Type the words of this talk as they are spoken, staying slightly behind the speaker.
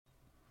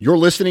You're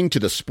listening to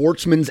the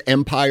Sportsman's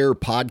Empire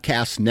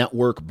Podcast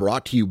Network,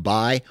 brought to you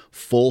by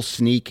Full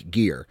Sneak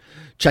Gear.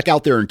 Check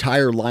out their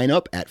entire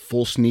lineup at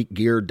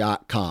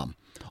fullsneakgear.com.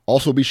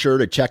 Also be sure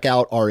to check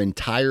out our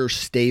entire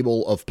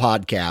stable of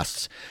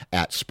podcasts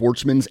at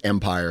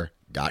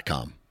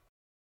sportsmansempire.com.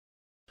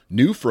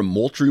 New from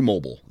Moultrie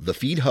Mobile, the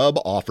Feed Hub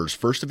offers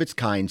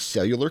first-of-its-kind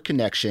cellular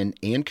connection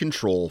and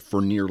control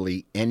for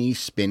nearly any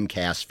spin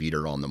cast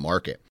feeder on the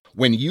market.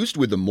 When used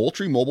with the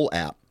Moultrie Mobile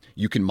app,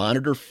 you can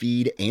monitor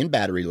feed and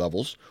battery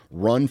levels,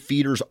 run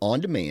feeders on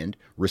demand,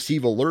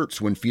 receive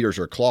alerts when feeders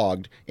are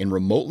clogged, and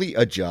remotely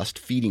adjust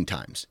feeding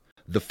times.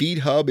 The Feed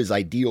Hub is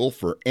ideal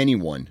for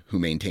anyone who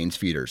maintains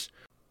feeders.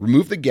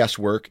 Remove the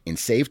guesswork and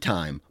save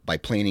time by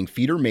planning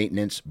feeder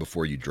maintenance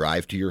before you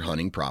drive to your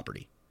hunting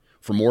property.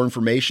 For more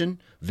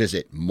information,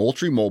 visit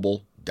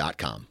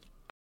MoultrieMobile.com.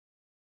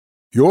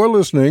 You're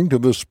listening to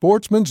the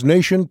Sportsman's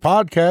Nation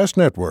Podcast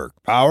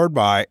Network, powered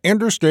by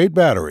Interstate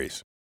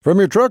Batteries. From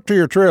your truck to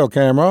your trail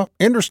camera,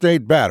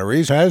 Interstate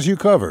Batteries has you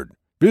covered.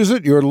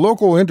 Visit your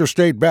local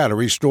Interstate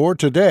Battery store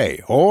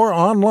today or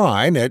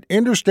online at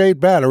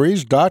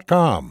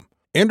interstatebatteries.com.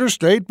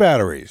 Interstate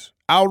Batteries,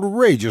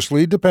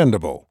 outrageously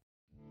dependable.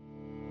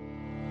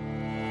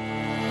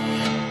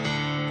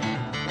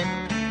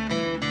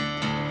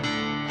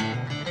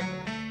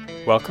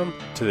 Welcome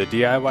to the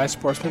DIY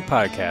Sportsman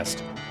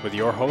Podcast with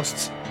your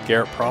hosts,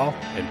 Garrett Prawl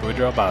and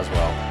Boudreaux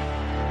Boswell.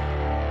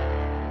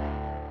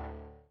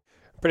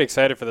 Pretty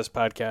excited for this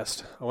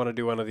podcast. I want to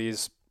do one of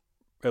these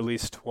at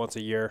least once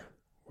a year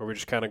where we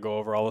just kind of go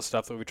over all the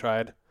stuff that we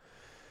tried,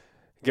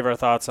 give our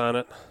thoughts on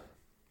it.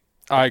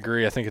 I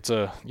agree. I think it's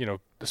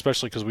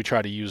especially because we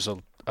try to use a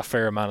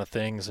fair amount of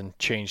things and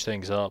change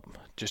things up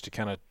just to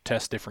kind of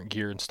test different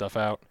gear and stuff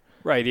out.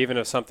 Right. Even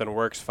if something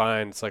works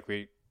fine, it's like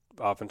we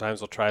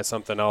oftentimes will try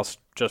something else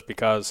just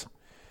because,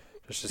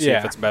 just to see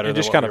if it's better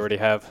than what we already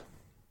have.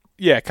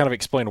 Yeah, kind of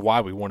explain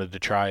why we wanted to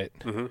try it.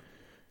 Mm-hmm.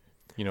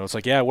 You know, it's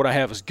like, what I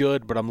have is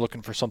good, but I'm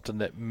looking for something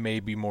that may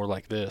be more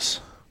like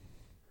this.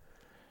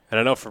 And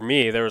I know for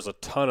me, there was a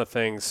ton of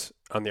things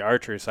on the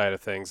archery side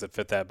of things that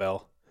fit that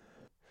bill.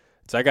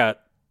 So I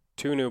got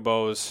 2 new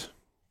bows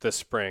this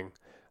spring.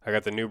 I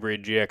got the New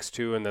Breed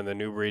GX2 and then the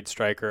New Breed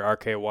Striker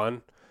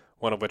RK1,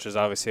 one of which is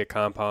obviously a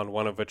compound,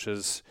 one of which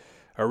is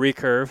a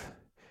recurve.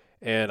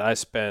 And I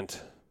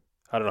spent,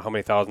 I don't know how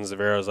many thousands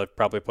of arrows I've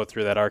probably put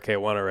through that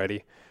RK1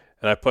 already.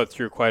 And I put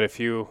through quite a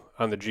few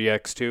on the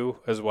GX2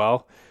 as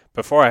well.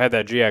 Before I had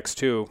that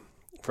GX2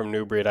 from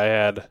New Breed, I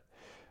had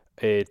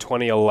a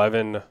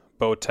 2011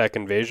 Bowtech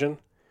Invasion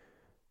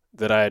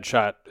that I had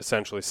shot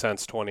essentially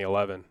since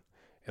 2011.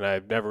 And I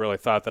never really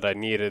thought that I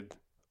needed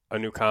a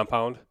new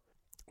compound.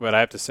 But I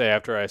have to say,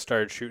 after I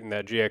started shooting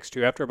that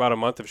GX2, after about a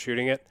month of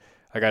shooting it,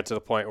 I got to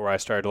the point where I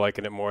started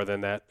liking it more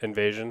than that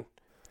Invasion.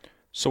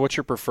 So what's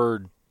your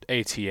preferred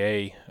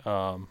ATA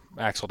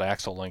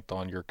axle-to-axle length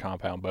on your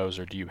compound bows,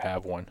 or do you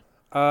have one?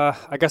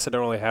 I guess I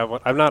don't really have one.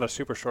 I'm not a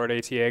super short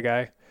ATA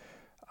guy.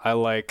 I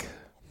like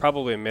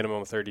probably a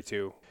minimum of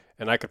 32,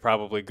 and I could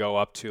probably go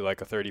up to like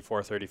a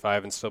 34,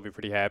 35 and still be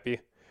pretty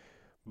happy.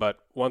 But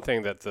one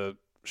thing that the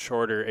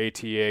shorter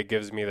ATA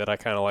gives me that I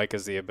kind of like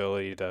is the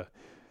ability to,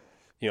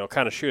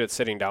 kind of shoot it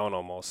sitting down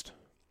almost,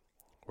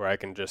 where I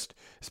can just,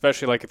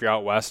 especially like if you're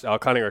out west,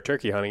 elk hunting or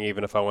turkey hunting,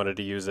 even if I wanted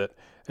to use it,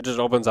 it just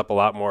opens up a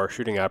lot more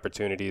shooting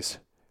opportunities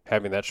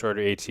having that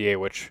shorter ATA,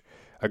 which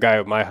a guy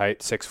of my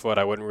height, 6 foot,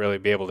 I wouldn't really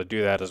be able to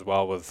do that as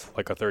well with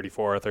like a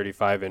 34 or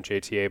 35 inch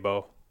ATA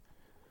bow.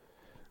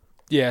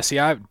 Yeah, see,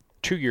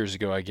 2 years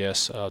ago, I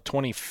guess,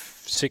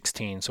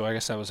 2016, so I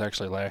guess that was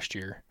actually last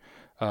year,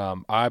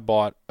 I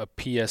bought a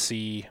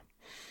PSE,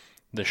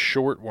 the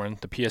short one,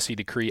 the PSE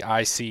Decree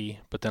IC,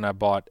 but then I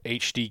bought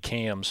HD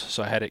cams,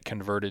 so I had it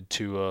converted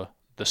to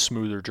the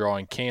smoother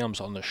drawing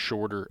cams on the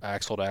shorter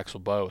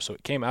axle-to-axle bow. So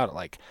it came out at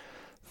like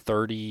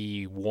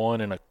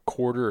 31 and a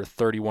quarter or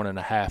 31 and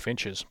a half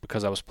inches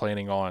because I was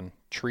planning on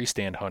tree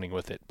stand hunting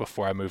with it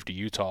before I moved to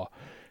Utah.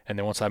 And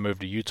then once I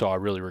moved to Utah, I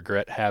really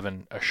regret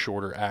having a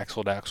shorter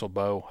axle-to-axle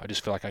bow. I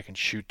just feel like I can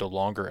shoot the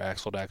longer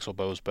axle-to-axle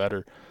bows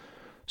better.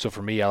 So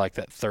for me, I like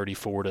that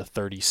 34 to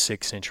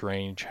 36 inch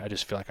range. I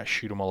just feel like I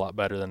shoot them a lot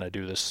better than I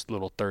do this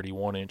little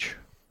 31 inch.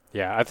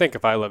 Yeah, I think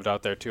if I lived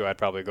out there too, I'd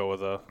probably go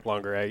with a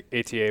longer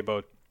ATA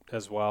bow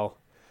as well.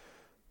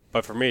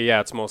 But for me,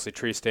 it's mostly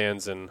tree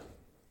stands and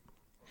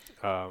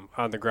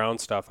on the ground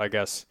stuff. I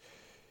guess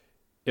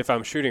if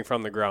I'm shooting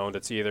from the ground,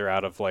 it's either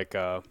out of like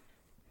a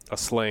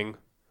sling,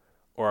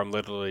 or I'm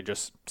literally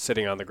just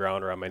sitting on the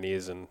ground or on my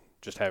knees and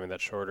just having that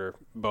shorter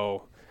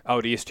bow.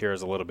 Out east here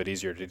is a little bit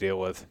easier to deal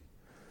with.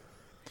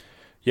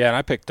 Yeah, and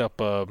I picked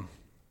up a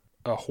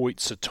Hoyt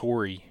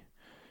Satori.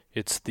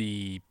 It's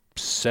the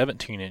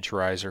 17-inch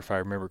riser, if I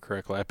remember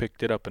correctly. I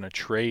picked it up in a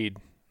trade.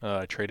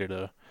 I traded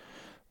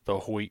the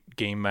Hoyt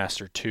Game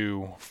Master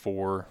 2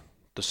 for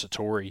the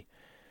Satori.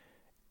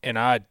 And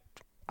I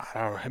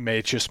don't know,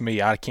 it's just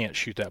me. I can't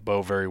shoot that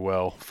bow very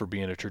well for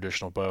being a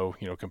traditional bow,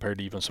 compared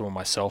to even some of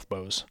my self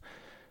bows.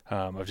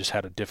 I've just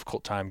had a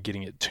difficult time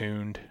getting it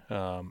tuned,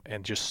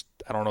 and just,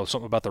 I don't know,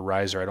 something about the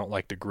riser. I don't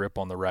like the grip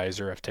on the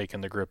riser. I've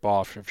taken the grip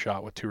off. I've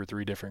shot with 2 or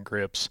 3 different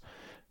grips.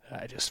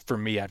 For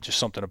me, I've just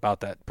something about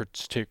that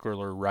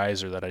particular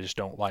riser that I just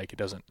don't like. It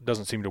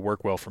doesn't seem to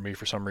work well for me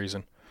for some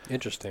reason.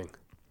 Interesting.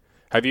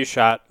 Have you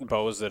shot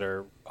bows that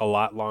are a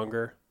lot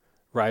longer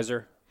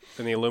riser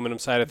than the aluminum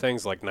side of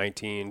things, like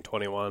 19,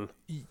 21?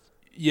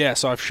 Yeah,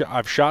 so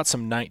I've shot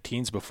some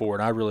 19s before,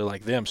 and I really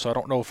like them. So I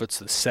don't know if it's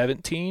the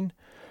 17,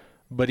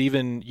 but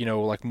even,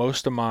 like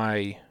most of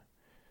my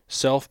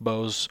self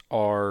bows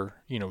are,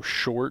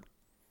 short,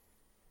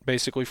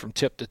 basically from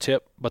tip to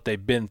tip, but they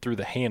bend through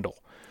the handle.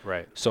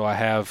 Right. So I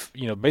have,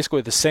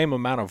 basically the same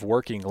amount of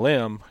working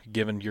limb,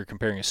 given you're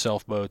comparing a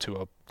self bow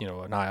to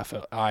an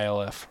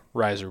ILF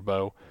riser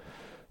bow.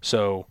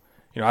 So,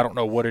 I don't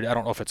know I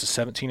don't know if it's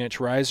a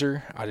 17-inch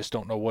riser. I just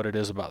don't know what it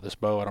is about this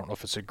bow. I don't know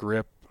if it's a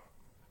grip.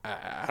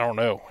 I don't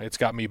know. It's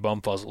got me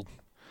bumfuzzled.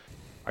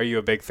 Are you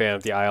a big fan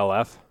of the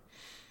ILF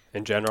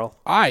in general?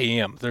 I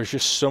am. There's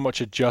just so much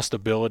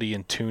adjustability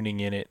and tuning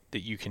in it that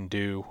you can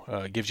do.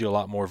 It gives you a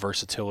lot more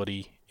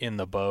versatility in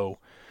the bow.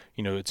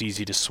 It's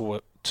easy to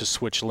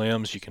switch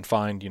limbs. You can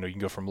find, you can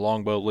go from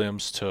longbow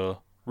limbs to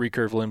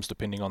recurve limbs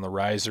depending on the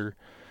riser.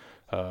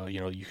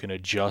 You can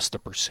adjust the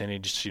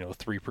percentage,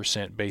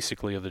 3%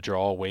 basically of the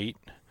draw weight.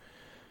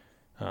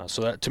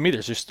 So that, to me,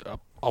 there's just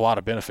a lot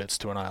of benefits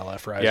to an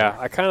ILF riser. Yeah,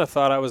 I kind of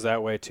thought I was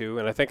that way too,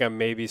 and I think I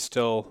maybe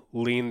still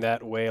lean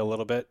that way a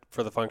little bit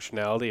for the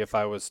functionality if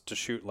I was to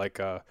shoot like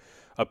a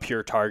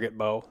pure target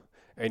bow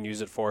and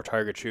use it for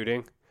target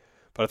shooting.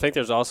 But I think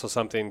there's also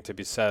something to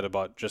be said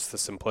about just the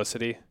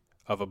simplicity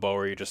of a bow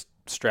where you just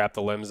strap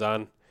the limbs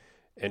on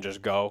and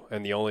just go,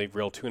 and the only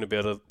real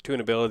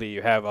tunability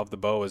you have of the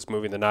bow is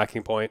moving the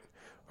nocking point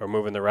or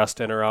moving the rest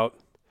in or out.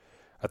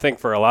 I think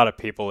for a lot of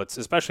people, it's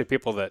especially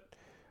people that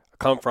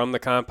come from the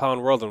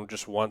compound world and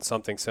just want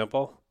something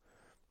simple.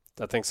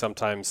 I think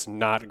sometimes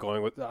not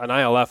going with an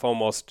ILF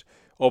almost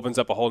opens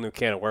up a whole new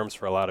can of worms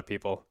for a lot of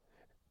people.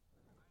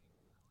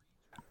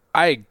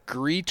 I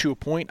agree to a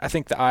point. I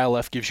think the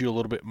ILF gives you a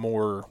little bit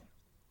more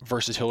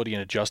versatility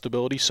and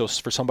adjustability. So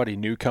for somebody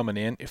new coming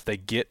in, if they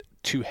get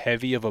too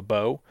heavy of a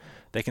bow,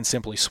 they can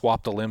simply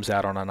swap the limbs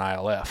out on an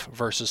ILF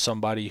versus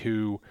somebody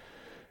who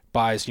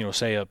buys,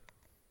 say a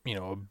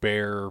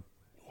Bear,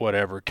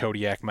 whatever,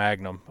 Kodiak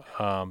Magnum.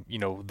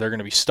 They're going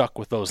to be stuck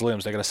with those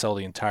limbs. They got to sell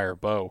the entire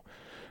bow.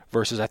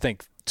 Versus, I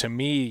think, to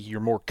me, your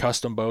more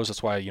custom bows,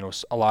 that's why,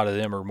 a lot of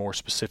them are more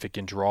specific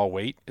in draw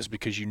weight, is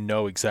because you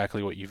know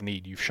exactly what you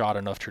need. You've shot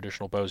enough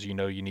traditional bows, you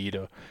need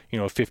a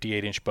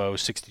 58-inch bow,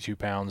 62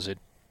 pounds at,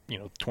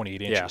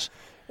 28 inches.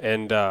 Yeah.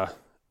 And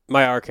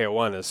my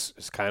RK1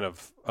 is kind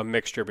of a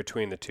mixture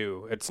between the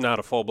two. It's not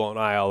a full-blown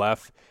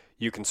ILF.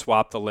 You can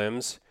swap the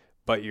limbs,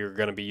 but you're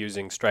going to be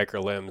using striker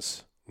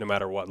limbs no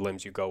matter what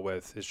limbs you go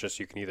with. It's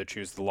just you can either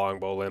choose the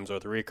longbow limbs or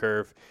the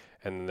recurve,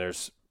 and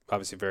there's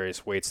obviously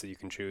various weights that you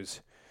can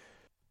choose.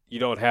 You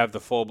don't have the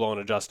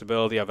full-blown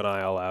adjustability of an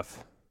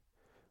ILF,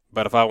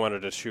 but if I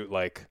wanted to shoot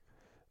like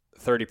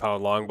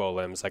 30-pound longbow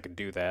limbs, I could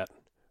do that.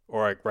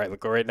 Or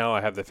right now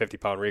I have the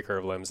 50-pound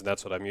recurve limbs, and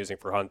that's what I'm using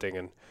for hunting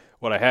and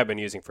what I have been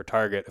using for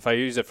target. If I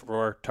use it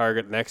for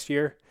target next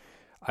year,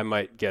 I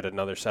might get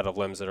another set of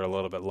limbs that are a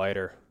little bit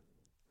lighter.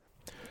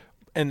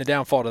 And the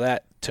downfall to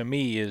that, to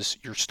me, is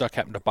you're stuck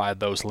having to buy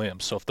those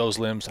limbs. So if those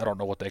limbs, I don't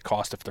know what they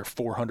cost, if they're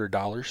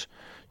 $400,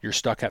 you're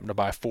stuck having to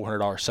buy a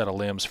 $400 set of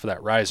limbs for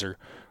that riser.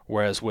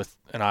 Whereas with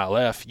an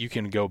ILF, you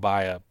can go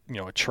buy a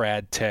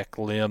Trad Tech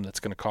limb that's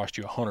going to cost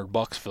you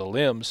 $100 for the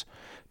limbs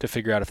to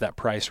figure out if that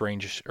price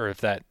range or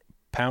if that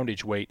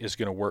poundage weight is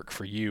going to work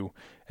for you,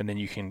 and then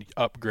you can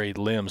upgrade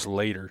limbs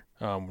later,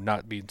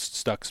 not being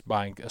stuck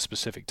buying a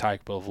specific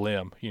type of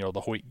limb.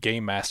 The Hoyt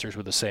Game Masters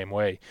were the same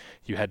way.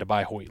 You had to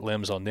buy Hoyt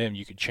limbs on them.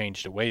 You could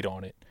change the weight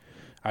on it.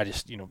 I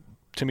just,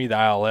 to me, the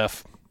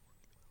ILF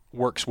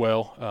works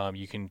well.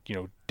 You can,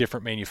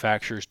 different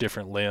manufacturers,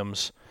 different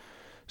limbs,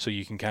 so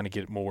you can kind of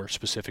get more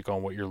specific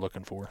on what you're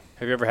looking for.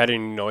 Have you ever had any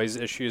noise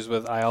issues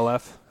with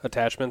ILF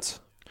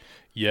attachments?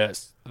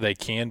 Yes, they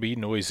can be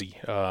noisy,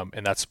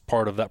 and that's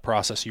part of that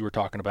process you were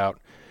talking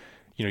about.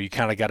 You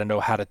kind of got to know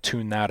how to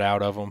tune that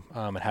out of them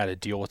and how to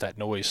deal with that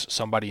noise.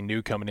 Somebody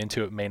new coming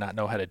into it may not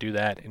know how to do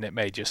that, and it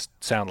may just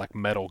sound like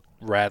metal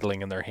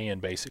rattling in their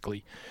hand,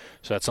 basically.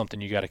 So that's something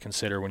you got to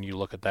consider when you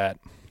look at that.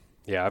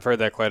 Yeah, I've heard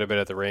that quite a bit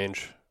at the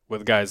range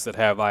with guys that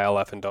have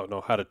ILF and don't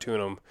know how to tune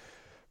them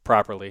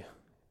properly. It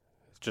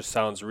just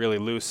sounds really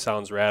loose,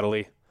 sounds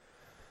rattly.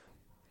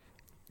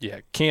 Yeah,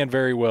 it can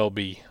very well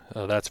be.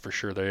 That's for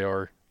sure. They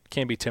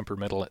can be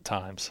temperamental at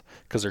times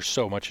because there's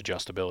so much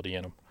adjustability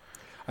in them.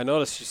 I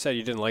noticed you said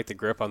you didn't like the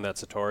grip on that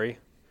Satori,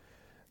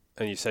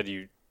 and you said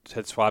you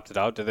had swapped it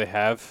out. Do they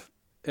have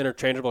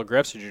interchangeable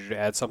grips? Did you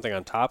add something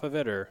on top of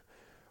it, or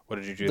what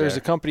did you do There's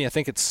there? a company, I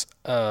think it's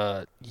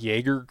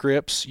Jaeger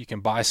grips. You can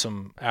buy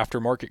some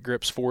aftermarket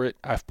grips for it.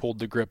 I've pulled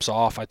the grips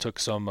off. I took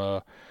some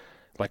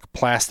like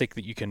plastic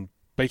that you can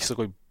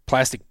basically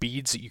plastic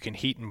beads that you can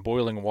heat in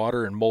boiling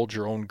water and mold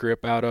your own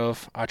grip out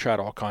of. I tried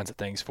all kinds of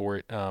things for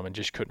it and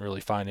just couldn't really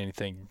find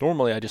anything.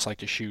 Normally, I just like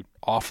to shoot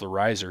off the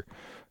riser.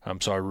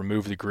 So I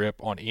remove the grip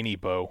on any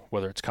bow,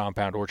 whether it's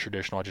compound or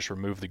traditional. I just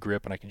remove the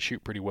grip and I can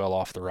shoot pretty well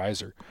off the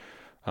riser.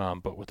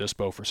 But with this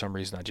bow, for some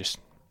reason,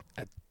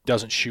 it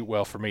doesn't shoot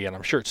well for me. And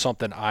I'm sure it's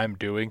something I'm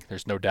doing.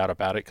 There's no doubt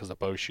about it because the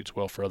bow shoots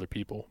well for other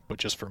people. But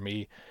just for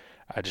me,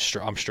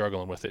 I'm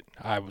struggling with it.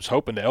 I was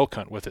hoping to elk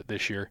hunt with it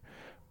this year,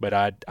 but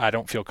I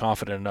don't feel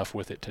confident enough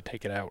with it to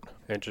take it out.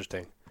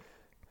 Interesting.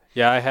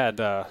 Yeah, I had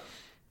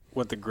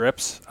with the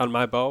grips on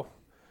my bow,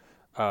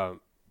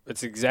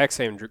 it's the exact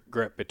same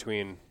grip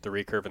between the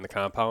recurve and the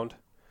compound.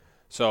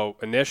 So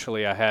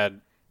initially I had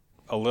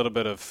a little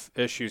bit of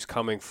issues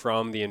coming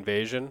from the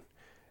Invasion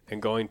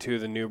and going to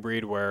the new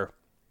breed where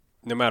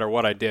no matter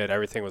what I did,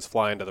 everything was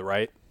flying to the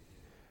right,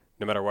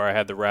 no matter where I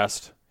had the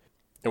rest.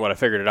 And what I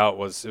figured it out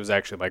was it was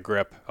actually my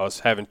grip. I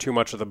was having too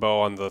much of the bow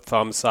on the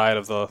thumb side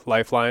of the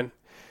lifeline.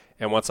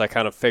 And once I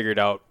kind of figured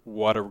out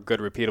what a good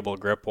repeatable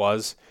grip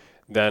was,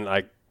 then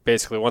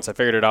once I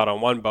figured it out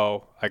on one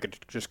bow, I could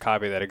just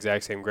copy that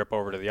exact same grip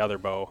over to the other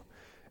bow.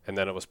 And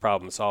then it was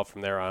problem solved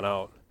from there on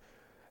out.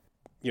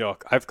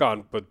 I've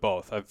gone with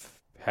both. I've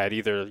had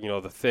either,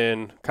 the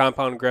thin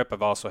compound grip.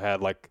 I've also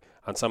had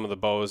on some of the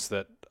bows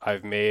that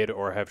I've made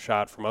or have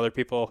shot from other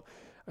people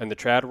in the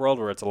trad world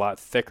where it's a lot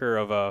thicker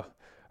of a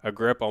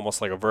grip, almost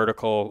like a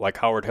vertical, like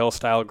Howard Hill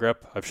style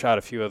grip. I've shot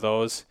a few of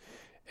those,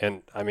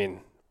 and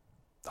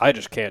I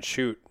just can't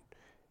shoot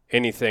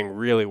anything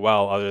really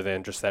well other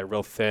than just that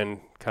real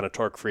thin kind of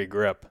torque-free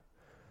grip.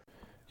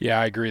 Yeah,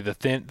 I agree. The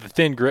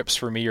thin grips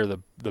for me are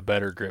the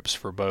better grips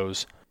for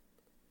bows.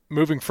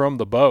 Moving from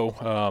the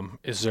bow,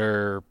 is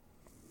there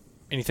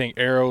anything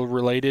arrow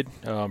related,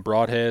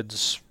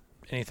 broadheads,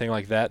 anything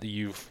like that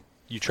you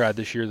tried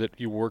this year that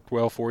you worked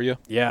well for you?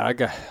 Yeah,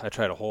 I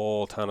tried a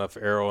whole ton of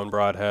arrow and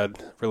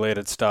broadhead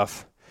related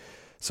stuff.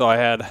 So I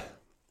had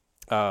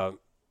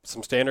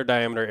some standard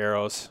diameter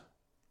arrows,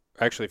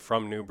 actually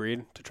from New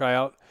Breed, to try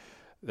out.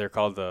 They're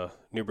called the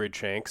New Breed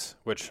Shanks,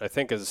 which I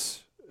think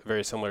is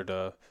very similar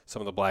to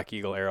some of the Black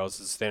Eagle arrows.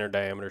 It's a standard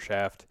diameter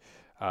shaft,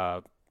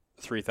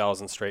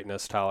 3,000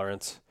 straightness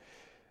tolerance.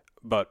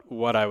 But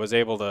what I was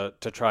able to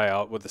try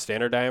out with the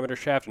standard diameter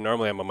shaft, and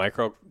normally I'm a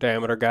micro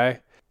diameter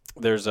guy,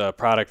 there's a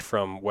product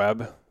from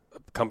Webb,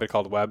 a company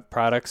called Webb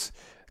Products,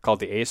 called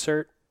the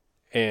Acert.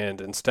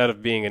 And instead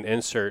of being an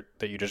insert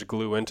that you just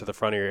glue into the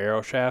front of your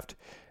arrow shaft,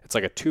 it's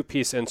like a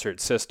two-piece insert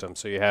system.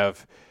 So you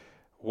have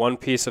one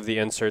piece of the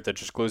insert that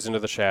just glues into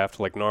the shaft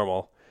like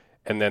normal,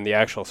 and then the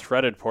actual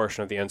threaded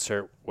portion of the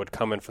insert would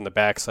come in from the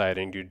backside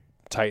and you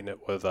tighten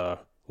it with a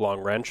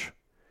long wrench.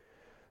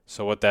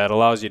 So what that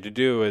allows you to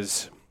do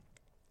is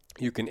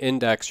you can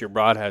index your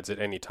broadheads at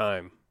any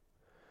time.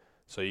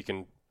 So you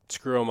can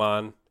screw them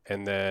on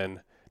and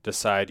then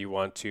decide you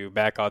want to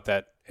back out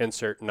that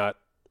insert nut,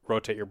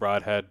 rotate your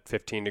broadhead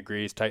 15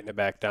 degrees, tighten it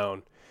back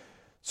down.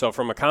 So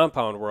from a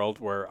compound world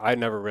where I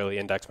never really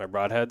indexed my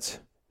broadheads,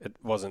 it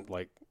wasn't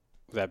like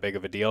that big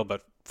of a deal.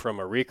 But from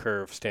a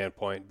recurve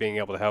standpoint, being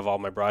able to have all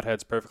my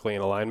broadheads perfectly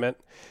in alignment,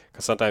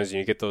 because sometimes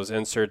you get those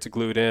inserts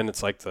glued in,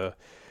 it's like the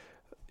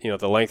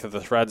length of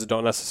the threads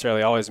don't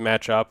necessarily always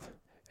match up.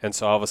 And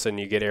so all of a sudden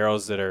you get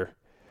arrows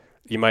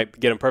you might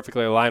get them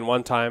perfectly aligned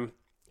one time,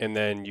 and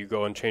then you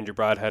go and change your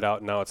broadhead out,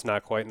 and now it's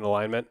not quite in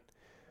alignment.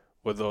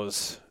 With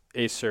those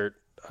Acerts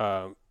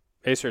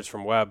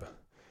from Webb,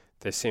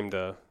 they seem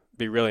to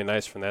be really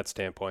nice from that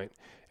standpoint.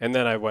 And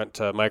then I went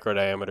to micro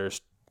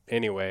diameters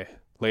anyway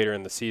later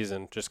in the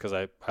season, just because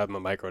I'm a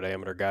micro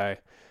diameter guy.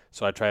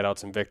 So I tried out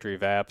some Victory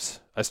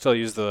Vaps. I still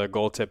use the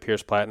gold tip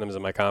Pierce Platinums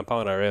in my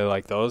compound. I really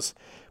like those,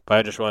 but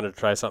I just wanted to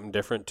try something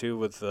different too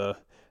with the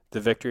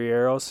Victory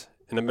arrows,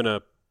 and I've been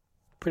a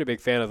pretty big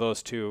fan of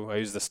those too. I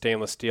use the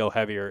stainless steel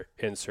heavier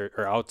insert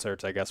or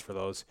outserts, I guess, for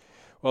those.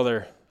 Well,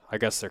 they're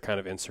kind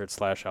of inserts /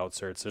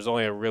 outserts. There's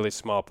only a really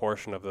small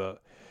portion of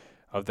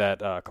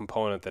that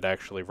component that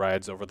actually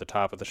rides over the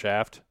top of the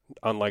shaft,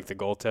 unlike the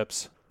gold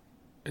tips.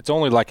 It's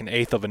only like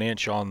 1/8 of an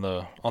inch on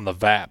the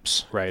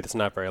Vaps. Right, it's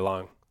not very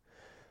long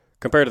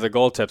compared to the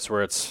gold tips,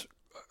 where it's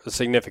a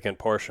significant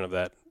portion of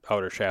that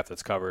outer shaft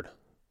that's covered.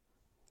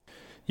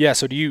 Yeah,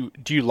 so do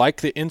you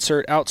like the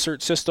insert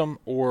outsert system,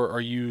 or are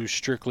you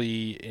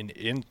strictly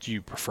do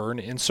you prefer an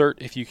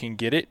insert if you can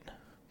get it,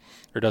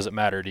 or does it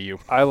matter to you?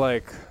 I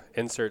like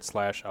insert /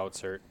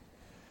 outsert.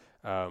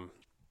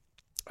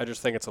 I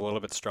just think it's a little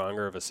bit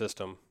stronger of a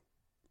system.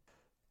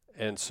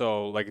 And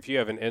so like if you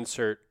have an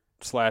insert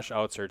 /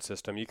 outsert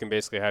system, you can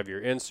basically have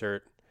your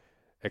insert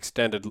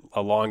extended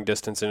a long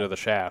distance into the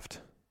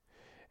shaft.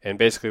 And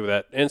basically with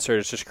that insert,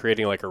 it's just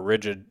creating like a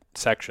rigid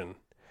section.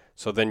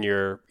 So then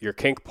your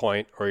kink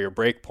point or your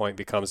break point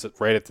becomes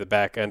right at the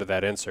back end of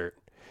that insert.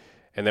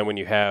 And then when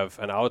you have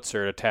an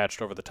outsert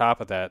attached over the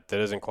top of that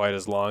isn't quite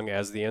as long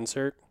as the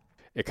insert,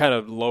 it kind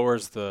of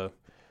lowers the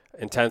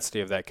intensity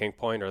of that kink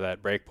point or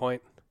that break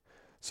point.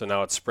 So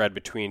now it's spread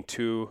between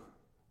two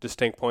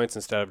distinct points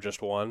instead of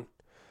just one.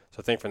 So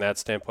I think from that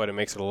standpoint, it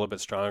makes it a little bit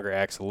stronger,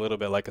 acts a little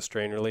bit like a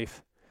strain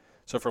relief.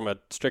 So from a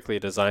strictly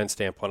design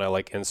standpoint, I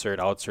like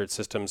insert-outsert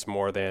systems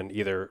more than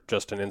either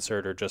just an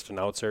insert or just an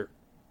outsert.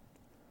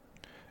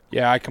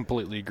 Yeah, I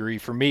completely agree.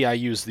 For me, I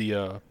use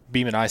the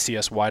Beeman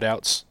ICS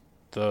whiteouts.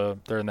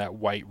 They're in that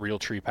white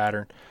Realtree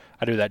pattern.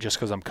 I do that just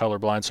because I'm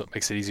colorblind, so it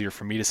makes it easier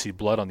for me to see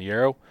blood on the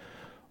arrow.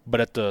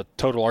 But at the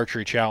Total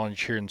Archery Challenge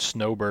here in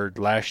Snowbird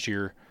last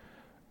year,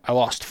 I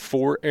lost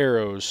 4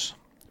 arrows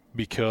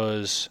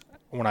because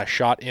when I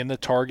shot in the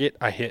target,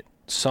 I hit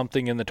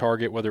something in the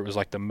target, whether it was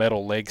like the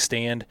metal leg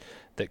stand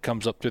that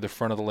comes up through the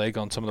front of the leg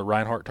on some of the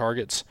Reinhardt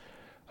targets.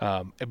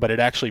 But it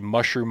actually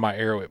mushroomed my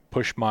arrow. It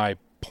pushed my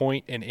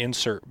point and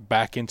insert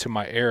back into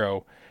my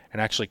arrow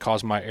and actually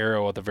caused my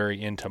arrow at the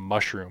very end to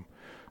mushroom.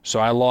 So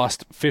I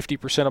lost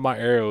 50% of my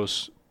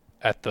arrows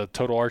at the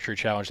Total Archery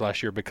Challenge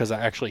last year because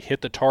I actually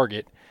hit the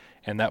target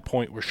and that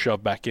point was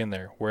shoved back in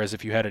there. Whereas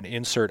if you had an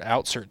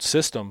insert-outsert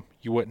system,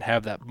 you wouldn't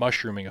have that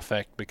mushrooming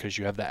effect because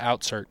you have the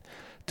outsert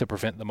to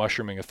prevent the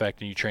mushrooming effect,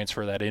 and you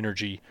transfer that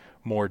energy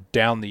more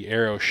down the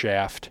arrow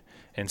shaft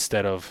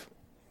instead of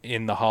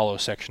in the hollow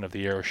section of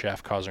the arrow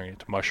shaft causing it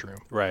to mushroom.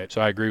 Right. So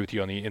I agree with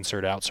you on the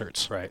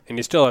insert-outserts. Right. And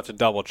you still have to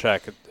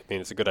double-check. I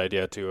mean, it's a good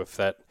idea, too, if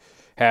that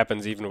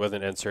happens even with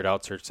an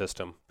insert-outsert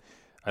system.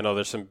 I know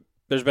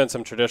there's been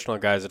some traditional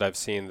guys that I've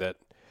seen that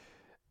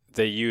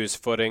they use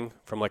footing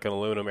from like an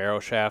aluminum arrow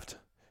shaft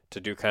to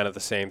do kind of the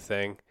same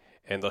thing,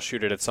 and they'll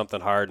shoot it at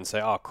something hard and say,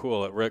 oh,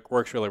 cool, it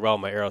works really well,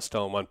 my arrow's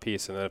still in one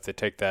piece. And then if they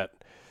take that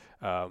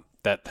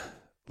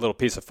little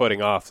piece of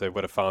footing off, they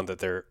would have found that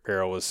their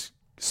arrow was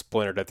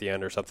splintered at the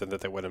end or something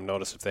that they wouldn't have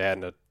noticed if they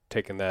hadn't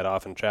taken that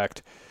off and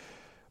checked.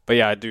 But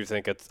yeah, I do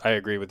think I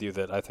agree with you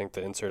that I think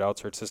the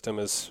insert-outsert system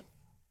is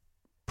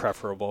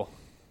preferable.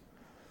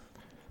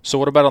 So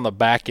what about on the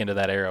back end of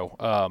that arrow?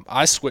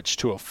 I switched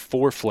to a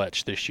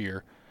 4-fletch this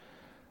year.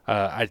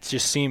 It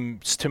just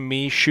seems to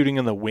me shooting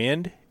in the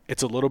wind,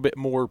 it's a little bit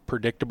more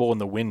predictable in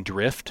the wind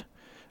drift,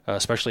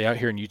 especially out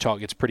here in Utah.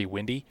 It gets pretty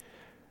windy.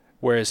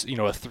 Whereas,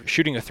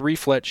 shooting a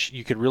 3-fletch,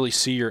 you could really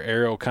see your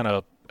arrow kind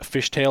of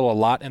fishtail a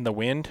lot in the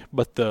wind,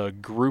 but the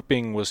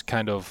grouping was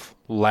kind of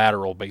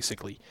lateral,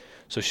 basically.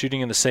 So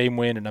shooting in the same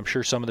wind, and I'm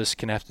sure some of this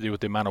can have to do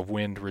with the amount of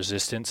wind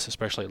resistance,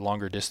 especially at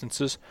longer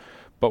distances.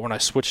 But when I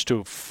switched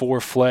to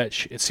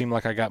 4-fletch, it seemed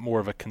like I got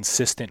more of a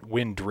consistent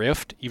wind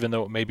drift, even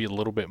though it may be a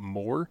little bit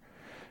more.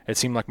 It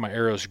seemed like my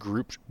arrows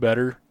grouped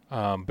better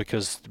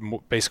because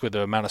basically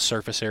the amount of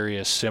surface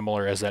area is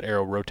similar as that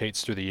arrow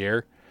rotates through the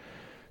air.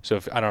 So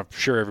I'm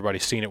sure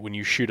everybody's seen it. When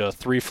you shoot a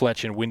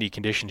 3-fletch in windy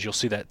conditions, you'll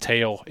see that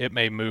tail. It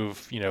may move,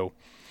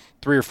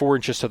 3 or 4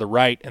 inches to the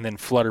right and then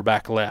flutter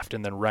back left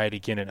and then right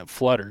again and it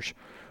flutters.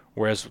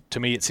 Whereas to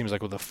me, it seems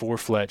like with a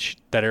 4-fletch,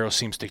 that arrow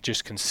seems to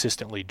just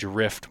consistently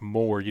drift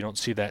more. You don't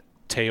see that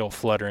tail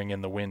fluttering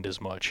in the wind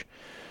as much.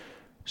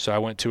 So I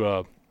went to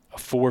a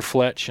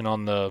 4-fletch, and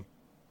on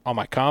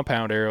my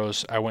compound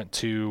arrows,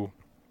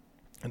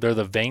 they're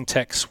the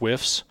Vangtech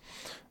Swifts.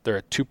 They're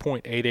a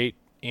 2.88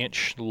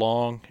 inch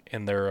long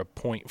and they're a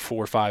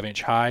 0.45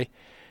 inch high.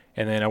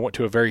 And then I went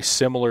to a very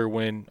similar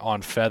one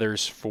on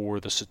feathers for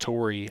the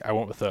Satori. I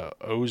went with the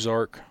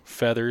Ozark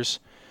feathers.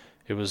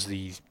 It was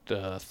the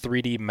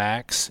 3D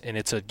Max, and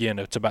it's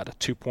about a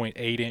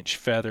 2.8 inch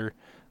feather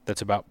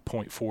that's about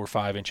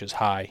 0.45 inches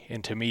high.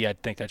 And to me, I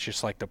think that's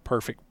just like the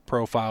perfect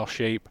profile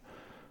shape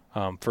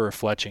for a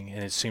fletching,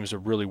 and it seems to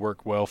really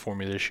work well for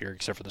me this year,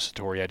 except for the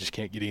Satori. I just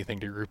can't get anything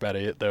to group out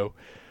of it, though.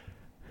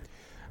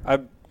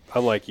 I'm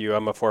like you.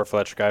 I'm a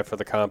 4-fletch guy for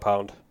the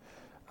compound.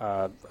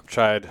 I've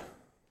tried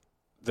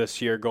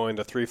this year going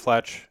to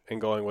 3-fletch and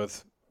going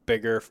with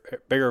bigger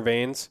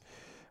vanes,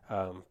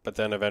 but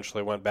then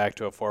eventually went back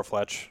to a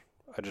 4-fletch.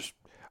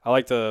 I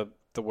like the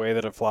way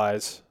that it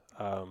flies.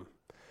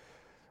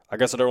 I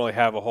guess I don't really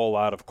have a whole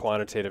lot of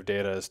quantitative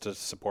data as to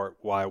support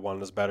why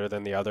one is better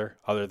than the other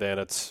than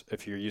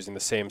if you're using the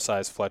same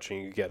size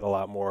fletching, you get a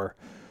lot more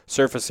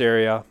surface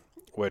area,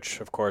 which,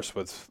 of course,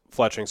 with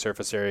fletching,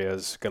 surface area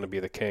is going to be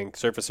the king.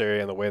 Surface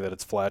area and the way that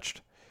it's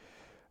fletched.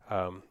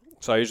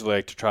 So I usually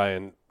like to try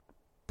and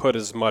put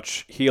as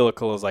much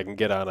helical as I can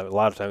get on it. A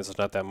lot of times it's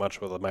not that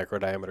much with a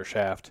micro-diameter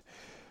shaft.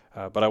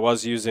 But I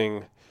was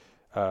using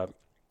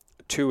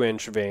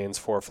 2-inch vanes,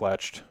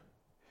 4-fletched.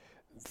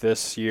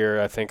 This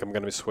year, I think I'm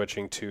going to be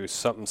switching to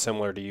something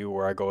similar to you,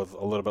 where I go with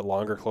a little bit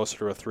longer, closer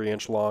to a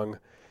 3-inch long,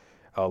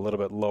 a little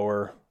bit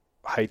lower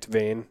height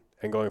vane,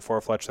 and going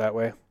 4-fletch that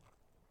way.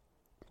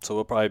 So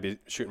we'll probably be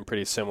shooting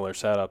pretty similar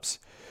setups.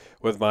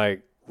 With my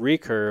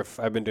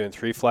recurve, I've been doing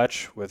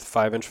 3-fletch with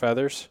 5-inch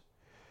feathers,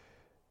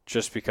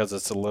 just because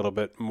it's a little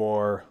bit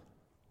more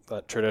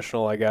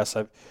traditional, I guess.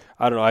 I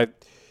don't know.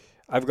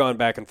 I've gone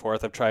back and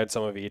forth. I've tried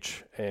some of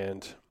each,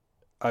 and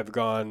I've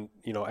gone,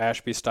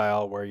 Ashby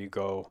style, where you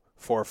go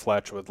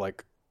 4-fletch with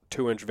like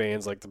 2-inch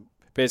vanes, like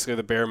basically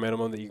the bare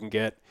minimum that you can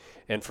get.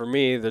 And for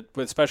me,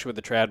 especially with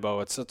the trad bow,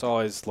 it's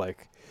always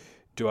like,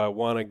 do I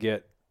want to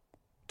get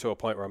to a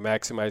point where I'm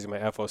maximizing my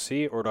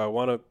FOC, or do I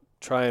want to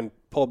try and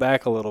pull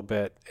back a little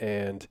bit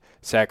and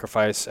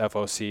sacrifice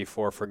FOC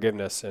for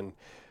forgiveness? And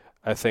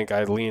I think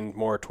I lean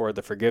more toward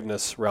the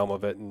forgiveness realm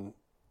of it, and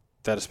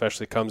that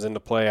especially comes into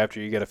play after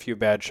you get a few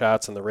bad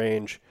shots in the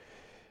range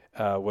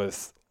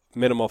with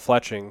minimal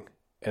fletching,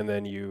 and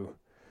then you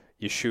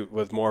shoot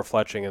with more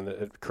fletching, and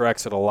it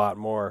corrects it a lot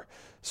more.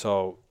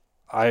 So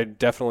I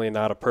definitely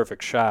not a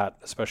perfect shot,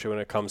 especially when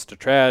it comes to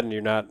trad, and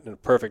you're not in a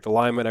perfect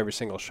alignment every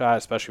single shot,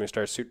 especially when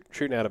you start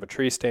shooting out of a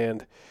tree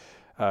stand.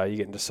 You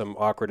get into some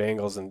awkward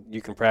angles, and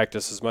you can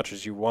practice as much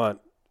as you want.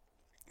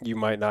 You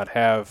might not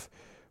have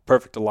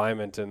perfect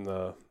alignment in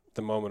the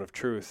moment of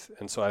truth,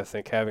 and so I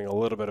think having a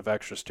little bit of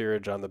extra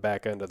steerage on the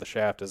back end of the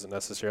shaft isn't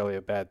necessarily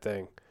a bad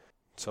thing.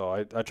 So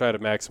I try to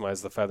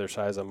maximize the feather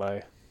size on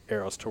my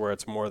arrows to where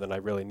it's more than I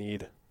really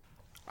need.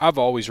 I've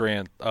always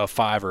ran a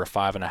 5 or a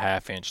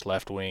 5.5 inch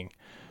left wing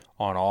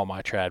on all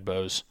my trad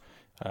bows,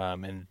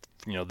 and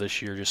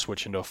this year just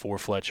switching to a 4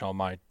 fletch on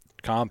my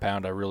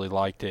compound, I really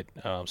liked it,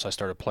 so I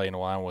started playing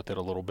around with it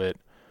a little bit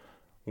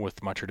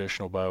with my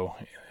traditional bow.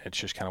 It's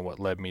just kind of what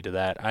led me to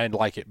that. I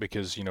like it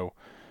because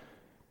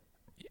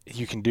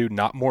you can do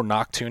more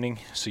knock tuning,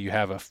 so you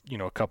have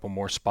a couple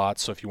more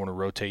spots. So if you want to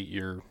rotate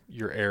your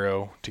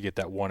arrow to get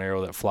that one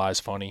arrow that flies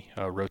funny,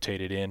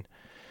 rotate it in.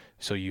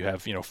 So you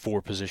have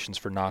 4 positions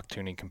for knock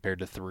tuning compared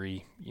to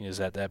 3. Is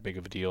that big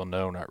of a deal?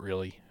 No, not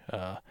really.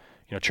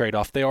 Trade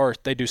off.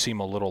 They do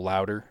seem a little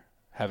louder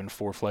having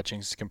 4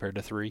 fletchings compared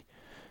to 3,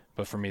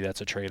 but for me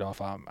that's a trade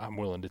off I'm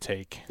willing to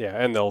take. Yeah,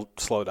 and they'll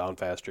slow down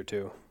faster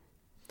too.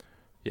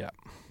 Yeah,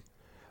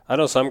 I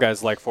know some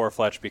guys like 4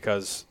 fletch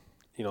because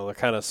they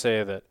kind of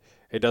say that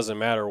it doesn't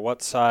matter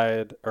what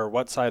side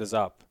is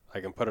up.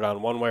 I can put it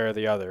on one way or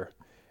the other,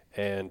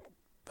 and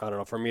I don't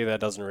know. For me, that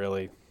doesn't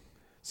really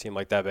seem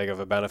like that big of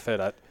a benefit.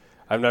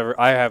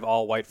 I have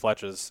all white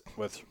fletches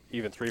with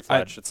even 3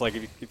 fletch. It's like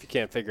if you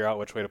can't figure out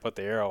which way to put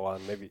the arrow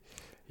on, maybe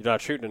you're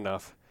not shooting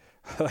enough.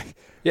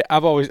 Yeah,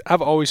 I've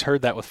always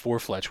heard that with 4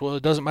 fletch. Well,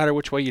 it doesn't matter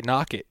which way you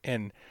knock it,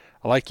 and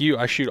like you,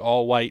 I shoot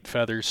all white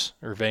feathers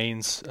or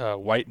vanes,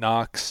 white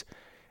knocks.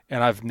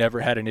 And I've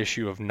never had an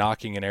issue of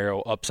knocking an arrow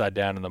upside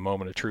down in the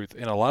moment of truth.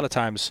 And a lot of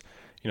times,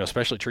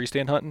 especially tree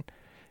stand hunting,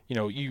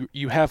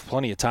 you have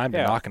plenty of time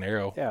to knock an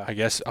arrow. Yeah. I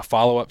guess a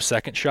follow-up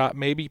second shot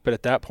maybe, but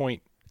at that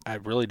point, I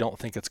really don't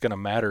think it's going to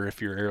matter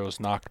if your arrow's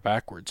knocked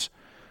backwards.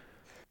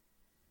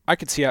 I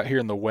could see out here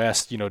in the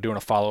West, doing a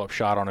follow-up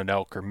shot on an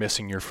elk or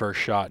missing your first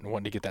shot and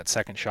wanting to get that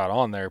second shot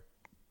on there.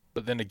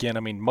 But then again,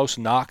 most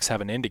knocks have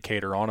an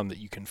indicator on them that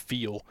you can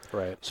feel.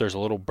 Right. So there's a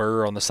little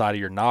burr on the side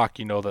of your knock,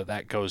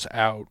 that goes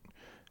out.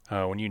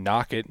 When you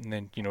knock it, and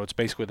then, it's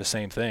basically the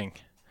same thing.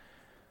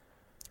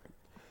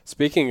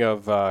 Speaking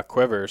of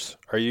quivers,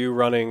 are you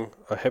running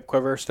a hip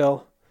quiver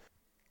still?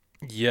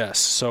 Yes.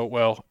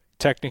 So,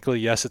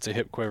 technically, yes, it's a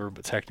hip quiver,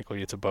 but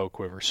technically it's a bow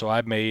quiver. So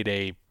I made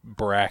a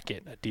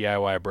bracket, a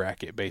DIY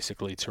bracket,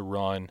 basically, to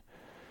run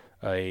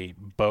a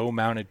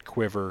bow-mounted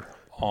quiver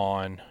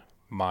on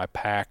my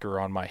pack or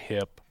on my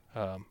hip.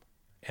 And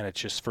it's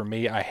just, for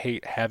me, I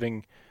hate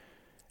having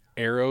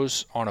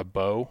arrows on a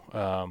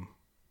bow.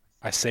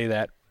 I say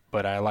that,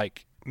 but I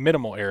like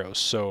minimal arrows.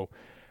 So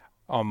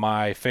on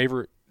my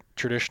favorite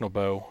traditional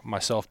bow, my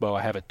self bow,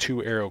 I have a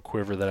 2-arrow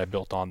quiver that I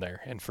built on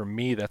there. And for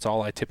me, that's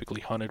all I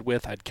typically hunted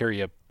with. I'd carry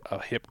a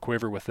hip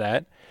quiver with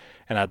that.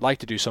 And I'd like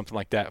to do something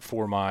like that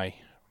for my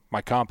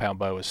compound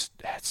bow, is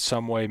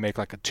some way make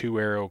like a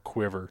 2-arrow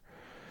quiver.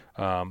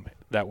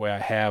 That way I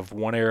have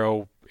 1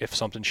 arrow if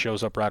something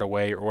shows up right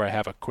away, or I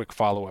have a quick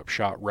follow-up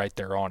shot right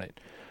there on it.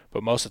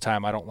 But most of the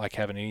time I don't like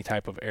having any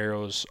type of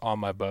arrows on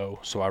my bow,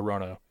 so I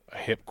run a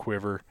hip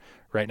quiver.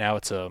 Right now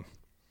it's I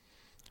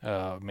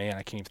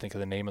can't even think of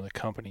the name of the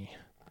company.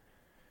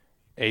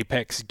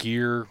 Apex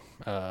Gear.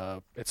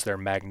 It's their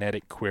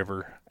magnetic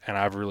quiver, and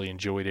I've really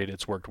enjoyed it.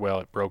 It's worked well.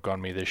 It broke on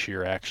me this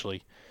year,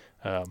 actually.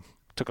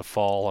 Took a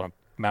fall on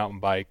a mountain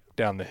bike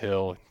down the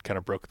hill and kind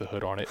of broke the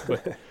hood on it.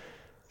 But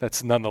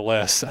that's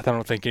nonetheless, I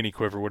don't think any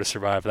quiver would have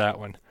survived that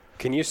one.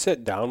 Can you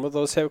sit down with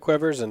those hip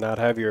quivers and not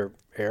have your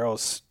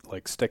arrows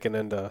sticking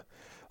into,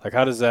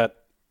 how does that?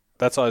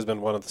 That's always been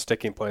one of the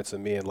sticking points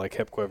with me in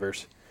hip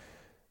quivers.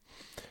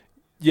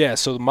 Yeah,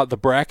 so the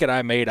bracket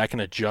I made, I can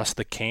adjust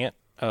the cant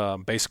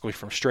basically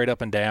from straight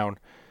up and down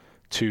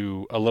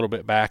to a little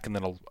bit back and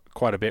then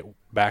quite a bit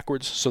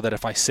backwards, so that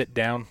if I sit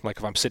down,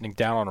 if I'm sitting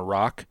down on a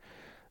rock,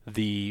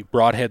 the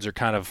broadheads are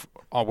kind of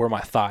on where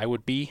my thigh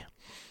would be,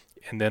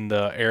 and then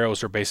the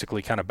arrows are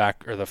basically kind of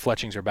back, or the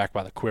fletchings are back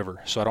by the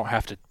quiver, so I don't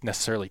have to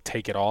necessarily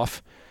take it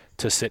off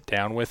to sit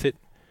down with it.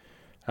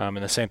 And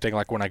the same thing,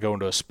 when I go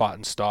into a spot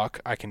and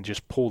stock, I can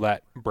just pull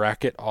that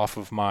bracket off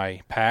of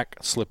my pack,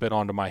 slip it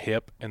onto my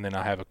hip, and then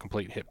I have a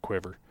complete hip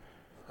quiver.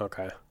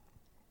 Okay.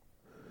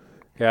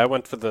 Yeah, I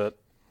went for the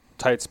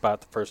tight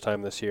spot the first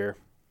time this year.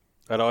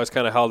 I'd always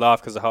kind of held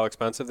off because of how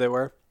expensive they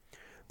were,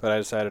 but I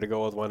decided to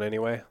go with one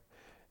anyway.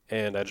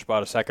 And I just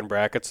bought a second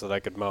bracket so that I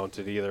could mount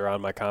it either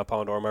on my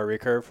compound or my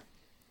recurve.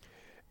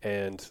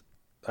 And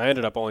I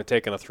ended up only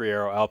taking a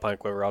 3-arrow Alpine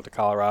quiver out to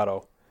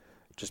Colorado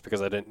just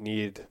because I didn't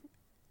need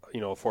a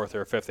 4th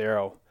or a 5th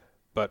arrow.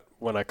 But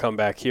when I come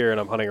back here and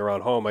I'm hunting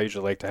around home, I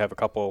usually like to have a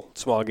couple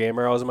small game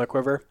arrows in my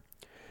quiver.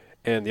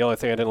 And the only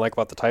thing I didn't like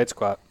about the tight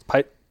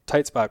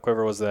spot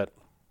quiver was that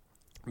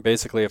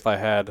basically if I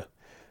had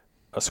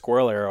a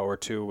squirrel arrow or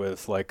two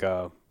with like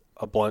a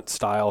blunt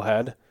style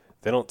head,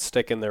 they don't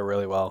stick in there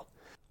really well.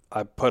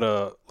 I put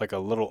a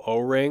little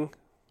O-ring,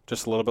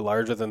 just a little bit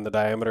larger than the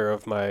diameter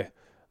of my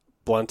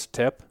blunt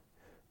tip,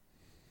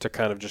 to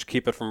kind of just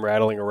keep it from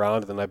rattling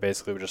around, and then I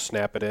basically would just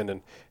snap it in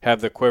and have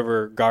the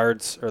quiver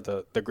guards or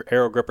the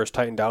arrow grippers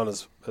tightened down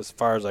as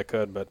far as I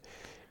could. But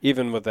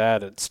even with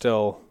that, it's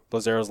still,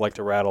 those arrows like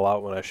to rattle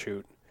out when I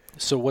shoot.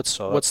 So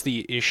what's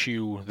the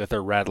issue that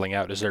they're rattling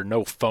out? Is there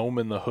no foam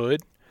in the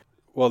hood?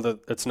 Well,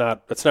 it's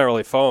not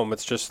really foam.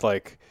 It's just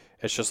like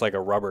a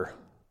rubber.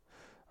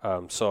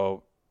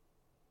 So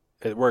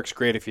it works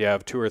great if you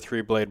have 2 or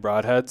 3 blade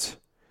broadheads,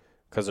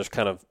 because there's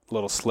kind of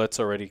little slits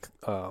already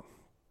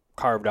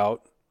carved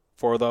out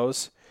for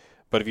those.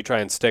 But if you try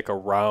and stick a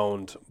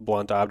round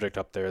blunt object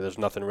up there, there's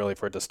nothing really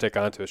for it to stick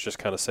onto. It's just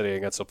kind of sitting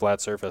against a flat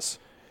surface.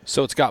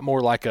 So it's got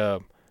more like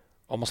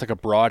almost like a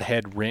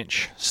broadhead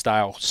wrench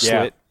style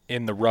slit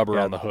in the rubber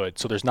on the hood.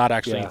 So there's not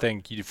actually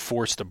anything you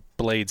force the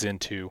blades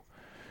into,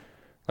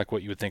 like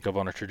what you would think of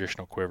on a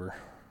traditional quiver.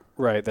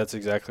 Right, that's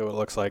exactly what it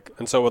looks like.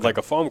 And so with like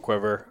a foam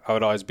quiver, I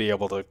would always be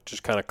able to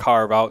just kind of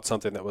carve out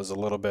something that was a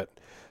little bit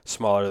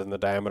smaller than the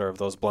diameter of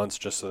those blunts,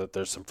 just so that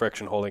there's some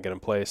friction holding it in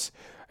place.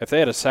 If they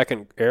had a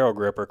second arrow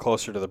gripper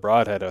closer to the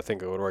broadhead, I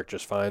think it would work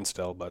just fine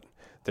still, but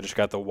they just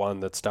got the one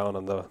that's down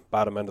on the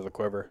bottom end of the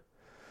quiver.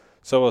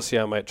 So we'll see.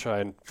 I might try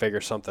and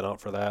figure something out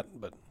for that.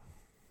 But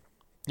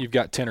you've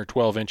got 10 or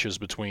 12 inches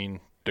between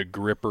the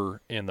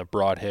gripper and the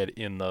broadhead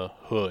in the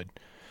hood.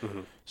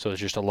 Mm-hmm. So there's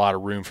just a lot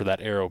of room for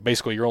that arrow.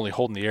 Basically, you're only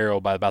holding the arrow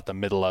by about the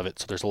middle of it,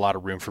 so there's a lot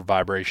of room for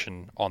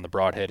vibration on the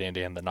broadhead end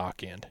and the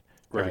knock end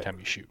every time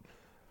you shoot.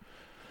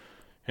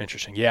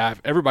 Interesting. Yeah,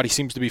 everybody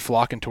seems to be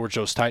flocking towards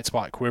those tight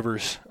spot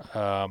quivers.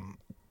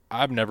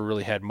 I've never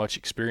really had much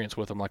experience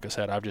with them. Like I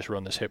said, I've just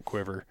run this hip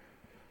quiver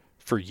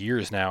for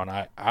years now,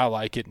 and I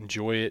like it,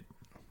 enjoy it.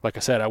 Like I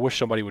said, I wish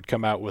somebody would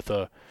come out with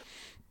a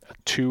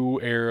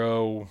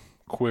 2-arrow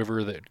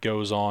quiver that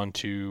goes on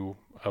to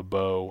a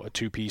bow. A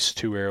 2-piece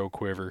 2-arrow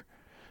quiver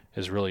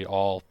is really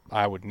all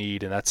I would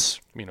need, and that's,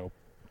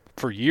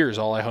 for years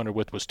all I hunted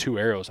with was 2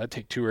 arrows. I'd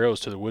take 2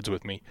 arrows to the woods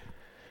with me,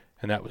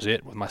 and that was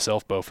it with my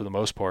self bow for the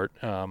most part.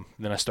 Then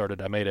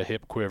I made a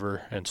hip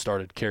quiver and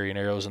started carrying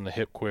arrows in the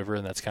hip quiver,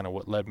 and that's kind of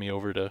what led me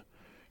over to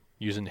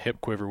using the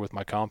hip quiver with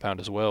my compound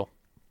as well.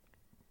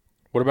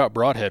 What about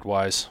broadhead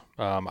wise?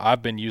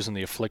 I've been using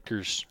the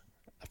Afflictors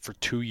for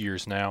 2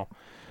 years now.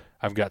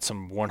 I've got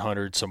some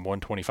 100s, some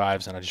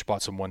 125s, and I just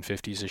bought some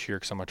 150s this year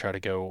because I'm going to try to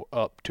go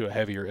up to a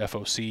heavier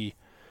FOC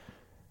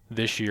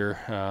this year.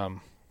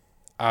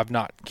 I've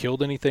not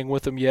killed anything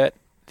with them yet.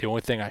 The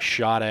only thing I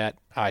shot at,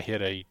 I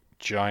hit a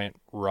giant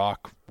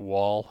rock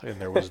wall, and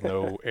there was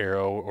no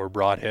arrow or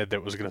broadhead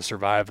that was going to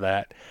survive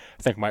that.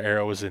 I think my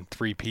arrow was in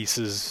 3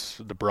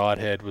 pieces. The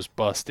broadhead was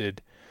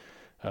busted.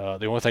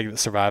 The only thing that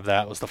survived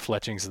that was the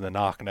fletchings and the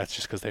knock, and that's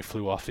just because they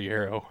flew off the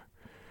arrow.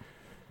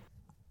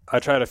 I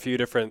tried a few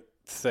different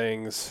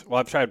things. Well,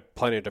 I've tried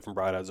plenty of different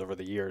broadheads over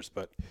the years,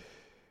 but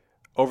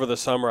over the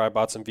summer I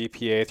bought some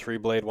VPA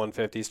 3-blade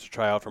 150s to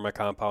try out for my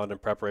compound in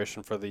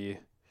preparation for the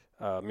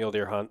mule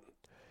deer hunt,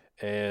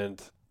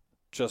 and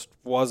just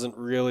wasn't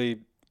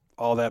really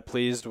all that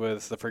pleased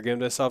with the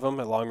forgiveness of them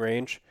at long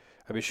range.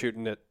 I'd be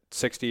shooting at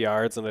 60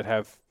 yards, and I'd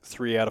have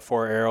 3 out of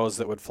 4 arrows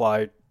that would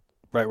fly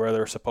right where they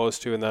were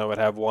supposed to, and then I would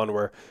have one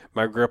where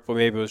my grip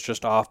maybe was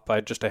just off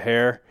by just a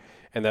hair,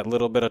 and that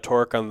little bit of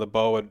torque on the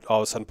bow would all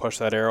of a sudden push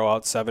that arrow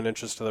out 7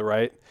 inches to the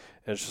right.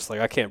 And it's just like,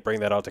 I can't bring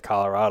that out to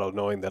Colorado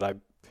knowing that I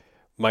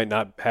might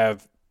not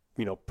have,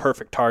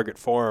 perfect target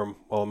form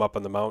while I'm up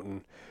on the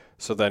mountain.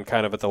 So then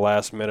kind of at the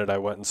last minute, I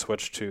went and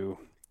switched to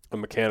a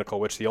mechanical,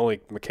 which the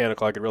only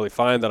mechanical I could really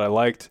find that I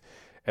liked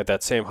at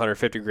that same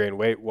 150 grain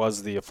weight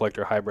was the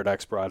Afflictor Hybrid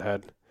X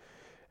broadhead.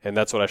 And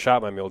that's what I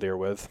shot my mule deer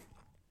with.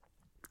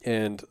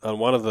 And on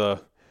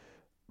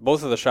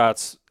both of the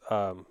shots,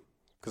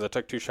 because I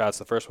took 2 shots,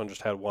 the first one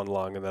just had 1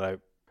 lung, and then I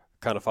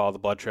kind of followed the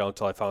blood trail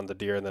until I found the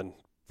deer and then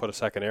put a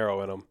second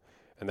arrow in them,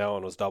 and that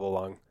one was double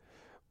lung.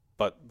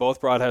 But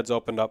both broadheads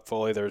opened up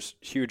fully. There's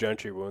huge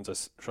entry wounds.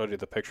 I showed you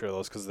the picture of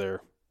those because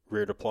they're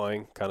rear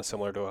deploying, kind of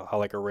similar to how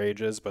like a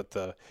Rage is, but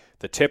the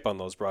tip on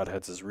those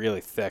broadheads is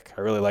really thick.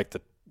 I really like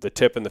the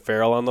tip and the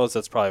ferrule on those.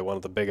 That's probably one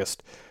of the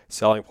biggest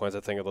selling points, I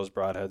think, of those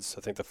broadheads.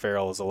 I think the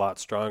ferrule is a lot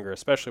stronger,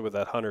 especially with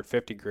that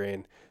 150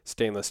 grain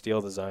stainless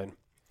steel design.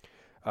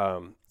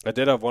 I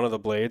did have one of the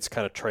blades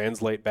kind of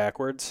translate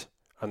backwards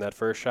on that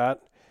first shot,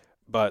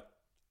 but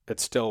it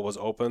still was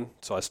open,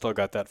 so I still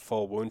got that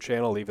full wound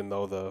channel, even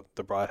though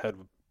the broadhead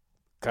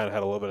kind of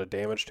had a little bit of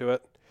damage to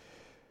it.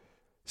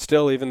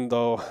 Still, even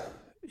though,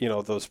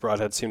 those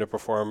broadheads seem to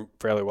perform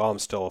fairly well, I'm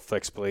still a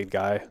fixed blade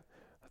guy.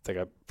 I think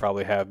I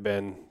probably have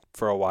been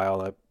for a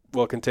while, and I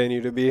will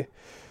continue to be.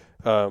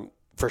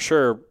 For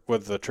sure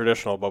with the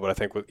traditional bow, but I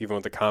think even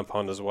with the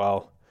compound as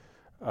well.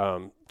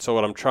 So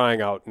what I'm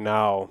trying out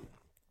now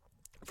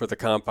for the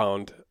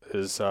compound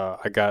is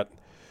I got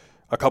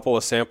a couple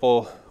of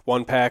sample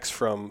 1-packs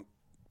from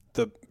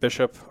the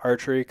Bishop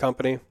Archery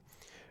Company.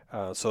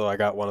 So I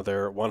got one of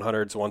their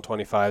 100s,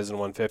 125s, and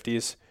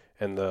 150s.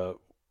 And the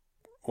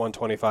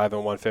 125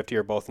 and 150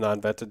 are both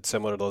non-vented,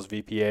 similar to those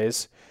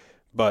VPAs,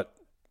 but,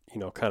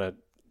 kind of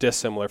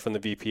dissimilar from the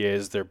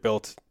VPAs. They're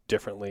built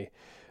differently.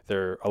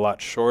 They're a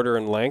lot shorter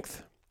in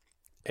length,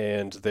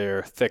 and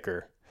they're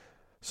thicker.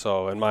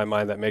 So in my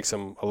mind, that makes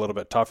them a little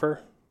bit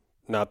tougher.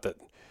 Not that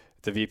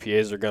the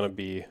VPAs are going to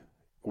be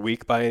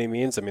weak by any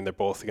means. I mean, they're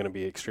both going to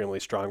be extremely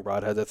strong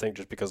broadheads, I think,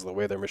 just because of the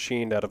way they're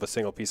machined out of a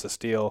single piece of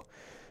steel.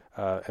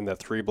 And that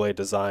 3-blade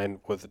design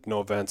with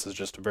no vents is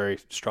just a very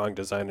strong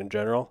design in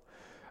general.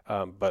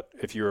 But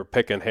if you were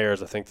picking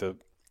hairs, I think the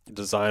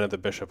design of the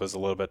Bishop is a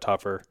little bit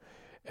tougher.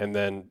 And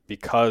then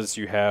because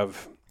you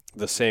have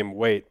the same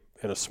weight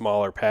in a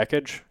smaller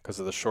package, because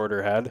of the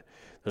shorter head,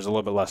 there's a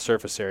little bit less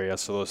surface area,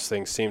 so those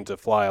things seem to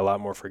fly a lot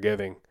more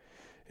forgiving.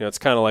 It's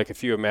kind of like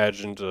if you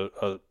imagined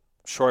a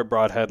short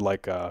broadhead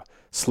like a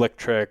Slick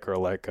Trick or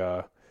like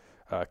a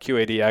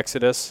QAD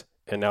Exodus,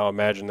 and now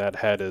imagine that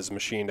head is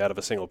machined out of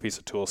a single piece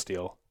of tool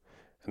steel.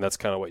 And that's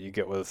kind of what you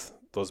get with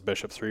those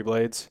Bishop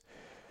 3-blades.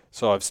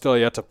 So I've still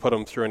yet to put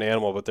them through an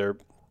animal, but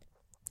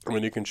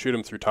you can shoot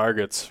them through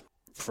targets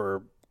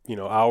for,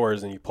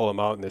 hours, and you pull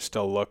them out and they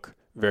still look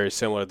very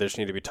similar. They just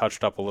need to be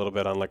touched up a little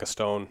bit on like a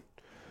stone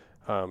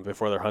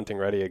before they're hunting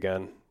ready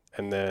again.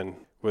 And then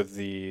with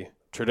the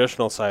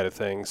traditional side of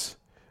things,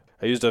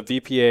 I used a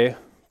VPA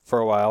for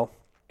a while,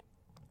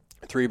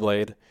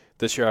 3-blade.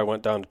 This year I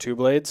went down to 2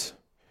 blades.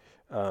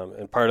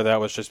 And part of that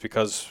was just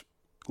because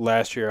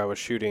last year I was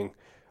shooting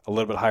a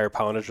little bit higher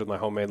poundage with my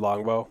homemade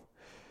longbow.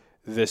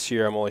 This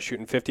year I'm only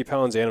shooting 50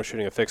 pounds and I'm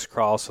shooting a fixed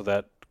crawl, so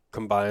that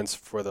combines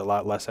for the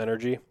lot less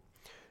energy.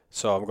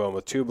 So I'm going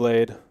with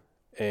 2-blade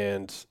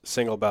and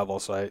single bevel.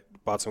 So I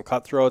bought some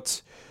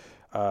cutthroats.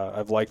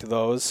 I've liked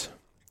those.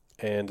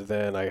 And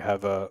then I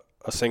have a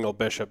single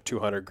Bishop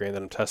 200 grain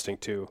that I'm testing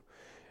too.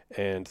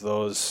 And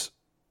those,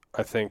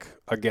 I think,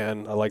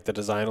 again, I like the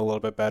design a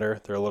little bit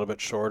better. They're a little bit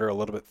shorter, a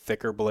little bit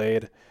thicker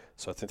blade.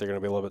 So I think they're going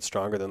to be a little bit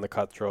stronger than the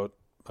cutthroat,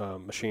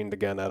 machined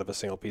again out of a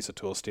single piece of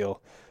tool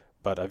steel.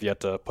 But I've yet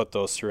to put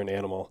those through an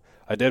animal.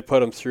 I did put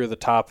them through the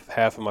top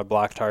half of my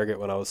block target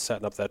when I was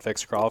setting up that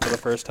fixed crawl for the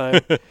first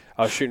time.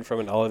 I was shooting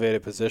from an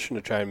elevated position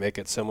to try and make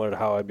it similar to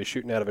how I'd be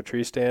shooting out of a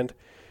tree stand.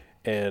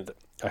 And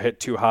I hit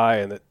too high,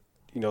 and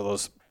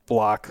those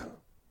block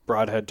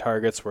broadhead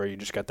targets where you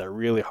just got that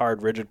really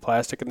hard, rigid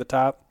plastic in the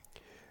top,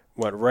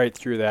 went right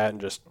through that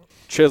and just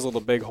chiseled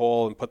a big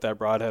hole and put that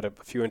broadhead a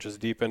few inches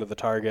deep into the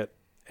target,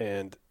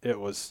 and it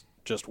was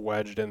just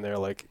wedged in there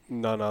like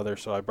none other.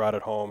 So I brought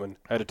it home and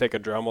I had to take a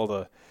Dremel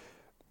to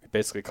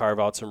basically carve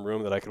out some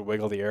room that I could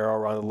wiggle the arrow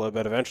around a little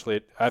bit.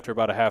 Eventually, after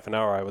about a half an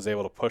hour, I was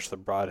able to push the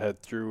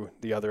broadhead through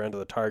the other end of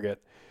the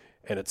target,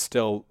 and it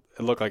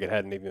looked like it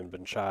hadn't even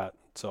been shot.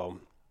 So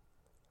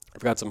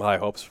I've got some high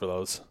hopes for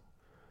those.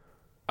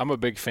 I'm a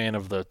big fan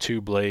of the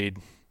 2-blade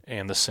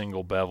and the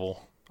single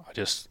bevel.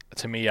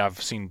 To me,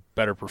 I've seen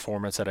better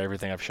performance at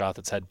everything I've shot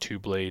that's had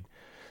 2-blade,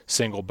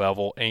 single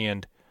bevel,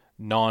 and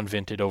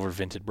non-vented over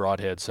vented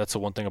broadheads. That's the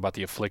one thing about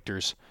the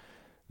Afflictors.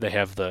 They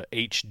have the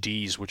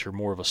HDs, which are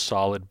more of a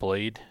solid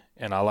blade,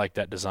 and I like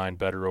that design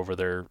better over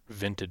their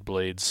vented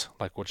blades,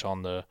 like what's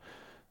on the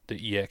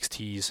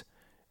EXTs.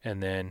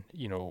 And then,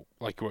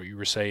 like what you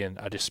were saying,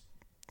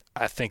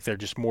 I think they're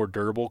just more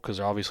durable because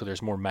obviously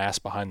there's more mass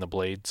behind the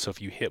blade. So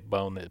if you hit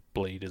bone, the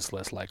blade is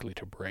less likely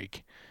to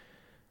break.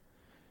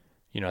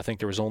 I think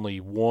there was only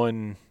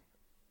one.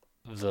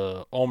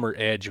 The Ulmer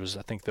Edge was,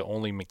 I think, the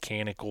only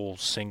mechanical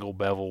single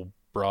bevel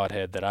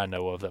broadhead that I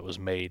know of that was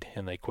made,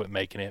 and they quit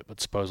making it. But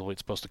supposedly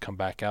it's supposed to come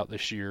back out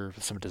this year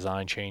with some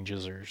design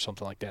changes or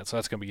something like that. So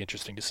that's going to be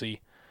interesting to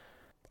see.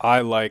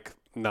 I like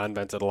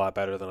non-vented a lot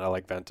better than I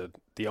like vented.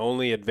 The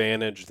only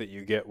advantage that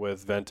you get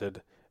with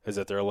vented is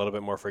that they're a little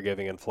bit more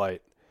forgiving in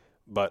flight.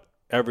 But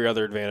every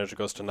other advantage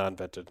goes to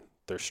non-vented.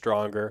 They're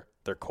stronger.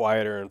 They're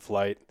quieter in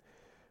flight.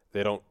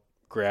 They don't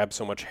grab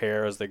so much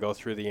hair as they go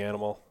through the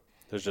animal.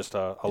 There's just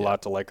a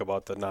lot to like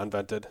about the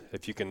non-vented.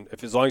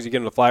 If as long as you get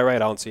them to fly right, I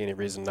don't see any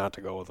reason not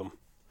to go with them.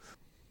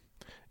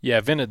 Yeah,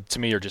 vented to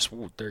me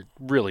they're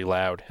really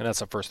loud, and that's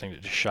the first thing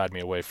that just shied me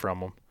away from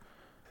them.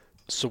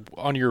 So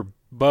on your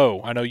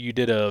bow, I know you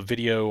did a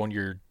video on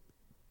your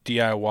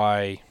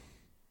DIY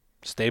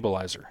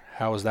stabilizer.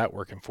 How is that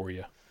working for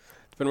you?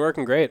 It's been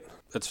working great.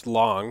 It's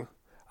long.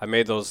 I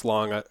made those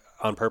long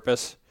on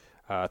purpose.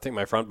 I think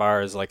my front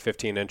bar is like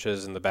 15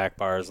 inches, and the back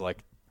bar is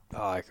like,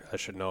 I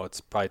should know, it's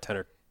probably 10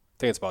 or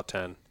I think it's about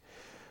 10.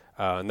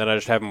 And then I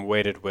just have them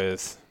weighted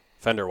with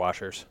fender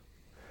washers.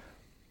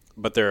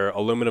 But they're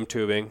aluminum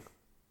tubing,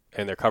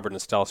 and they're covered in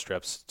stealth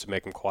strips to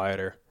make them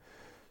quieter.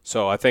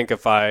 So I think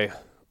if I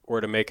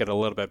were to make it a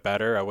little bit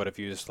better, I would have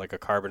used like a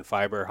carbon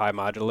fiber high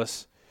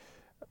modulus.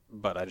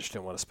 But I just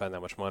didn't want to spend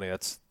that much money.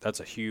 That's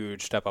a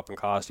huge step up in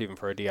cost, even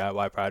for a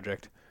DIY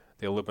project.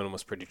 The aluminum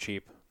was pretty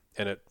cheap,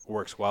 and it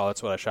works well.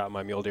 That's what I shot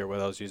my mule deer with.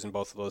 I was using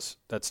both of those,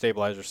 that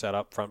stabilizer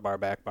setup, front bar,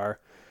 back bar.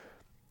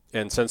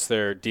 And since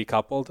they're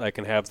decoupled, I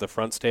can have the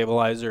front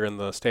stabilizer in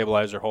the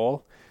stabilizer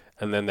hole,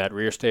 and then that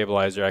rear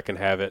stabilizer, I can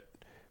have it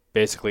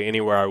basically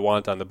anywhere I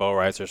want on the bow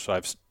riser, so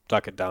I've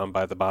stuck it down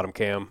by the bottom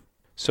cam.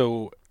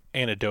 So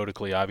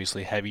anecdotally,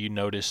 obviously, have you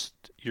noticed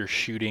your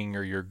shooting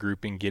or your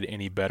grouping get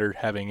any better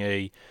having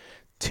a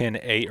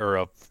 10-8 or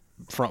a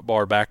front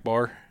bar, back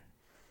bar?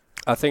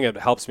 I think it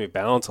helps me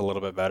balance a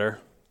little bit better.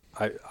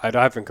 I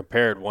haven't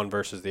compared one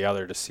versus the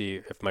other to see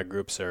if my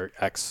groups are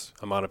X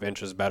amount of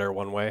inches better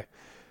one way.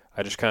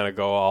 I just kind of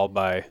go all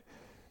by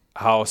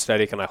how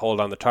steady can I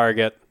hold on the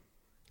target.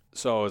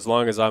 So as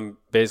long as I'm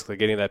basically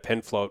getting that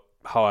pin float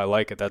how I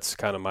like it, that's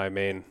kind of my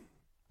main,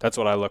 that's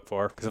what I look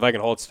for. Because if I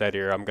can hold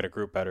steadier, I'm going to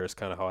group better is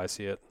kind of how I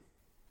see it.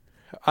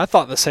 I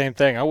thought the same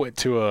thing. I went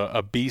to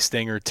a Bee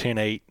Stinger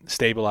 10-8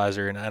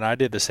 stabilizer, and I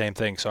did the same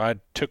thing. So I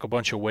took a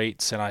bunch of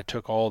weights, and I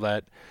took all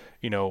that,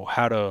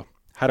 how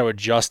to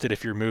adjust it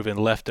if you're moving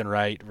left and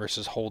right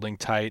versus holding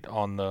tight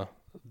on the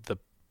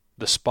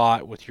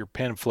spot with your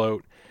pin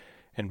float,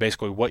 and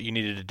basically what you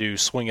needed to do,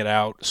 swing it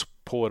out,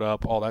 pull it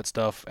up, all that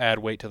stuff, add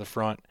weight to the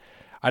front.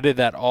 I did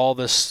that all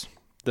this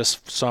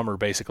summer,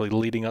 basically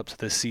leading up to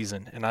this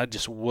season, and I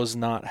just was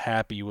not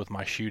happy with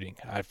my shooting.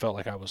 I felt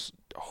like I was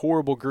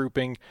horrible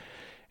grouping,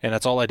 and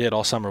that's all I did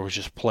all summer was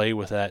just play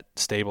with that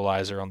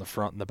stabilizer on the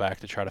front and the back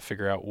to try to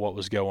figure out what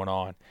was going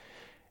on.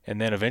 And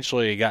then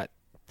eventually it got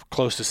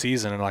close to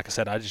season, and like I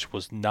said, I just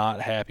was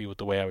not happy with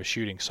the way I was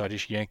shooting, so I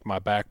just yanked my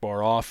back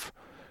bar off,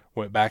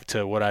 went back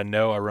to what I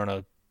know. I run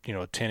a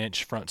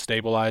 10-inch front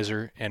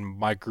stabilizer, and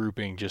my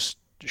grouping just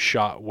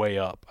shot way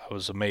up. I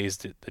was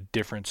amazed at the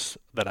difference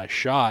that I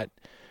shot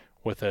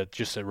with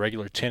just a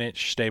regular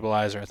 10-inch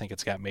stabilizer. I think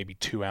it's got maybe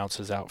 2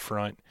 ounces out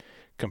front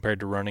compared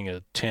to running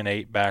a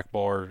 10-8 back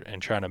bar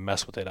and trying to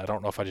mess with it. I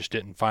don't know if I just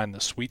didn't find the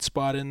sweet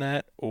spot in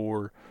that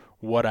or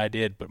what I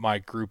did, but my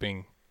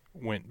grouping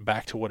went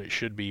back to what it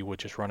should be,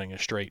 which is running a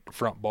straight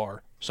front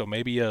bar. So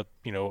maybe a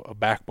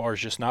back bar is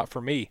just not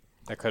for me.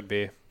 That could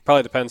be.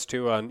 Probably depends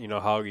too on,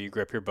 how you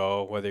grip your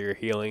bow, whether you're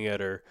heeling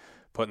it or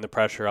putting the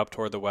pressure up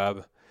toward the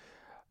web.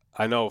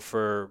 I know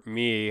for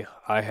me,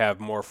 I have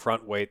more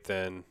front weight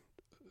than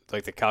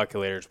like the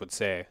calculators would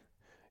say.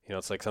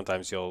 It's like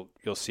sometimes you'll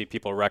see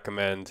people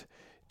recommend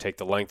take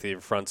the length of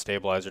your front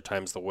stabilizer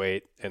times the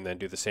weight and then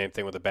do the same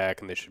thing with the back,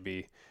 and they should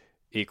be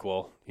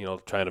equal,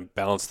 trying to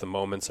balance the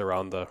moments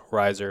around the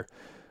riser.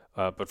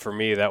 But for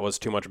me, that was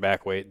too much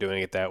back weight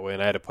doing it that way,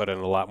 and I had to put in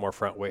a lot more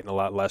front weight and a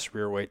lot less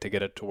rear weight to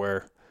get it to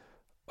where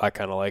I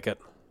kind of like it.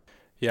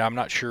 Yeah, I'm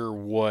not sure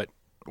what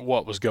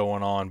was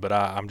going on, but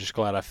I'm just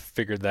glad I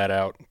figured that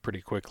out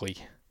pretty quickly.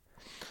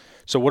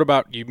 So what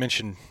about, you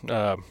mentioned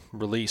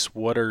release.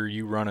 What are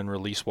you running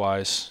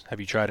release-wise? Have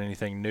you tried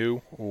anything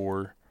new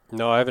or?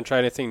 No, I haven't tried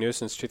anything new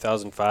since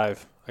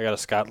 2005. I got a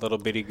Scott Little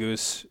Bitty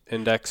Goose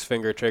index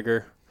finger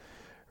trigger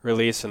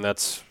release, and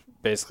that's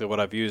basically what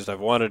I've used. I've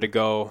wanted to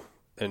go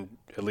and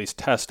at least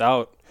test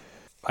out.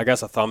 I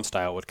guess a thumb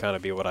style would kind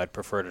of be what I'd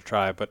prefer to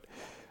try, but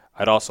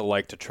I'd also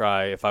like to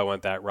try, if I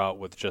went that route,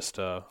 with just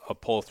a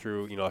pull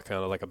through,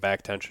 kind of like a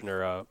back tension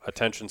or a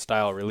tension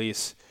style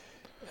release.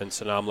 And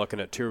so now I'm looking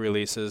at 2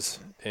 releases,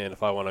 and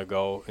if I want to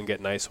go and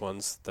get nice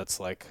ones, that's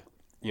like,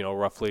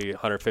 roughly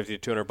 $150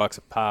 to $200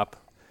 a pop.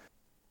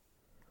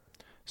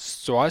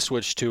 So I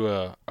switched to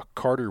a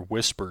Carter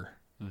Whisper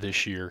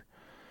this year.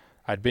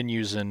 I'd been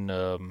using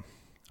a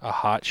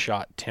Hot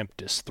Shot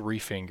Tempest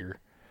 3-finger,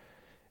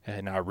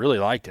 and I really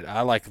liked it.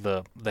 I like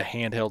the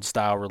handheld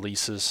style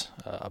releases.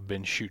 I've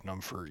been shooting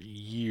them for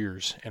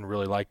years and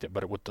really liked it.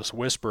 But with this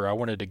Whisper, I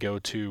wanted to go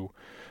to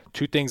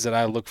 2 things that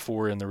I looked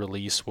for in the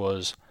release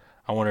was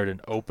I wanted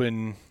an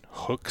open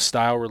hook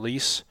style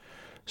release,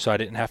 so I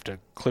didn't have to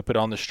clip it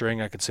on the string.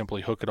 I could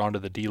simply hook it onto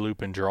the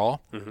D-loop and draw.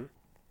 Mm-hmm.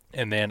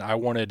 And then I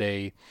wanted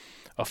a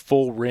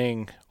full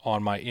ring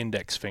on my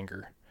index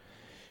finger.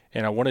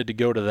 And I wanted to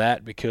go to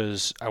that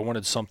because I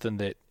wanted something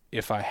that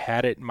if I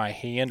had it in my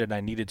hand and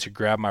I needed to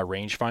grab my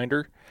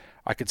rangefinder,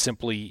 I could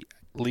simply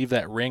leave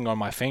that ring on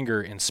my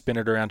finger and spin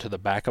it around to the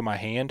back of my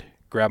hand,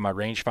 grab my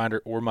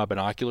rangefinder or my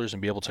binoculars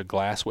and be able to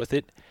glass with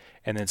it,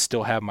 and then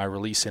still have my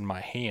release in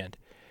my hand.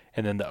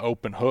 And then the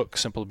open hook,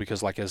 simply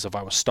because as if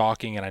I was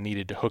stalking and I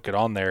needed to hook it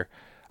on there,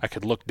 I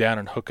could look down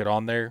and hook it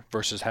on there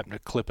versus having to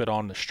clip it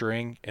on the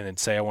string and then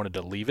say I wanted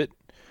to leave it.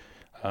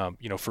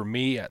 For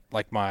me,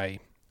 like my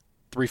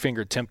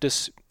 3-finger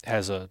Tempest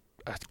has a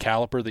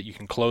caliper that you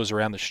can close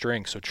around the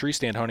string. So tree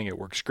stand hunting, it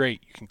works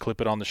great. You can clip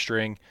it on the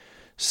string,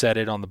 set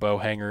it on the bow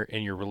hanger,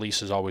 and your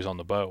release is always on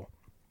the bow.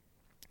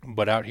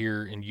 But out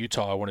here in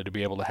Utah, I wanted to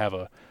be able to have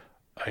a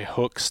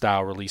hook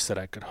style release that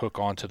I could hook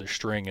onto the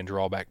string and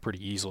draw back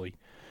pretty easily.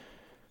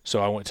 So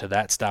I went to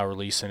that style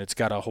release, and it's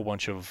got a whole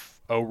bunch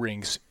of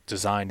O-rings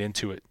designed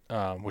into it,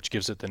 which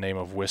gives it the name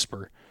of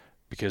Whisper,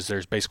 because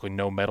there's basically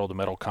no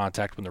metal-to-metal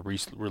contact when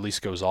the release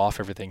goes off.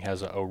 Everything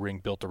has an O-ring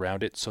built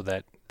around it so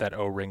that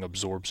O-ring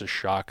absorbs the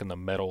shock and the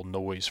metal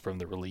noise from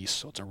the release.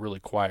 So it's a really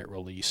quiet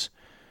release.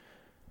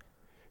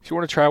 If you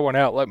want to try one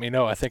out, let me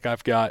know. I think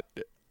I've got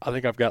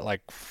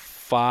like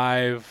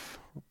 5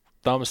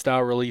 thumb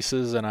style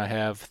releases, and I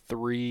have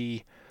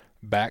 3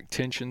 back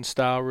tension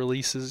style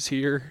releases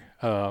here.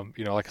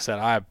 Like I said,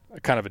 I'm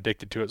kind of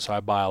addicted to it, so I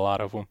buy a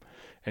lot of them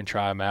and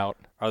try them out.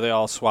 Are they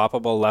all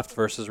swappable left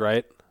versus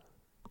right?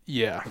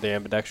 Yeah. Are they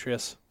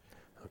ambidextrous?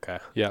 Okay.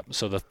 Yep.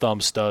 So the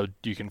thumb stud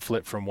you can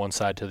flip from one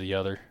side to the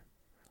other.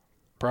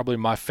 Probably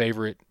my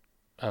favorite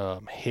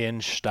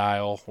hinge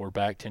style or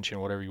back tension,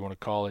 whatever you want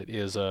to call it,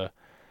 is a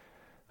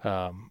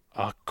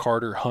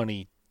Carter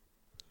Honey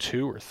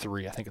 2 or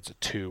 3. I think it's a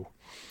 2.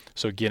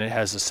 So again, it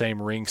has the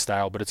same ring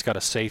style, but it's got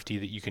a safety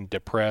that you can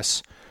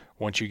depress.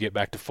 Once you get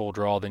back to full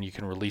draw, then you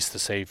can release the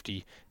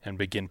safety and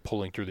begin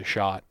pulling through the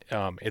shot.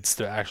 It's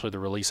actually the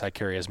release I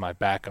carry as my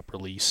backup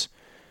release.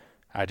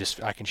 I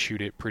can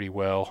shoot it pretty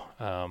well.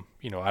 I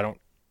don't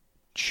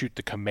shoot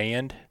the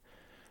command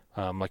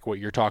like what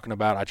you're talking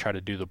about. I try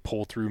to do the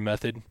pull through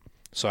method.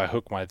 So I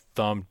hook my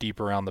thumb deep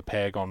around the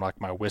peg on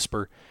like my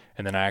whisper,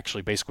 and then I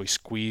actually basically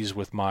squeeze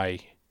with my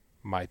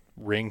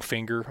ring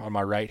finger on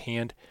my right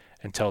hand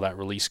until that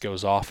release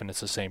goes off. And it's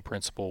the same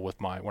principle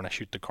with when I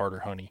shoot the Carter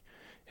Honey.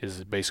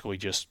 Is basically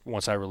just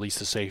once I release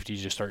the safety,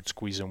 just start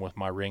squeezing with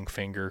my ring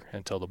finger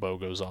until the bow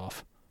goes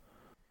off.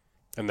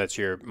 And that's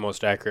your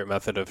most accurate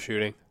method of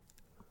shooting?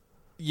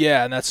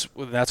 Yeah, and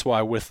that's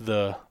why with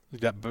that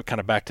kind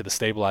of back to the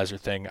stabilizer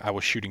thing, I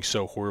was shooting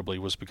so horribly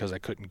was because I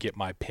couldn't get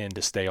my pin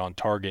to stay on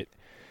target.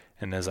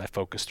 And as I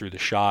focused through the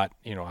shot,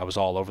 I was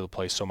all over the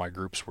place, so my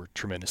groups were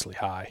tremendously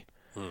high.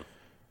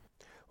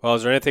 Well,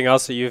 is there anything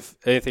else that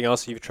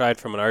you've tried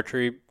from an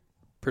archery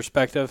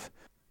perspective?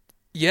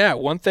 Yeah,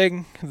 one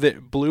thing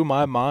that blew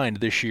my mind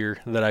this year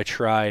that I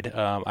tried,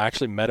 I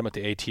actually met him at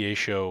the ATA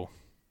show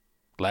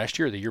last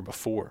year or the year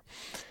before.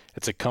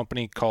 It's a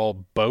company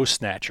called Bow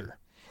Snatcher.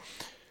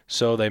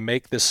 So they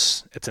make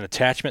this, it's an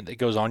attachment that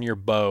goes on your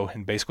bow,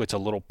 and basically it's a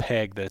little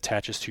peg that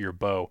attaches to your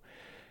bow.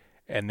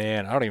 And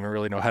then I don't even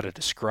really know how to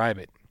describe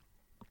it.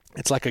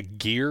 It's like a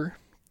gear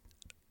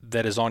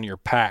that is on your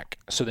pack.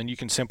 So then you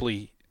can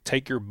simply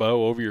take your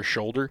bow over your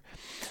shoulder,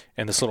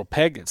 and this little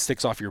peg that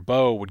sticks off your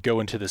bow would go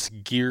into this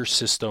gear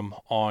system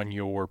on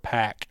your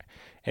pack,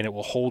 and it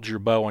will hold your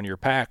bow on your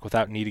pack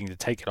without needing to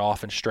take it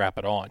off and strap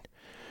it on.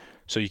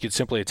 So you could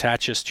simply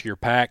attach this to your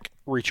pack,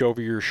 reach over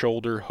your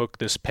shoulder, hook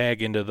this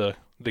peg into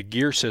the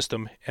gear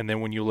system, and then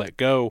when you let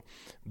go,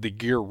 the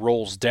gear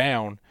rolls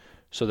down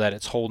so that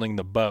it's holding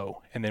the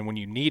bow. And then when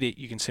you need it,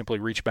 you can simply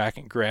reach back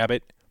and grab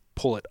it,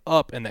 pull it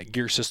up, and that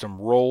gear system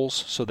rolls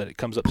so that it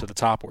comes up to the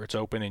top where it's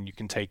open, and you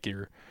can take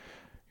your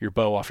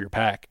bow off your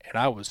pack. And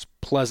I was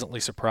pleasantly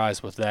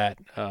surprised with that.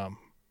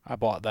 I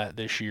bought that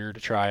this year to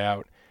try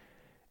out,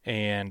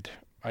 and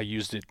I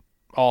used it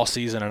all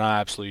season, and I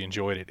absolutely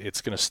enjoyed it.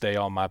 It's going to stay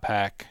on my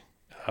pack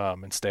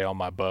and stay on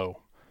my bow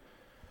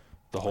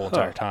the whole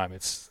entire time.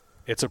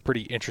 It's a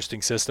pretty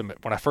interesting system.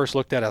 When I first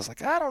looked at it, I was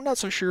like, I'm not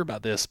so sure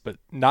about this, but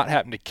not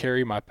having to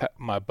carry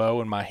my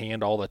bow in my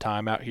hand all the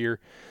time out here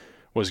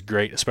was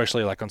great,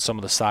 especially like on some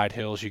of the side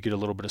hills. You get a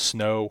little bit of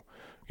snow.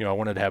 I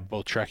wanted to have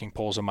both trekking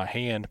poles in my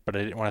hand, but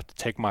I didn't want to have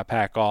to take my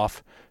pack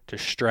off to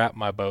strap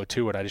my bow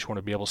to it. I just want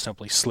to be able to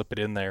simply slip it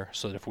in there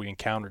so that if we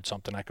encountered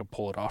something, I could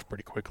pull it off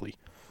pretty quickly.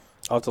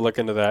 I'll have to look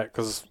into that,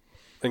 because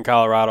in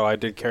Colorado I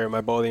did carry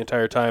my bow the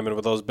entire time, and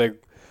with those big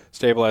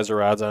stabilizer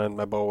rods on it,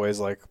 my bow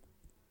weighs like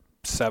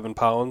 7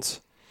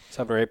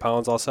 or 8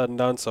 pounds all said and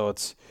done, so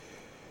it's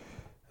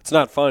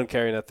not fun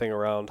carrying that thing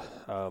around.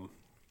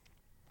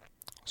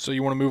 So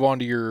you want to move on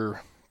to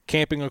your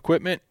camping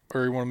equipment,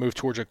 or you want to move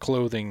towards your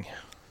clothing?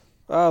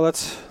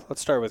 Let's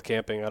start with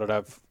camping. I don't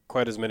have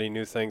quite as many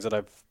new things that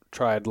I've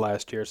tried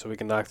last year, so we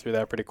can knock through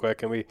that pretty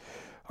quick. And we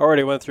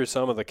already went through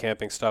some of the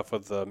camping stuff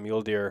with the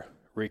mule deer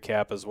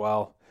recap as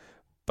well.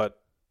 But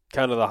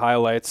kind of the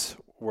highlights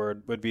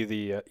would be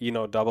the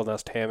Eno double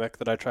nest hammock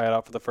that I tried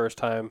out for the first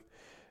time,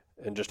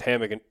 and just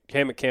hammock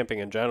camping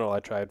in general I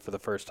tried for the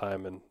first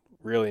time and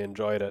really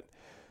enjoyed it.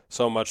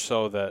 So much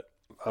so that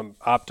I'm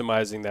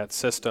optimizing that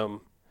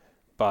system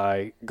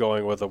by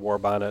going with a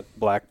Warbonnet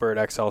Blackbird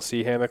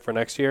XLC hammock for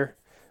next year.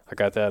 I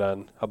got that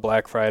on a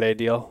Black Friday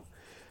deal.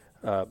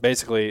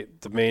 Basically,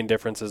 the main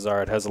differences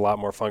are it has a lot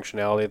more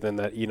functionality than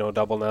that Eno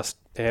double nest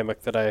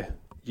hammock that I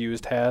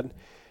used had,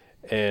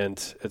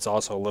 and it's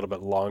also a little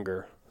bit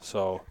longer.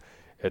 So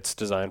it's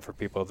designed for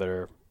people that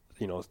are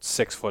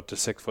 6 foot to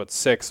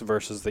 6'6"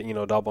 versus the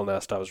Eno double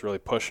nest. I was really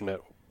pushing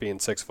it being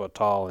 6 foot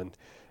tall, and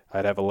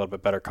I'd have a little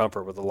bit better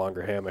comfort with a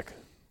longer hammock.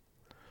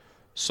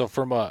 So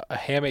from a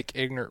hammock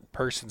ignorant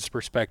person's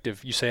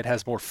perspective, you say it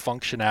has more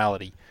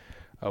functionality.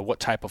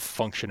 What type of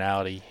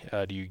functionality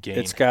do you gain?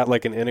 It's got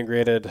like an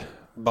integrated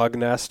bug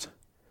nest.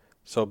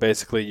 So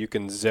basically you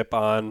can zip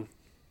on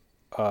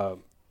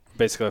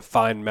basically a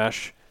fine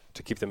mesh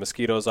to keep the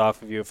mosquitoes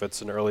off of you if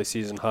it's an early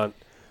season hunt,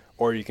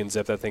 or you can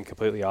zip that thing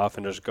completely off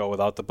and just go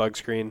without the bug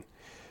screen.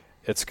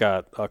 It's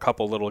got a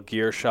couple little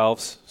gear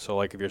shelves. So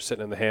like if you're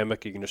sitting in the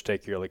hammock, you can just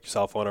take your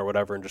cell phone or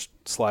whatever and just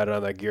slide it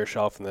on that gear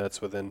shelf, and then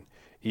it's within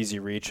easy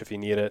reach if you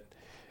need it.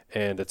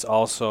 And it's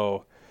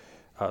also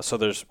so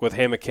there's with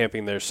hammock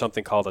camping, there's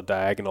something called a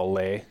diagonal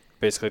lay.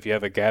 Basically, if you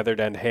have a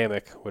gathered end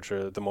hammock, which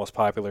are the most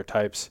popular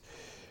types,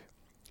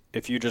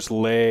 if you just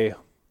lay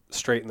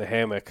straight in the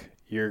hammock,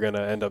 you're going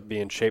to end up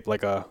being shaped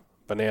like a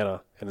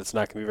banana, and it's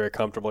not going to be very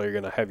comfortable. You're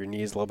going to have your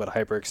knees a little bit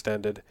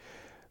hyperextended.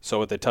 So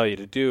what they tell you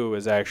to do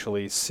is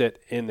actually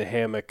sit in the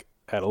hammock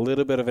at a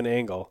little bit of an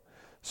angle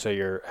So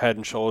your head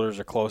and shoulders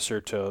are closer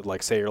to,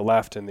 like, say, your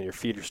left, and then your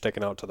feet are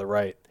sticking out to the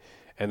right.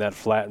 And that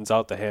flattens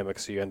out the hammock,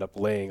 so you end up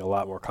laying a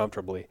lot more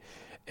comfortably.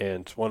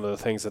 And one of the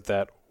things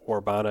that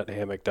Orbonnet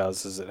hammock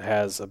does is it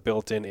has a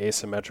built-in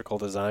asymmetrical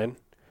design.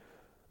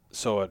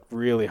 So it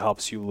really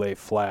helps you lay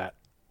flat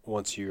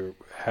once you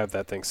have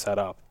that thing set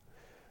up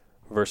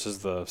versus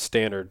the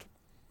standard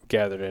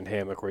gathered-in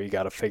hammock where you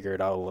got to figure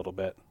it out a little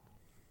bit.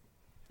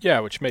 Yeah,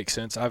 which makes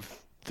sense.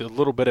 The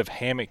little bit of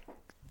hammock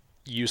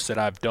use that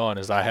I've done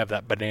is I have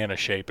that banana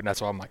shape, and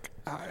that's why I'm like,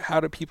 how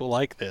do people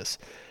like this?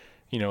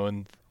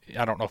 And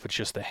I don't know if it's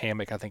just the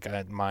hammock. I think I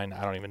had mine.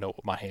 I don't even know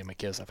what my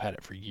hammock is. I've had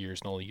it for years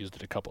and only used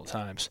it a couple of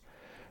times.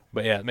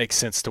 But yeah, it makes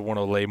sense to want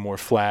to lay more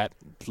flat,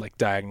 like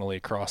diagonally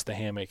across the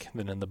hammock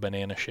than in the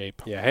banana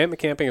shape. Yeah, hammock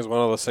camping is one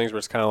of those things where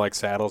it's kind of like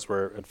saddles,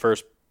 where at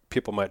first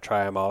people might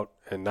try them out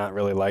and not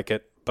really like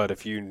it. But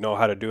if you know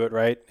how to do it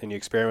right and you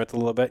experiment a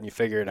little bit and you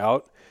figure it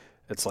out,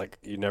 it's like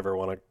you never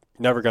going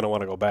to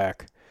want to go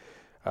back.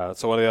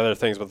 So one of the other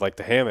things with like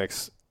the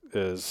hammocks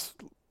is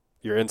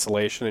your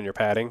insulation and your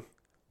padding.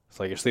 It's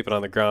like you're sleeping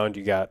on the ground,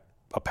 you got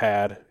a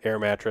pad, air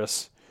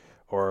mattress,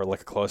 or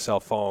like a closed cell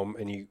foam,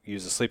 and you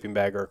use a sleeping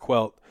bag or a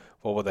quilt.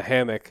 Well, with a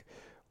hammock,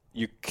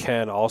 you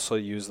can also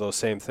use those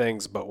same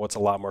things, but what's a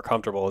lot more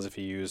comfortable is if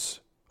you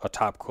use a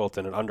top quilt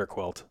and an under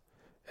quilt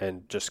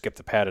and just skip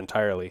the pad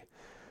entirely.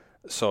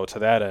 So to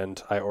that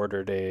end, I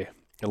ordered a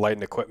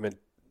Enlightened Equipment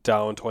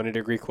down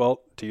 20-degree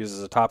quilt to use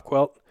as a top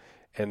quilt,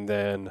 and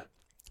then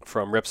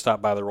from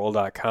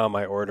ripstopbytheroll.com,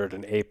 I ordered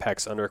an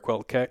Apex under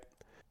quilt kit.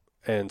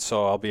 And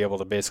so I'll be able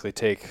to basically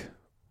take,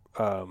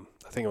 I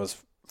think it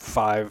was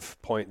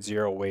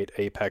 5.0 weight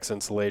Apex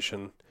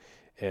insulation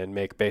and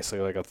make basically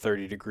like a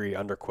 30-degree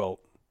under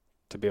quilt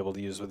to be able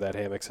to use with that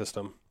hammock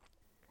system.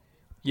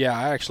 Yeah,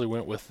 I actually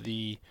went with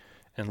the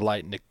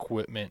Enlightened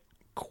Equipment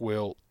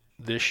quilt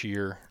this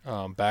year,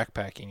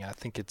 backpacking. I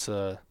think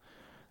I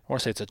want to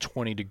say it's a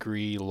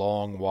 20-degree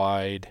long,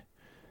 wide,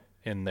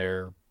 and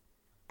they're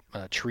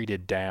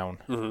treated down.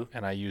 Mm-hmm.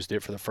 And I used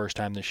it for the first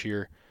time this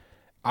year.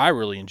 I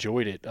really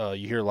enjoyed it.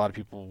 You hear a lot of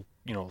people,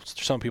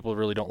 some people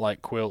really don't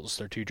like quilts.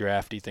 They're too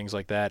drafty, things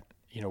like that.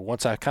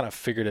 Once I kind of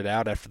figured it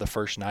out after the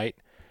first night,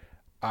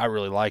 I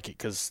really like it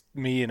because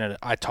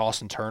I toss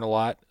and turn a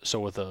lot.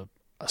 So with a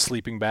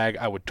sleeping bag,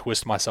 I would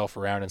twist myself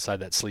around inside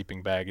that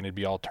sleeping bag and it'd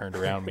be all turned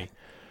around me.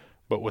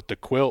 But with the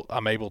quilt,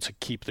 I'm able to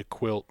keep the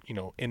quilt,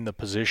 in the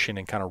position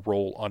and kind of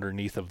roll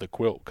underneath of the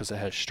quilt because it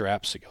has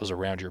straps that goes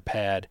around your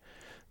pad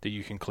that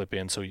you can clip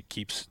in, so it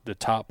keeps the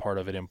top part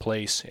of it in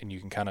place, and you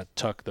can kind of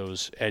tuck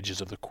those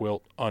edges of the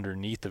quilt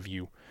underneath of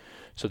you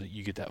so that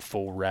you get that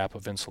full wrap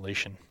of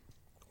insulation.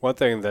 One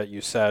thing that you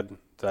said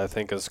that I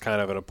think is kind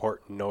of an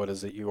important note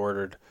is that you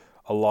ordered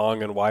a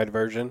long and wide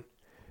version,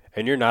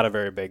 and you're not a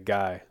very big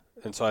guy.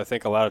 And so I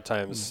think a lot of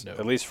times,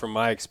 at least from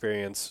my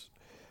experience,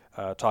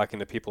 talking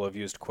to people who have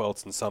used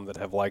quilts and some that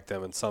have liked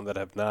them and some that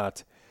have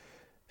not,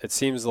 it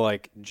seems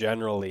like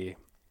generally,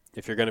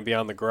 if you're going to be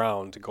on the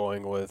ground,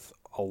 going with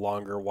a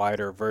longer,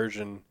 wider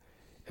version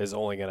is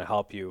only going to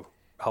help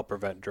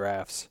prevent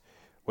drafts.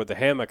 With the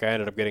hammock, I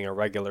ended up getting a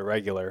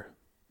regular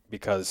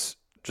because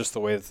just the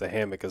way that the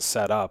hammock is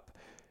set up,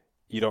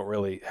 you don't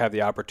really have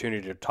the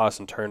opportunity to toss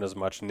and turn as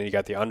much. And then you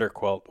got the under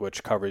quilt,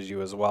 which covers you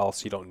as well,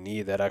 so you don't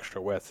need that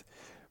extra width.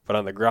 But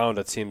on the ground,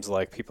 it seems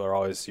like people are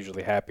always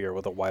usually happier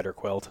with a wider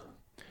quilt.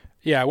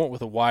 Yeah, I went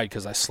with a wide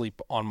because I sleep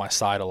on my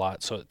side a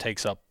lot, so it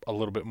takes up a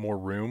little bit more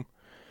room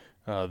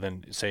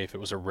than, say, if it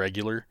was a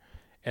regular.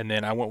 And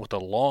then I went with a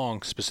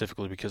long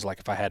specifically because, like,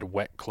 if I had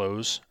wet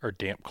clothes or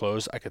damp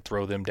clothes, I could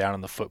throw them down in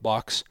the foot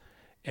box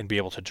and be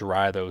able to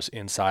dry those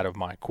inside of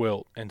my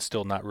quilt and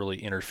still not really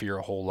interfere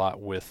a whole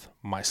lot with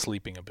my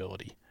sleeping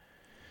ability.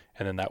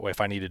 And then that way, if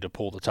I needed to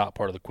pull the top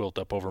part of the quilt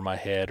up over my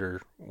head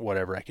or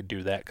whatever, I could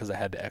do that because I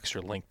had the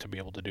extra length to be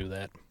able to do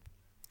that.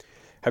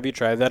 Have you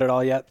tried that at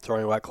all yet,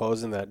 throwing wet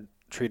clothes in that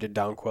treated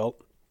down quilt?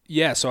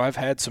 Yeah, so I've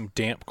had some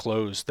damp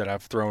clothes that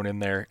I've thrown in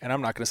there, and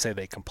I'm not going to say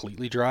they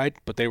completely dried,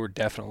 but they were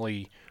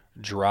definitely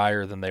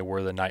drier than they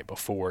were the night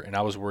before, and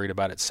I was worried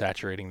about it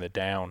saturating the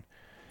down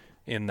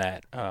in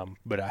that,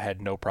 but I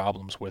had no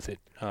problems with it.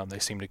 They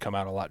seemed to come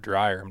out a lot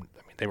drier. I mean,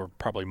 they were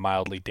probably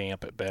mildly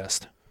damp at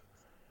best.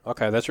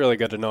 Okay, that's really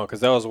good to know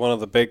because that was one of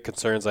the big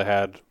concerns I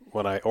had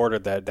when I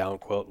ordered that down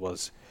quilt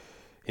was,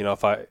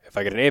 if I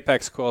get an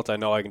Apex quilt, I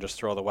know I can just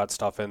throw the wet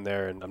stuff in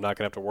there, and I'm not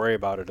going to have to worry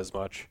about it as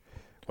much.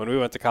 When we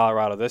went to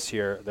Colorado this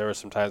year, there were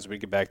some times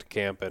we'd get back to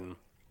camp and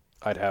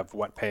I'd have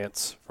wet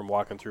pants from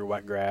walking through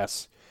wet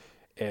grass.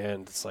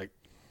 And it's like,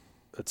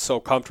 it's so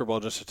comfortable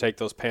just to take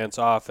those pants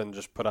off and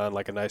just put on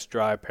like a nice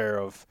dry pair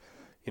of,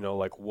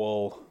 like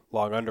wool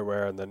long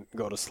underwear and then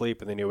go to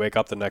sleep. And then you wake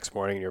up the next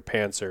morning and your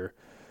pants are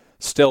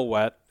still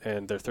wet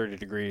and they're 30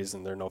 degrees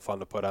and they're no fun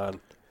to put on.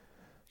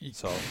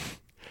 So,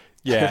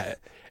 yeah.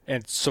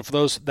 And so for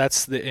those,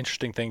 that's the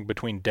interesting thing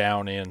between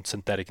down and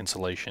synthetic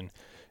insulation.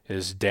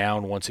 Is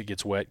down, once it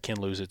gets wet,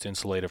 can lose its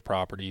insulative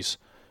properties.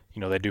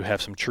 They do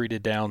have some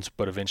treated downs,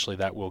 but eventually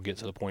that will get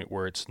to the point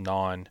where it's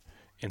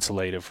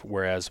non-insulative,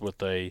 whereas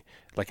with an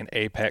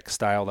Apex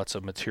style, that's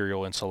a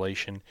material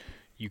insulation,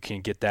 you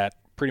can get that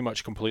pretty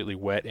much completely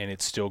wet, and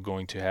it's still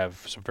going to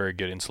have some very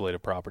good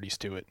insulative properties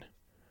to it.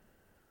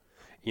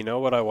 You know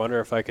what I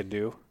wonder if I could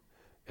do?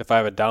 If I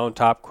have a down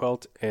top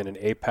quilt and an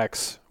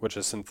Apex, which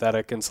is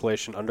synthetic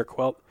insulation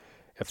underquilt,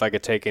 if I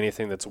could take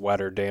anything that's wet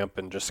or damp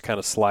and just kind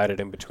of slide it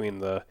in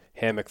between the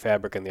hammock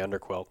fabric and the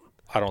underquilt.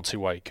 I don't see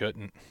why you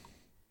couldn't.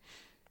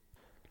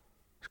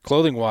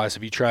 Clothing-wise,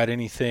 have you tried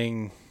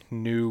anything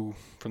new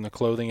from the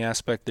clothing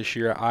aspect this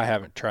year? I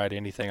haven't tried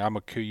anything. I'm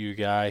a Kuiu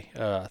guy.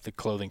 The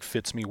clothing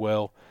fits me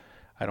well.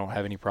 I don't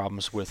have any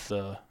problems with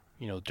the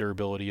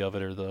durability of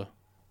it or the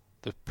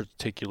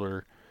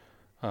particular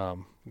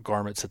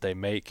garments that they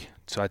make.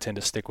 So I tend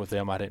to stick with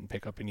them. I didn't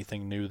pick up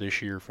anything new this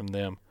year from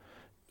them.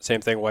 Same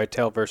thing,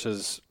 whitetail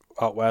versus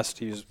out west.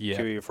 You use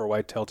Kuiu for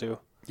whitetail too?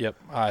 Yep.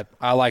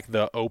 I like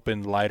the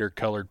open, lighter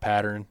colored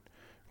pattern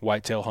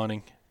whitetail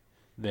hunting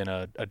than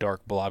a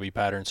dark blobby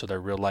pattern. So they're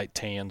real light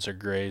tans or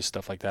grays,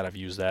 stuff like that. I've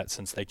used that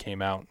since they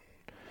came out,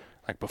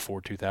 like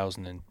before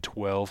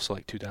 2012. So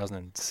like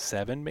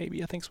 2007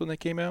 maybe, I think is when they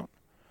came out.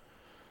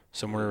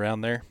 Somewhere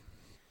around there.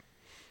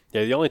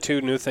 Yeah, the only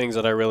two new things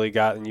that I really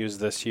got and used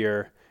this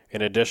year,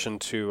 in addition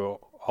to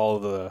all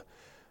of the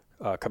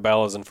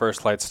Cabela's and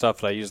First Light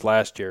stuff that I used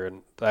last year,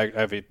 and I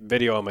have a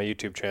video on my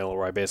YouTube channel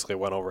where I basically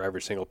went over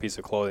every single piece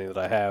of clothing that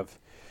I have.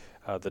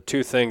 The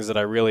two things that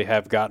I really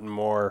have gotten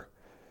more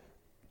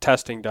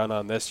testing done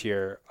on this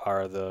year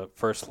are the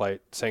First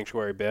Light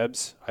Sanctuary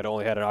bibs. I'd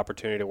only had an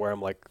opportunity to wear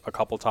them like a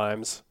couple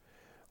times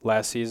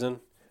last season.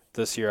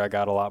 This year I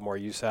got a lot more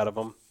use out of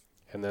them.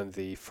 And then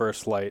the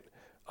First Light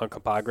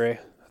Uncompahgre,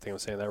 I think I'm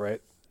saying that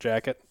right,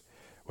 jacket,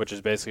 which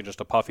is basically just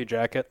a puffy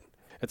jacket.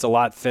 It's a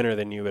lot thinner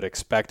than you would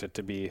expect it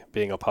to be,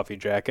 being a puffy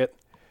jacket.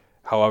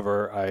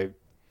 However, I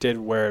did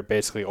wear it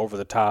basically over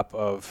the top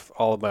of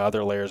all of my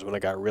other layers when it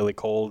got really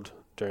cold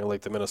during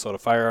like the Minnesota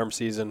firearm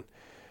season.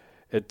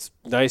 It's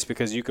nice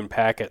because you can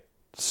pack it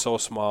so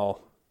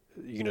small.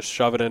 You can just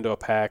shove it into a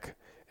pack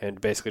and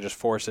basically just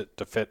force it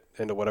to fit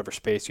into whatever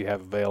space you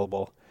have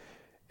available,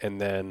 and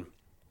then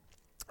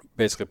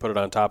basically put it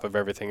on top of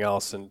everything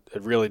else. And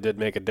it really did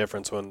make a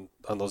difference when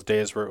on those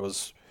days where it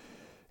was,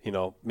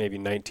 maybe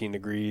 19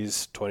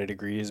 degrees, 20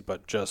 degrees,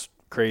 but just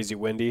crazy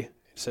windy,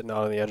 sitting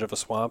out on the edge of a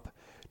swamp.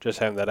 Just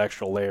having that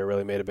extra layer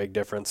really made a big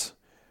difference.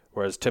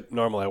 Whereas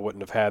normally I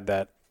wouldn't have had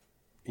that.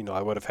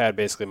 I would have had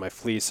basically my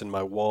fleece and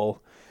my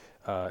wool,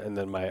 and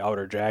then my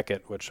outer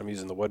jacket, which I'm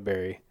using the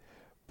Woodbury.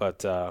 But,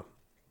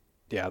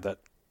 that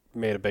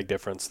made a big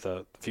difference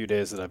the few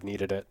days that I've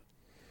needed it.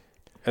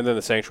 And then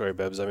the Sanctuary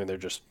bibs,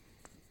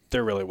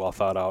 they're really well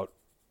thought out.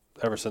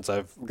 Ever since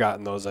I've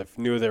gotten those, I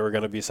knew they were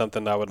going to be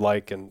something I would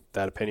like, and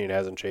that opinion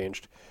hasn't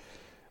changed.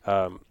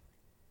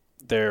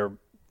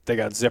 They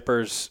got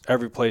zippers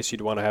every place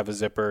you'd want to have a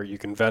zipper. You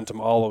can vent them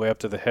all the way up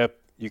to the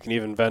hip. You can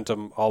even vent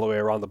them all the way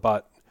around the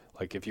butt.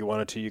 Like if you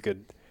wanted to, you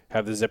could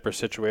have the zipper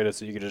situated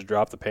so you could just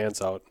drop the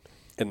pants out.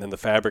 And then the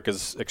fabric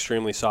is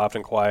extremely soft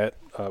and quiet,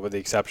 with the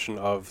exception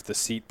of the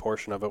seat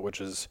portion of it,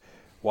 which is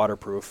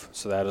waterproof.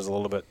 So that is a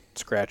little bit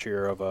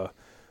scratchier of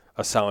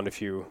a sound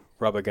if you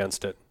rub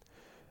against it.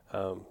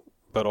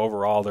 But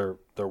overall,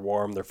 they're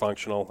warm, they're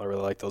functional. I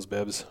really like those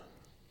bibs.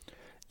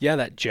 Yeah,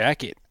 that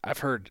jacket. I've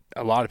heard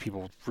a lot of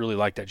people really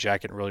like that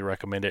jacket and really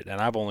recommend it,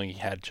 and I've only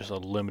had just a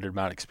limited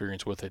amount of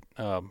experience with it.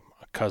 A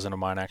cousin of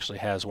mine actually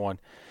has one.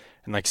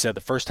 And like I said,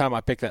 the first time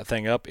I picked that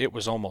thing up, it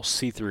was almost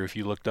see-through. If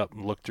you looked up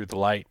and looked through the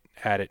light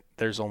at it,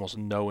 there's almost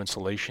no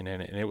insulation in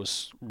it. And it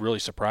was really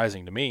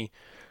surprising to me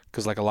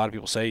because like a lot of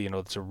people say,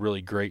 it's a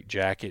really great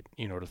jacket,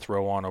 to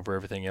throw on over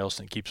everything else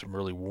and it keeps them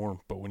really warm.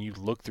 But when you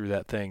look through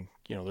that thing,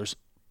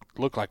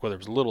 looked like there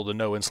was little to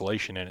no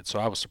insulation in it. So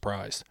I was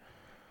surprised.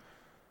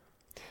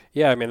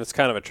 Yeah, it's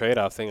kind of a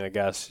trade-off thing, I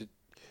guess.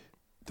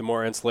 The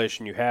more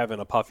insulation you have in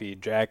a puffy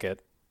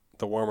jacket,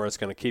 the warmer it's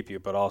going to keep you,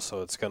 but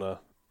also it's going to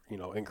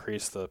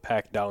increase the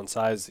pack down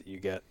size that you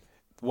get.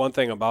 One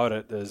thing about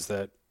it is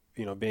that,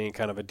 being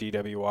kind of a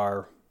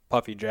DWR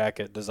puffy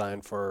jacket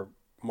designed for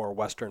more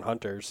Western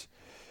hunters,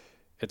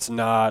 it's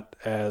not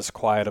as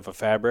quiet of a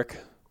fabric,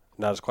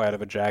 not as quiet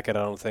of a jacket,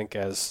 I don't think,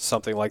 as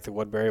something like the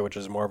Woodbury, which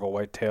is more of a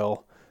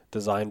whitetail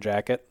design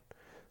jacket.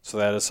 So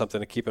that is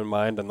something to keep in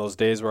mind. And those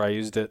days where I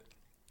used it,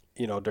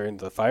 during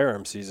the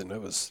firearm season,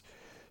 it was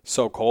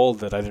so cold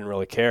that I didn't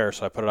really care.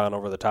 So I put it on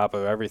over the top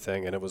of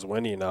everything, and it was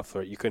windy enough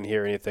that you couldn't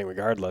hear anything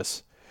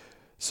regardless.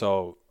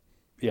 So,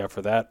 yeah,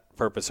 for that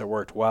purpose, it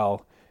worked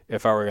well.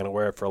 If I were going to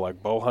wear it for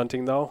like bow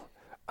hunting, though,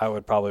 I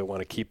would probably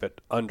want to keep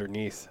it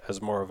underneath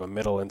as more of a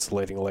middle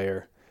insulating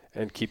layer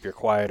and keep your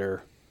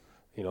quieter,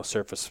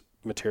 surface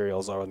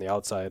materials on the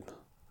outside.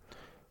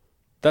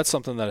 That's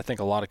something that I think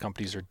a lot of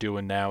companies are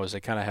doing now is they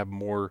kind of have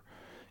more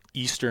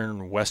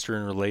Eastern,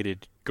 Western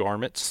related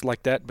garments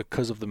like that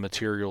because of the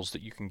materials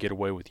that you can get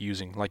away with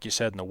using. Like you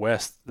said, in the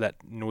West, that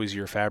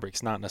noisier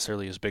fabric's not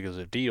necessarily as big as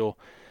a deal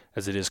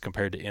as it is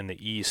compared to in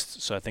the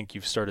East. So I think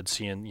you've started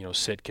seeing,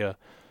 Sitka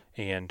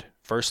and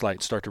First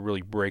Light start to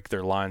really break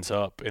their lines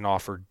up and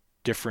offer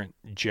different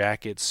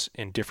jackets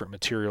and different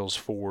materials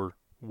for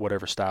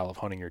whatever style of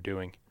hunting you're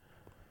doing.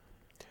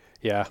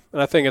 Yeah,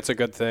 and I think it's a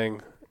good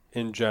thing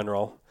in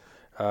general.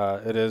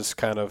 It is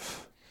kind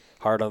of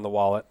hard on the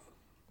wallet,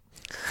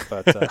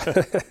 but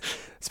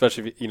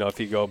especially if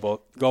you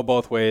go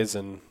both ways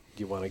and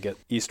you want to get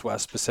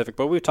east-west specific.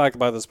 But we've talked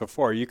about this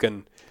before. You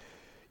can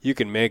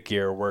make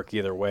gear work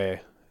either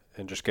way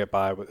and just get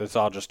by. It's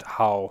all just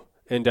how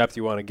in-depth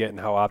you want to get and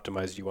how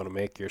optimized you want to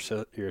make your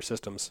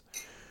systems.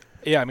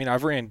 Yeah, I mean,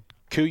 I've ran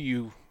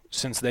KUIU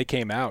since they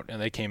came out,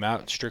 and they came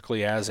out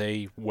strictly as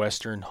a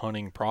Western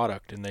hunting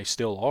product, and they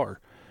still are.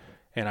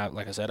 And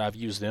like I said, I've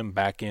used them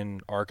back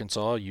in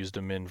Arkansas, used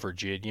them in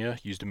Virginia,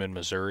 used them in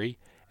Missouri,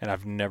 and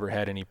I've never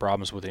had any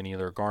problems with any of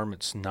their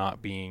garments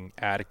not being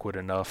adequate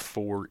enough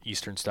for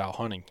Eastern style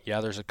hunting. Yeah,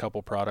 there's a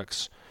couple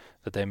products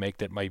that they make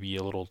that might be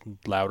a little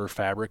louder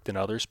fabric than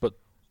others, but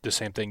the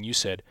same thing you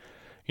said.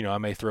 I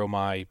may throw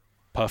my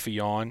puffy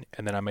on,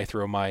 and then I may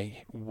throw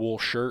my wool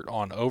shirt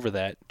on over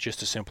that just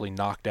to simply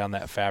knock down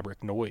that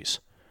fabric noise.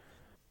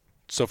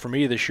 So for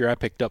me this year, I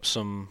picked up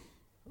some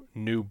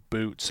new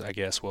boots,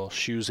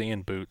 shoes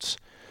and boots.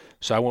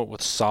 So I went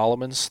with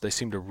Salomon's. They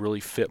seem to really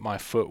fit my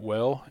foot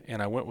well,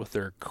 and I went with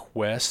their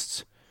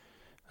Quests,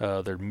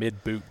 their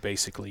mid boot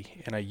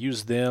basically, and I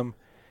used them,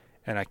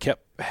 and I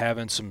kept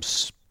having some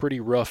pretty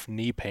rough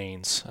knee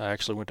pains. I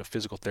actually went to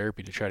physical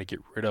therapy to try to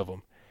get rid of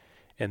them,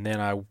 and then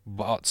I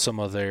bought some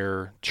of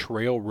their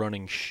trail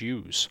running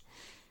shoes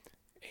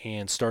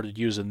and started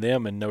using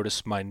them, and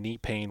noticed my knee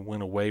pain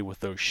went away with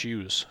those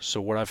shoes.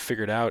 So what I've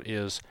figured out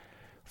is,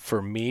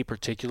 for me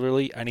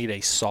particularly, I need a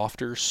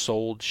softer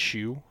soled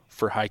shoe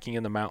for hiking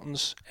in the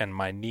mountains, and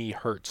my knee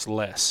hurts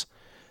less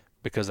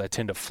because I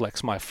tend to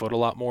flex my foot a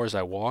lot more as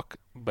I walk.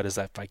 But if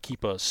I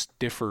keep a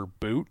stiffer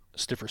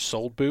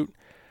soled boot,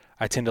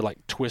 I tend to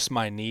twist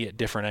my knee at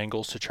different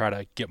angles to try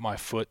to get my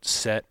foot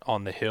set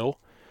on the hill.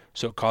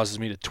 So it causes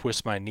me to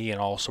twist my knee in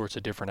all sorts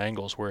of different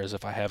angles, whereas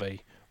if I have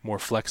a more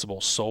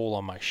flexible sole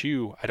on my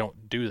shoe, I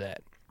don't do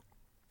that.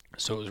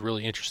 So it was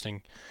really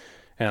interesting.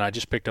 And I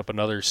just picked up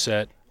another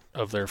set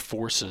of their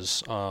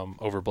Forces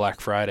over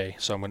Black Friday,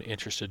 so I'm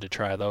interested to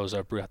try those.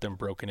 I've got them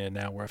broken in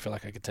now where I feel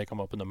like I could take them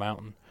up in the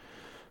mountain.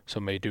 So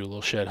I may do a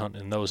little shed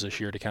hunting in those this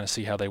year to kind of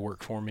see how they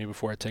work for me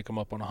before I take them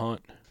up on a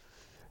hunt.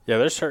 Yeah,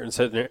 there's certain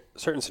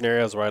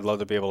scenarios where I'd love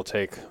to be able to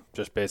take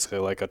just basically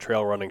like a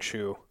trail running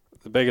shoe.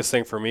 The biggest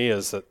thing for me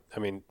is that,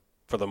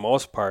 for the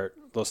most part,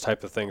 those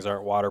type of things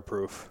aren't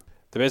waterproof.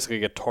 They basically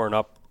get torn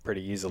up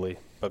pretty easily,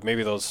 but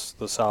maybe the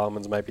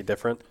Salomons might be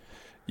different.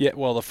 Yeah,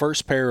 well, the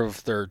first pair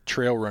of their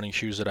trail running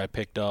shoes that I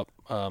picked up,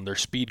 their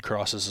Speed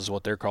Crosses is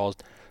what they're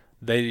called.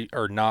 They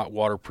are not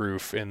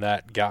waterproof, and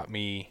that got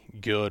me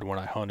good when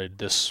I hunted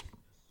this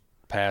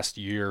past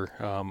year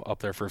up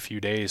there for a few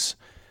days.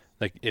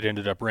 It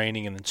ended up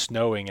raining and then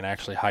snowing, and I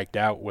actually hiked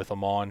out with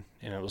them on,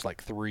 and it was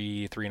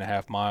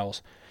 3.5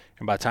 miles.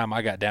 And by the time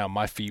I got down,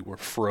 my feet were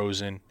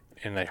frozen,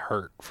 and they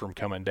hurt from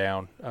coming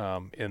down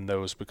in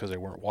those because they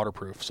weren't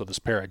waterproof. So this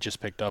pair I just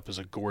picked up is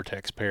a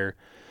Gore-Tex pair.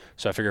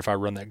 So I figure if I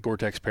run that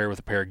Gore-Tex pair with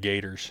a pair of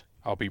gaiters,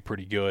 I'll be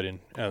pretty good, and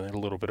a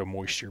little bit of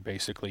moisture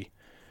basically.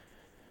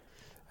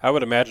 I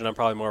would imagine I'm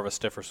probably more of a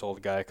stiffer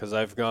soled guy because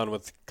I've gone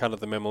with kind of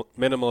the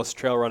minimalist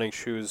trail running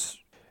shoes,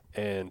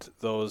 and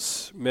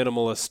those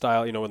minimalist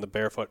style, when the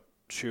barefoot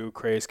shoe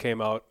craze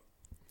came out,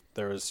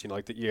 there was, you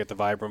get the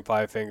Vibram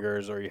Five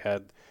Fingers, or you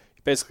had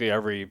basically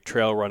every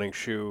trail running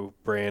shoe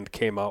brand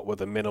came out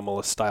with a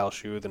minimalist style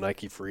shoe, the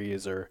Nike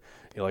Freeze, or,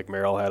 like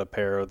Merrell had a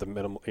pair of the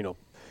minimal,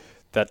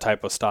 that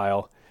type of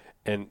style.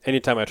 And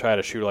anytime I tried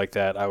a shoe like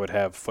that, I would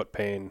have foot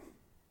pain,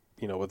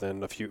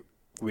 within a few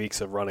weeks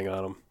of running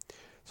on them.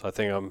 So I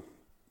think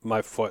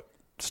my foot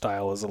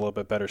style is a little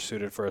bit better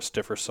suited for a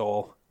stiffer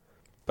sole.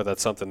 But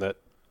that's something that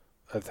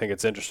I think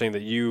it's interesting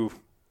that you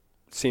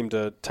seem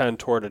to tend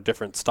toward a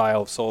different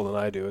style of sole than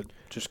I do. It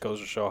just goes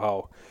to show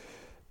how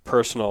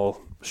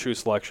personal shoe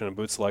selection and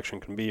boot selection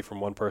can be from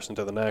one person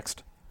to the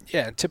next.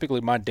 Yeah,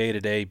 typically my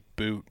day-to-day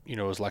boot,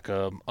 is like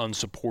a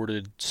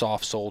unsupported,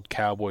 soft-soled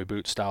cowboy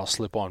boot style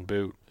slip-on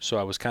boot. So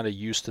I was kind of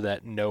used to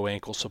that no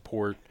ankle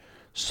support,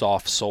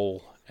 soft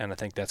sole, and I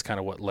think that's kind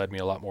of what led me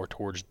a lot more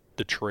towards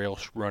the trail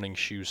running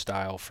shoe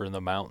style for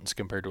the mountains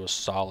compared to a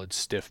solid,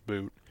 stiff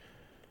boot.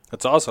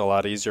 It's also a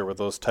lot easier with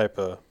those type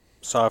of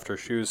softer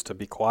shoes to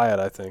be quiet,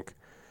 I think.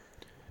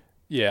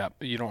 Yeah,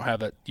 you don't have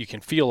that. You can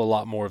feel a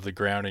lot more of the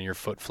ground in your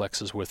foot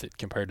flexes with it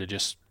compared to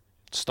just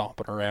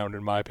stomping around,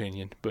 in my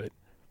opinion. But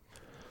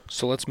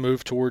so let's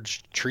move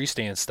towards tree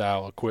stand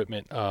style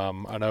equipment.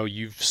 I know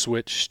you've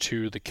switched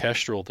to the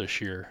Kestrel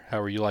this year. How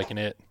are you liking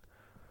it?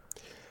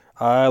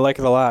 I like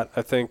it a lot.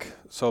 I think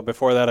so.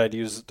 Before that, I'd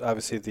used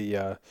obviously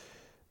the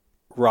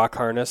rock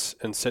harness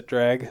and sit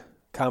drag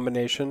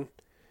combination,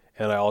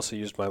 and I also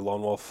used my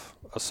Lone Wolf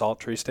Assault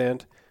tree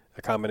stand,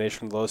 a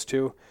combination of those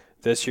two.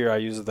 This year, I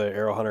used the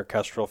Arrow Hunter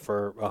Kestrel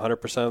for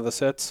 100% of the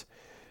sits,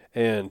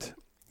 and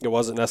it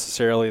wasn't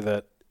necessarily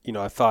that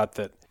I thought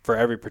that for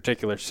every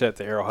particular sit,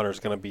 the Arrow Hunter is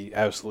going to be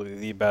absolutely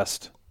the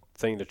best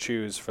thing to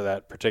choose for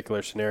that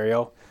particular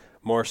scenario.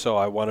 More so,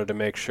 I wanted to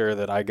make sure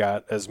that I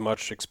got as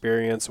much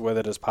experience with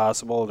it as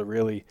possible to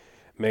really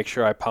make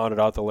sure I pounded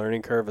out the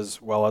learning curve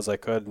as well as I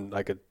could, and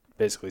I could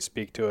basically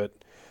speak to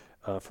it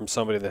from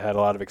somebody that had a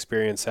lot of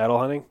experience saddle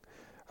hunting.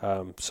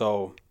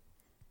 So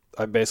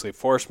I basically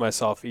forced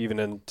myself even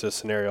into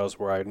scenarios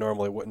where I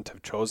normally wouldn't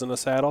have chosen a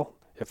saddle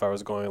if I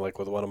was going like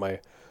with one of my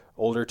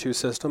older two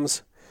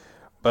systems.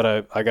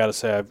 But I got to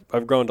say,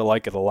 I've grown to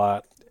like it a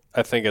lot.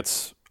 I think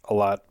it's a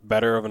lot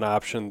better of an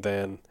option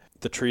than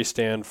the tree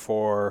stand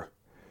for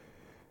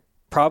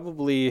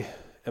probably,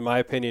 in my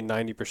opinion,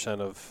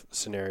 90% of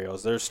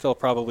scenarios. There's still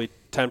probably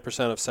 10%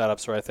 of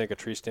setups where I think a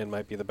tree stand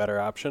might be the better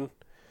option.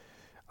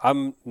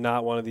 I'm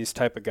not one of these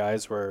type of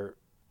guys where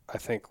I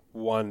think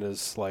one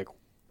is like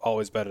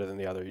always better than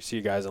the other. You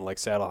see guys in like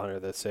Saddle Hunter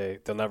that say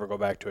they'll never go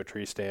back to a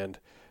tree stand.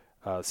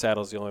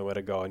 Saddle's the only way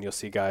to go. And you'll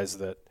see guys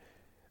that,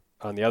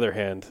 on the other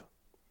hand,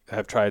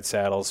 have tried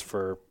saddles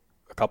for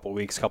a couple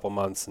weeks, couple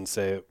months, and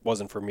say it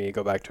wasn't for me,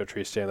 go back to a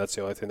tree stand. That's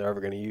the only thing they're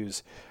ever going to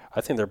use.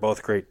 I think they're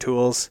both great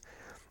tools.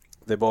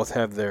 They both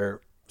have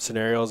their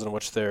scenarios in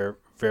which they're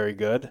very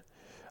good.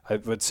 I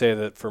would say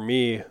that for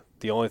me,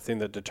 the only thing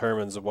that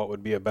determines what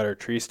would be a better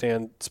tree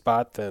stand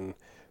spot than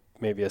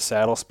maybe a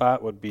saddle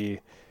spot would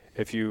be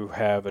if you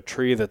have a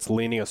tree that's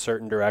leaning a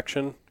certain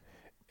direction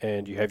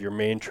and you have your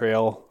main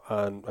trail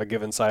on a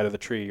given side of the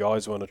tree. You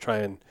always want to try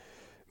and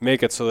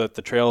make it so that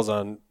the trail's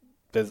on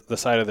the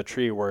side of the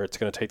tree where it's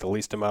going to take the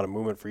least amount of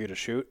movement for you to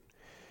shoot.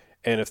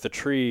 And if the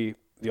tree,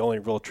 the only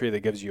real tree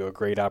that gives you a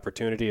great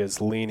opportunity is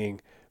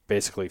leaning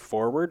basically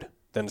forward,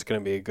 then it's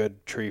going to be a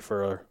good tree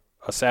for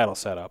a saddle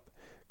setup,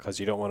 because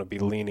you don't want to be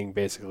leaning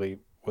basically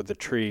with the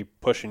tree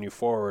pushing you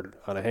forward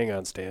on a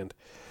hang-on stand.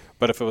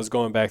 But if it was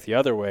going back the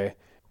other way,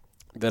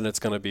 then it's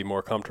going to be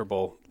more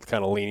comfortable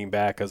kind of leaning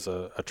back as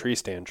a tree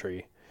stand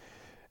tree.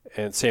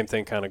 And same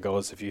thing kind of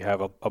goes if you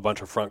have a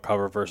bunch of front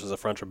cover versus a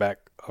bunch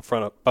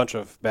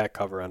of back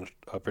cover on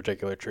a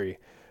particular tree.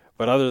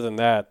 But other than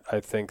that, I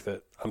think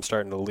that I'm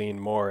starting to lean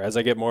more. As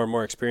I get more and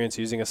more experience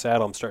using a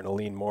saddle, I'm starting to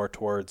lean more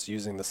towards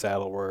using the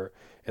saddle where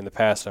in the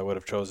past I would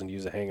have chosen to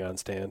use a hang-on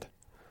stand.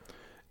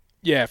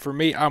 Yeah, for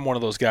me, I'm one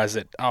of those guys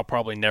that I'll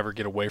probably never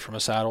get away from a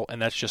saddle,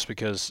 and that's just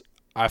because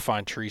I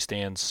find tree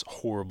stands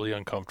horribly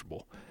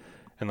uncomfortable.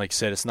 And like I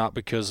said, it's not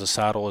because a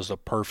saddle is a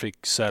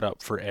perfect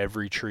setup for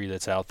every tree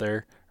that's out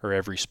there or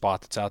every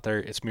spot that's out there.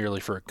 It's merely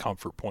for a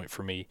comfort point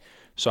for me.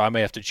 So I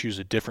may have to choose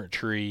a different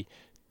tree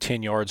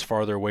 10 yards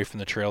farther away from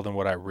the trail than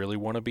what I really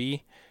want to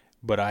be.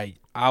 But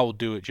I'll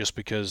do it just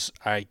because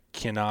I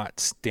cannot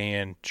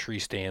stand tree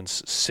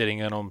stands, sitting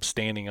in them,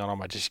 standing on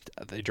them.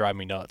 They drive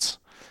me nuts.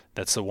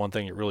 That's the one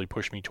thing that really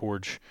pushed me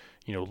towards,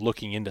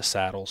 looking into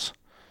saddles.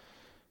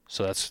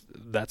 So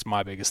that's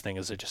my biggest thing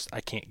is I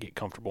can't get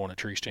comfortable in a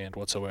tree stand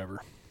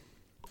whatsoever.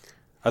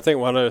 I think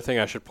one other thing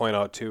I should point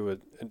out too,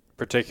 in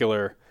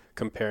particular,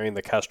 comparing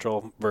the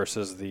Kestrel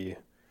versus the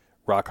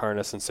rock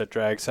harness and sit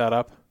drag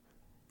setup,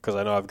 because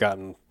I know I've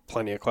gotten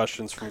plenty of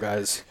questions from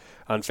guys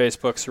on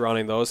Facebook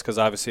surrounding those, because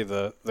obviously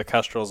the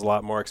Kestrel is a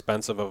lot more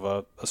expensive of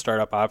a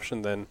startup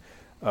option than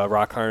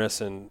rock harness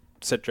and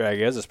sit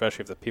drag is,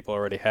 especially if the people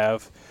already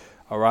have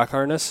a rock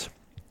harness.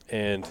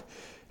 And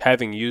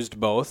having used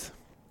both,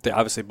 they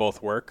obviously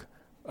both work.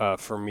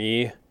 For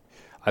me,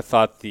 I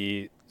thought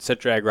the sit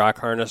drag rock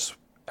harness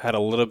had a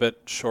little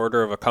bit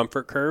shorter of a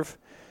comfort curve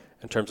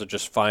in terms of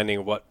just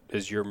finding what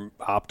is your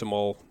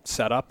optimal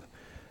setup.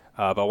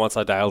 But once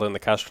I dialed in the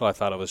Kestrel, I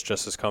thought it was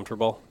just as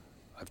comfortable.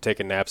 I've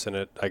taken naps in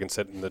it. I can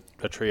sit in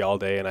a tree all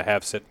day, and I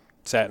have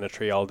sat in a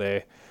tree all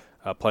day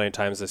plenty of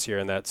times this year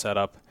in that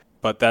setup.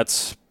 But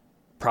that's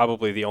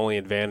probably the only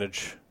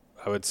advantage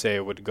I would say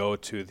would go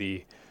to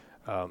the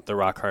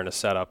rock harness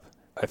setup.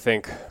 I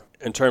think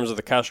in terms of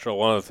the Kestrel,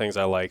 one of the things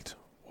I liked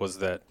was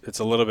that it's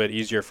a little bit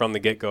easier from the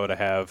get-go to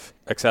have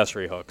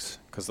accessory hooks,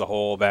 because the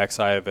whole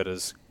backside of it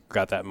has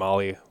got that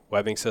MOLLE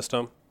webbing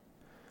system.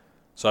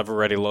 So I've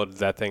already loaded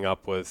that thing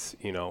up with,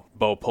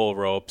 bow pull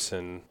ropes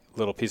and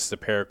little pieces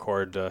of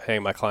paracord to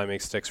hang my climbing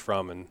sticks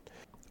from. And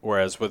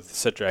whereas with the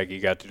sit drag, you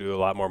got to do a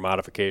lot more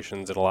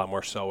modifications and a lot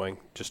more sewing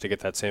just to get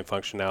that same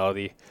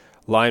functionality.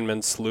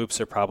 Lineman's loops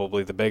are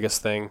probably the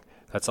biggest thing.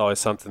 That's always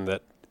something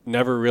that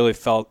never really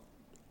felt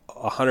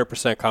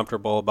 100%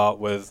 comfortable about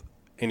with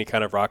any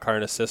kind of rock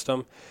harness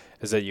system,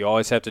 is that you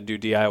always have to do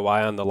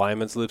DIY on the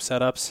lineman's loop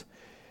setups,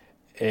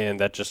 and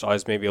that just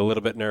always made me a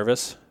little bit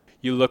nervous.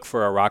 You look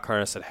for a rock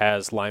harness that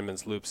has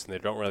lineman's loops, and they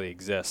don't really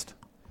exist.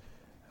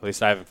 At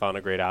least I haven't found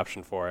a great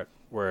option for it,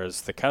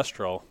 whereas the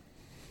Kestrel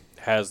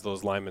has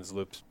those lineman's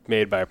loops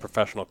made by a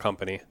professional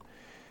company.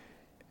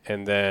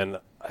 And then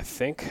I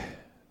think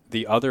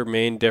the other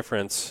main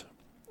difference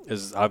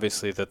is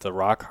obviously that the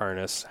rock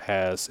harness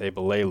has a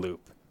belay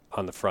loop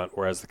on the front,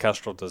 whereas the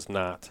Kestrel does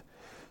not.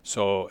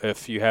 So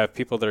if you have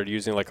people that are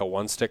using like a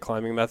one-stick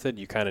climbing method,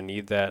 you kind of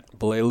need that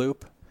belay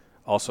loop.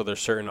 Also, there's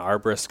certain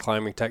arborist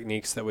climbing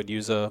techniques that would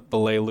use a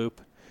belay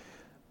loop.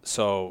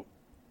 So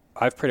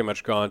I've pretty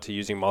much gone to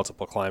using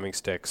multiple climbing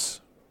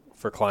sticks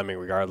for climbing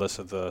regardless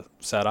of the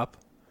setup.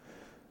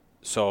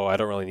 So I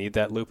don't really need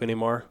that loop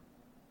anymore.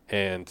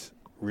 And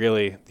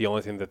really, the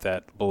only thing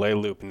that belay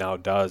loop now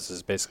does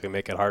is basically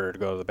make it harder to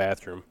go to the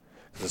bathroom.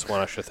 It's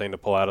one extra thing to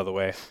pull out of the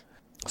way.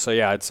 So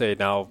yeah, I'd say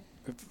now,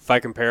 if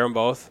I compare them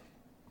both,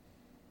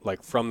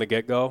 like from the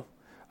get-go,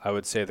 I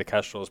would say the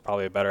Kestrel is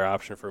probably a better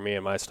option for me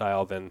and my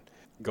style than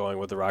going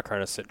with the rock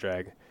harness sit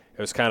drag. It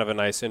was kind of a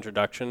nice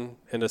introduction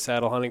into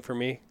saddle hunting for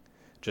me,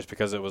 just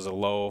because it was a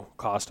low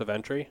cost of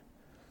entry.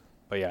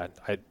 But yeah,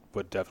 I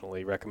would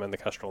definitely recommend the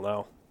Kestrel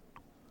now.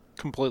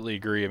 Completely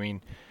agree. I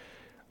mean,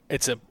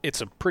 it's a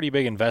pretty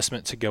big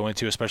investment to go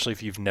into, especially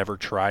if you've never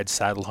tried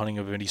saddle hunting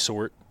of any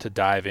sort, to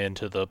dive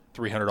into the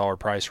 $300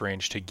 price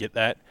range to get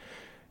that.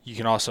 You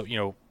can also,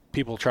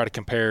 people try to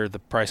compare the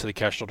price of the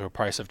Kestrel to a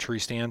price of tree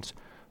stands.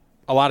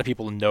 A lot of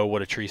people know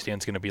what a tree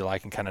stand's going to be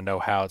like and kind of know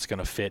how it's going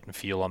to fit and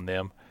feel on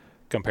them.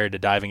 Compared to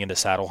diving into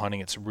saddle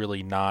hunting, it's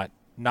really not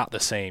the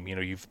same.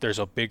 There's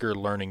a bigger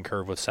learning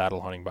curve with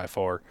saddle hunting by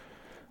far.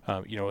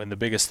 And the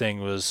biggest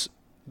thing was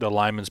the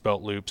lineman's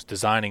belt loops,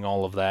 designing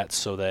all of that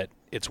so that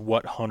it's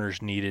what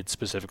hunters needed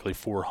specifically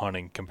for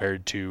hunting,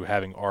 compared to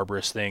having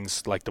arborist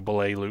things like the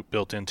belay loop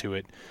built into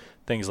it,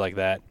 things like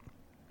that.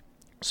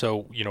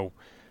 So,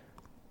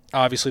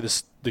 obviously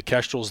the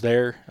Kestrel's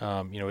there.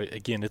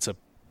 Again, it's a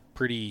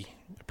pretty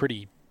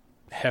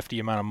hefty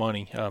amount of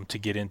money to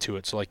get into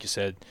it. So like you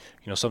said,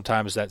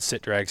 sometimes that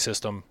sit drag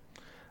system,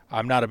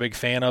 I'm not a big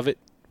fan of it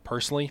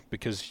personally,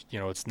 because,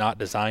 it's not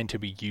designed to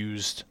be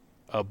used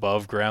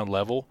above ground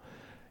level.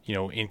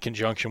 In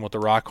conjunction with the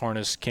rock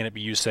harness, can it be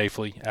used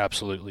safely?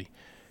 Absolutely.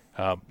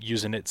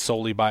 Using it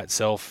solely by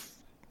itself,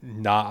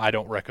 I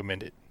don't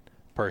recommend it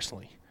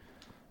personally.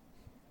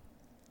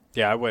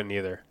 Yeah, I wouldn't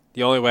either.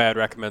 The only way I'd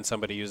recommend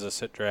somebody use a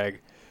sit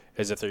drag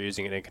is if they're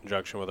using it in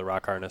conjunction with a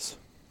rock harness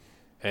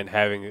and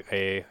having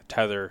a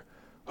tether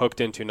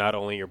hooked into not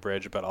only your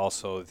bridge but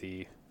also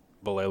the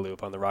belay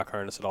loop on the rock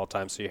harness at all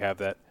times, so you have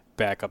that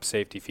backup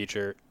safety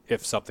feature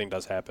if something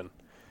does happen.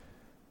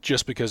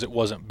 Just because it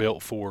wasn't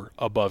built for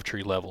above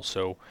tree level.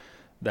 So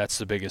that's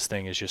the biggest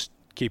thing, is just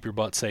keep your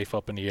butt safe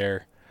up in the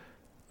air.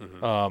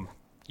 Mm-hmm.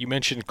 You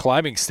mentioned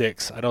climbing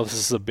sticks. I know this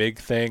is a big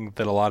thing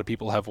that a lot of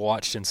people have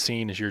watched and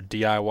seen, is your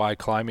DIY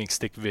climbing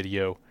stick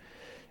video.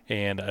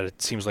 And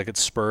it seems like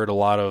it's spurred a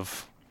lot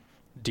of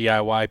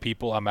DIY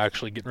people. I'm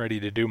actually getting ready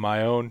to do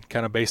my own,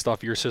 kind of based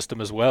off your system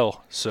as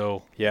well.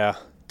 So yeah,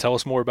 tell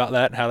us more about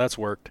that and how that's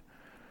worked.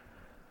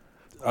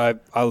 I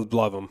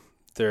love them.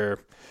 They're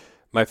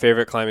my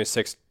favorite climbing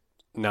sticks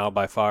now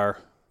by far.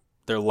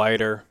 They're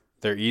lighter.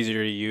 They're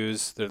easier to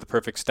use. They're the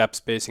perfect step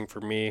spacing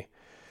for me.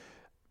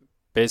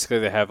 Basically,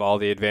 they have all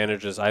the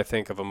advantages, I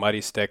think, of a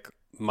muddy stick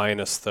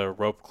minus the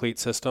rope cleat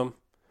system,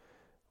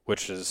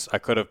 which is I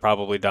could have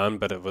probably done,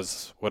 but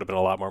would have been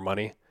a lot more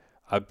money.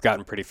 I've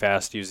gotten pretty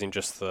fast using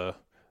just the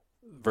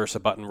Versa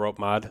button rope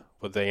mod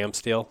with the AM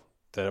steel.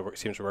 That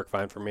seems to work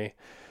fine for me.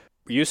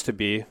 It used to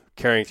be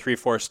carrying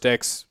 3-4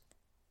 sticks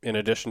in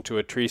addition to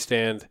a tree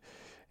stand,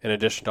 in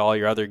addition to all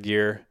your other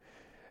gear.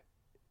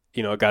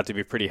 It got to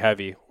be pretty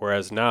heavy.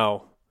 Whereas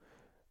now,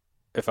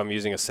 if I'm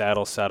using a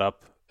saddle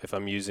setup, if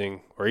I'm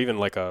using, or even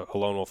like a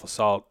Lone Wolf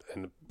Assault,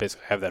 and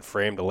basically have that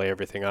frame to lay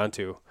everything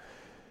onto,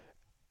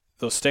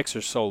 those sticks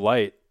are so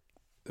light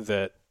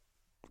that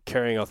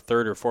carrying a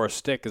third or fourth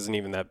stick isn't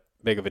even that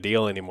big of a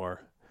deal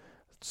anymore.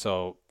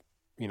 So,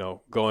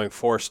 going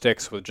 4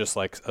 sticks with just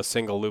like a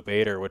single loop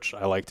aider, which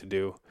I like to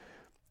do,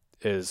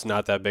 is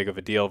not that big of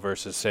a deal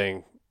versus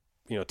saying,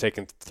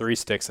 taking 3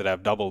 sticks that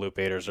have double loop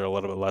aiders are a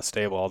little bit less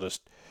stable.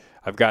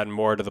 I've gotten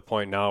more to the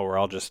point now where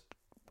I'll just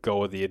go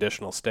with the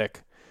additional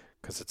stick,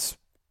 because it's,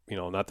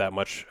 not that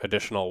much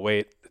additional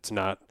weight. It's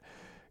not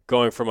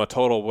going from a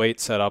total weight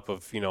setup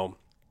of,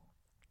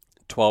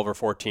 12 or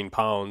 14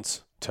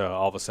 pounds to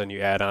all of a sudden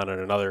you add on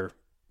another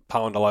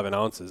pound, 11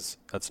 ounces.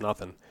 That's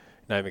nothing.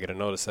 You're not even going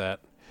to notice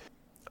that.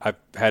 I've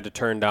had to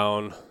turn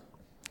down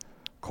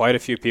quite a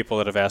few people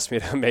that have asked me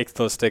to make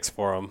those sticks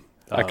for them.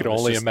 I could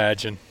only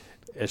imagine.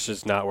 It's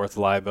just not worth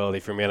the liability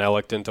for me. And I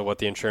looked into what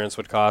the insurance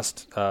would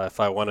cost if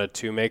I wanted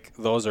to make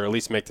those, or at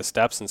least make the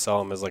steps and sell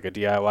them as like a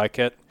DIY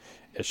kit.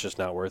 It's just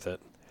not worth it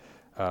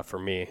for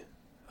me.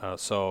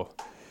 So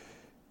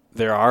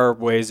there are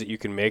ways that you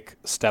can make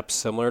steps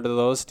similar to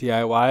those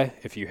DIY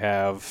if you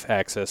have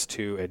access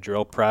to a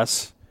drill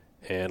press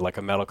and like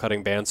a metal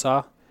cutting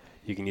bandsaw.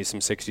 You can use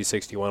some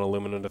 6061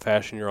 aluminum to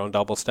fashion your own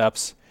double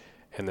steps.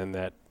 And then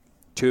that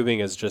tubing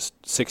is just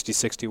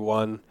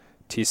 6061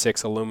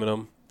 T6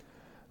 aluminum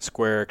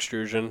square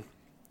extrusion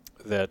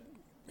that,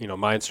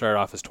 mine started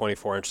off as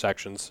 24-inch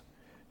sections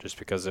just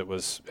because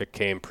it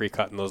came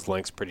pre-cut in those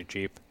lengths pretty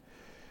cheap.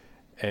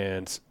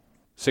 And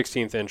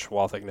 16th inch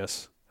wall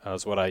thickness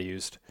is what I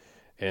used.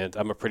 And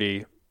I'm a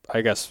pretty,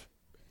 I guess,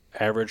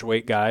 average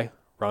weight guy,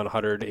 around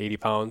 180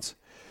 pounds.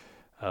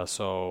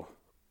 So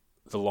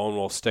the Lone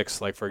Wolf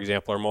sticks, like for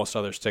example, or most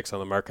other sticks on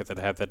the market that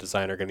have that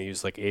design, are going to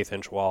use like 1/8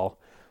 inch wall.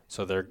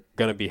 So they're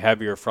going to be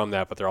heavier from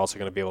that, but they're also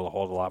going to be able to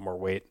hold a lot more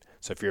weight.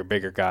 So if you're a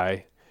bigger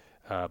guy,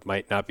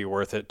 might not be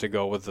worth it to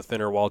go with the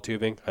thinner wall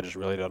tubing. I just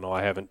really don't know.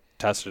 I haven't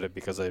tested it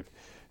because I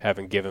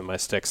haven't given my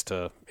sticks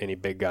to any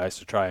big guys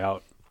to try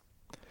out.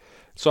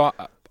 So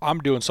I'm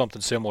doing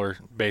something similar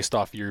based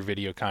off your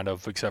video, kind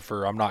of, except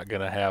for I'm not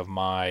going to have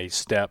my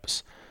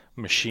steps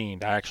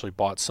machined. I actually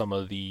bought some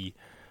of the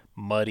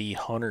Muddy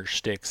Hunter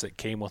sticks that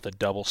came with a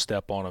double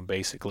step on them,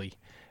 basically.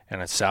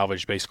 and I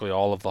salvaged basically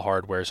all of the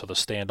hardware, so the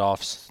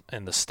standoffs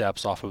and the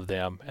steps off of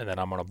them, and then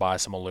I'm going to buy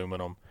some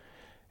aluminum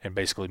and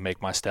basically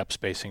make my step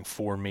spacing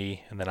for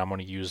me, and then I'm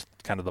going to use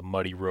kind of the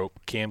muddy rope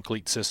cam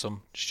cleat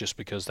system just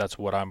because that's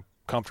what I'm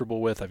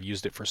comfortable with. I've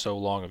used it for so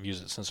long. I've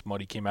used it since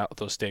Muddy came out with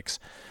those sticks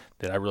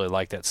that I really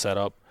like that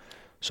setup.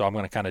 So I'm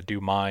going to kind of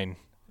do mine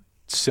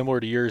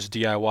similar to yours,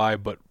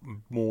 DIY, but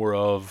more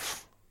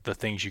of the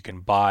things you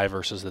can buy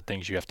versus the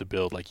things you have to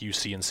build, like you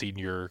CNC'd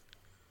your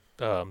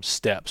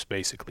steps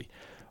basically.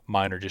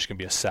 Mine are just going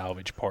to be a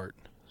salvage part.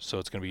 So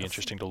it's going to be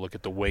interesting to look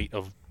at the weight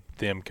of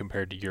them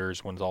compared to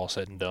yours when it's all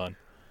said and done.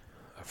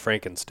 A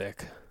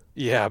Frankenstick.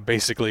 Yeah,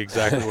 basically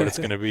exactly what it's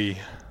going to be.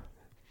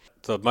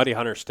 The Muddy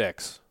Hunter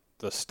sticks,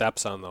 the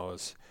steps on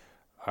those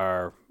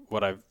are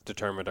what I've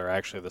determined are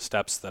actually the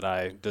steps that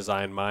I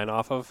designed mine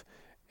off of.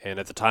 And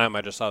at the time,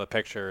 I just saw the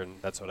picture,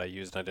 and that's what I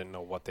used. I didn't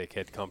know what they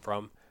had come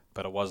from,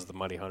 but it was the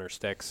Muddy Hunter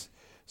sticks.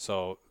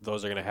 So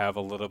those are going to have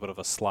a little bit of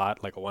a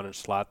slot, like a 1-inch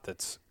slot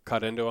that's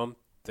cut into them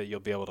that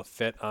you'll be able to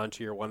fit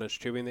onto your 1-inch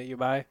tubing that you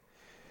buy.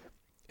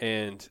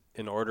 And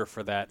in order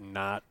for that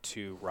not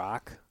to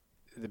rock,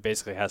 it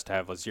basically has to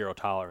have a zero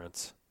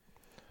tolerance.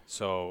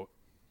 So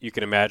you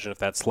can imagine if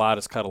that slot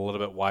is cut a little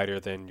bit wider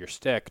than your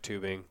stick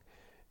tubing,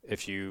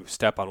 if you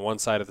step on one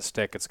side of the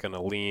stick, it's going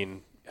to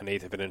lean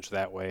 1/8 of an inch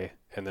that way,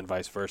 and then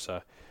vice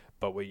versa.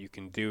 But what you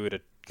can do to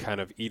kind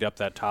of eat up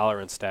that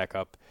tolerance stack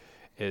up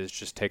is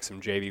just take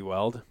some JB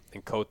Weld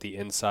and coat the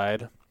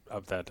inside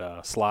of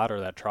that slot or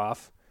that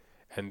trough,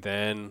 and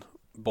then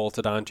bolt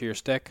it onto your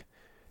stick.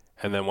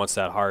 And then once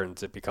that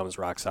hardens, it becomes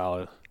rock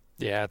solid.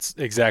 Yeah, it's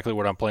exactly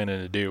what I'm planning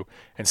to do.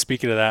 And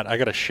speaking of that, I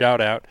got a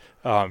shout out.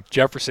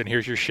 Jefferson,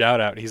 here's your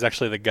shout out. He's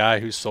actually the guy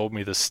who sold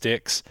me the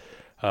sticks.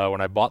 When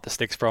I bought the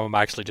sticks from him,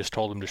 I actually just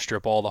told him to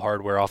strip all the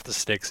hardware off the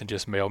sticks and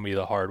just mail me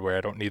the hardware.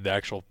 I don't need the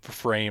actual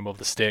frame of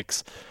the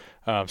sticks.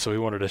 So he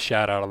wanted a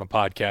shout out on the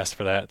podcast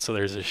for that. So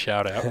there's a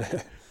shout out.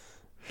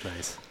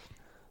 Nice.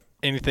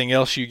 Anything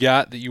else you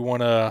got that you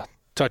want to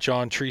touch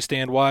on tree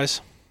stand wise?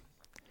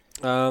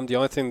 The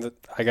only thing that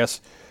I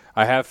guess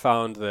I have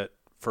found that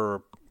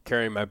for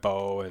carrying my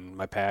bow and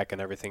my pack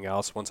and everything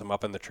else once I'm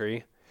up in the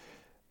tree,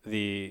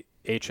 the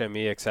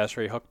HME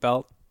accessory hook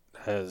belt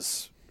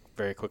has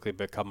very quickly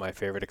become my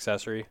favorite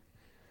accessory.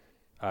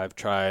 I've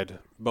tried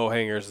bow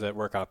hangers that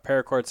work off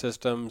paracord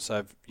systems.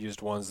 I've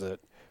used ones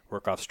that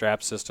work off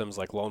strap systems,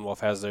 like Lone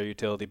Wolf has their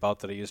utility belt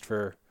that I used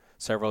for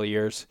several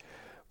years.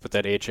 But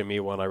that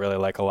HME one I really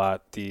like a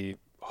lot. The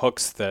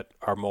hooks that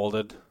are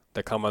molded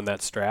that come on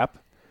that strap,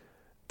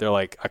 they're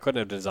like, I couldn't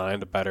have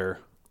designed a better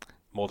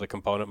molded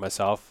component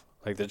myself.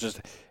 Like they're just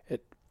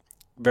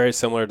very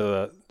similar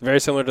to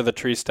the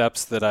tree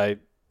steps that I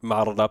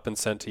modeled up and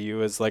sent to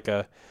you as like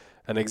an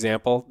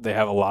example. They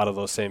have a lot of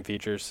those same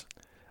features.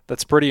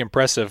 That's pretty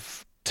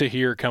impressive to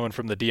hear coming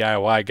from the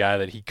DIY guy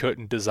that he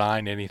couldn't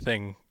design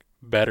anything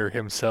better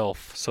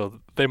himself. So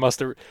they must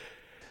have.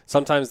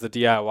 Sometimes the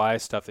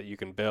DIY stuff that you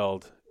can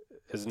build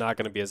is not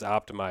going to be as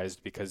optimized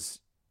because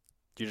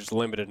you're just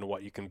limited in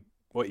what you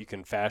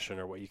can fashion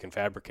or what you can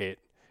fabricate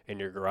in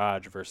your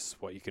garage versus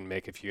what you can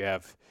make if you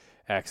have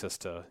access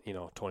to,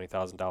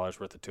 $20,000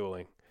 worth of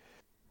tooling.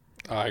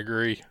 I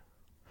agree.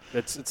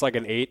 It's like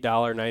an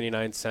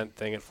 $8.99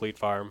 thing at Fleet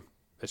Farm.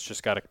 It's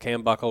just got a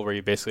cam buckle where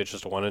it's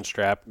just a 1-inch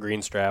strap,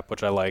 green strap,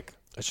 which I like.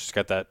 It's just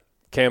got that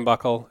cam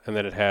buckle, and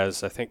then it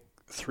has, I think,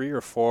 3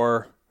 or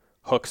 4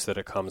 hooks that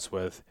it comes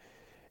with.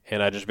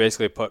 And I just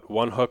basically put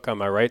one hook on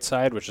my right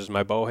side, which is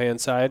my bow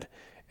hand side,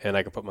 and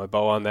I can put my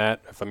bow on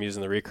that. If I'm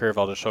using the recurve,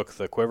 I'll just hook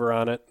the quiver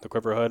on it, the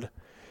quiver hood.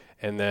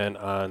 And then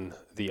on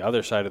the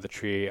other side of the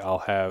tree, I'll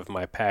have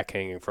my pack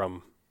hanging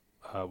from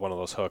one of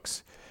those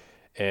hooks.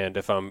 And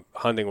if I'm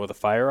hunting with a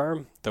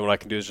firearm, then what I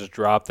can do is just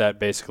drop that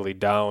basically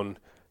down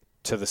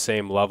to the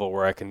same level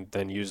where I can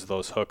then use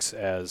those hooks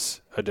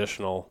as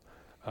additional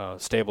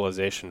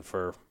stabilization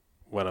for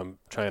when I'm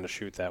trying to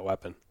shoot that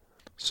weapon.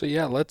 So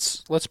yeah,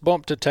 let's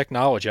bump to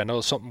technology. I know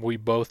it's something we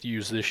both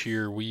use this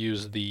year. We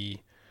use the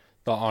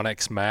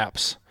Onyx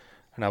maps.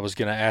 And I was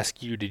going to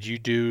ask you, did you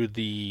do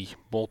the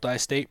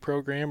multi-state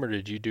program or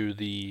did you do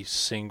the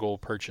single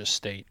purchase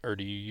state or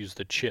do you use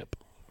the chip?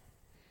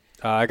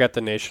 I got the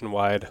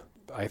nationwide,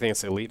 I think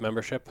it's Elite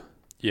membership.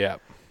 Yeah.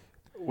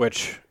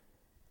 Which,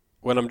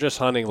 when I'm just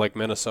hunting like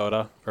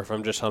Minnesota or if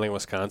I'm just hunting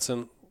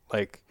Wisconsin,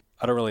 like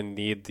I don't really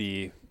need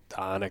the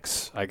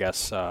Onyx, I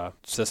guess,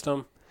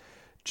 system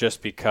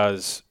just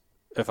because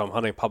if I'm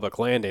hunting public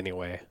land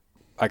anyway,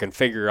 I can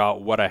figure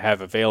out what I have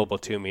available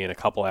to me in a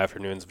couple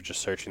afternoons of just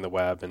searching the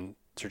web and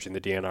searching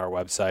the DNR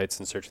websites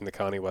and searching the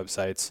county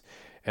websites,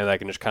 and I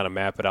can just kind of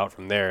map it out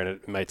from there. And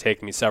it might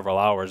take me several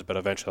hours, but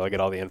eventually I'll get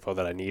all the info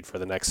that I need for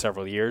the next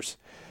several years.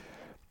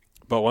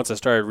 But once I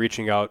started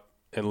reaching out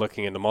and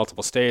looking into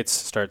multiple states,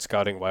 started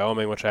scouting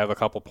Wyoming, which I have a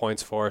couple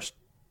points for,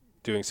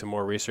 doing some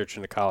more research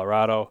into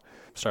Colorado,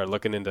 started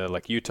looking into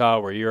like Utah,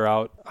 where you're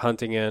out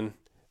hunting in,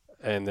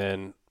 and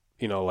then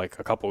like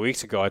a couple of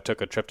weeks ago, I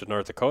took a trip to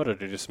North Dakota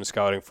to do some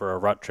scouting for a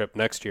rut trip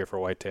next year for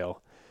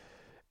whitetail.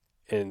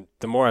 And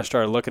the more I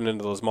started looking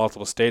into those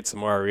multiple states, the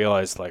more I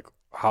realized like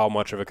how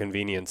much of a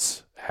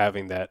convenience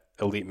having that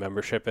elite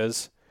membership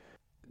is,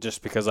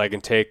 just because I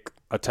can take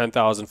a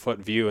 10,000 foot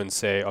view and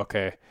say,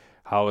 okay,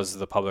 how is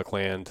the public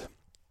land,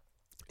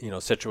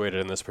 situated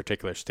in this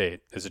particular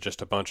state? Is it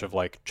just a bunch of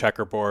like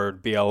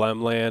checkerboard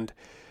BLM land?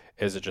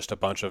 Is it just a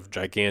bunch of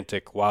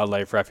gigantic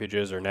wildlife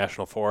refuges or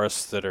national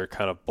forests that are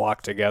kind of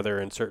blocked together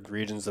in certain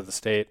regions of the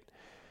state?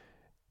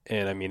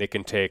 And I mean, it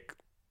can take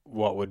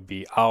what would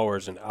be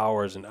hours and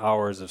hours and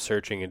hours of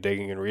searching and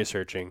digging and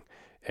researching,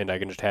 and I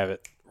can just have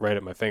it right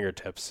at my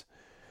fingertips.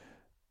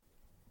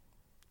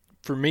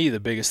 For me, the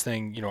biggest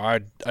thing, I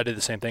did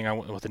the same thing. I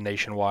went with the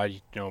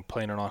nationwide, I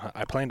planned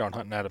on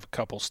hunting out of a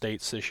couple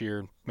states this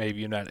year,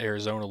 maybe in that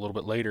Arizona a little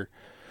bit later.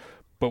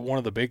 But one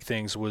of the big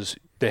things was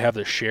they have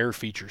the share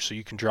feature, so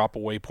you can drop a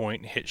waypoint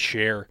and hit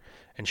share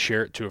and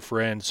share it to a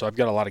friend. So I've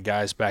got a lot of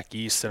guys back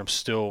east that I'm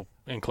still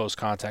in close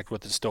contact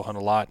with that still hunt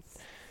a lot,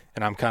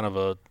 and I'm kind of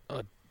a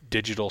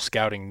digital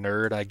scouting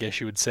nerd, I guess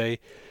you would say.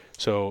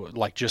 So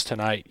like just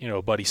tonight,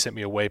 a buddy sent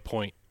me a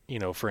waypoint,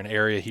 for an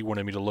area he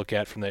wanted me to look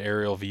at from the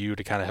aerial view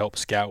to kind of help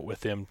scout with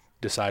them,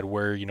 decide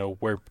where,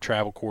 where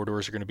travel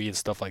corridors are going to be and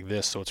stuff like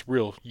this. So it's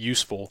real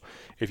useful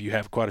if you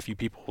have quite a few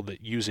people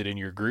that use it in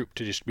your group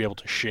to just be able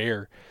to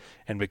share.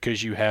 And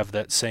because you have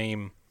that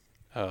same,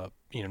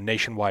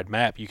 nationwide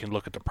map, you can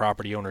look at the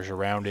property owners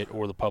around it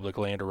or the public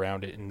land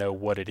around it and know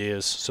what it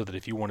is, so that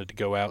if you wanted to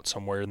go out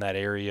somewhere in that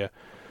area,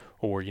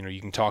 or,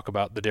 you can talk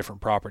about the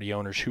different property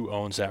owners, who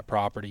owns that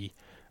property.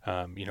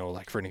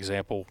 Like for an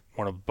example,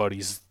 one of the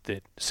buddies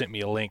that sent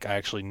me a link, I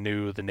actually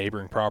knew the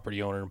neighboring property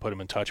owner and put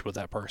him in touch with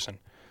that person.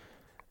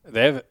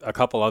 They have a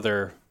couple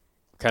other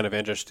kind of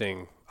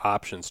interesting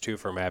options too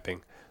for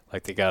mapping.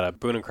 Like they got a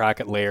Boone and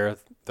Crockett layer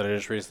that I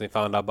just recently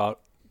found out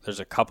about.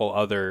 There's a couple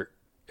other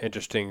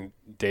interesting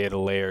data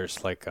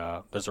layers, like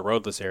there's a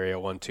roadless area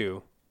one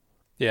too.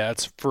 Yeah,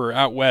 it's for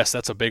out west.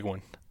 That's a big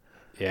one.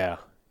 Yeah.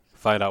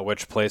 Find out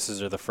which places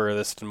are the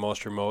furthest and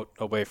most remote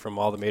away from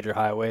all the major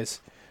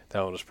highways.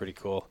 That one was pretty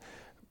cool.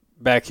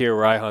 Back here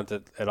where I hunt,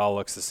 it all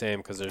looks the same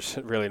because there's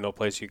really no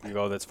place you can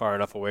go that's far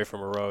enough away from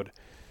a road.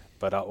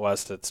 But out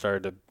west, it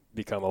started to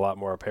become a lot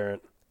more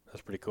apparent. That's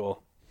pretty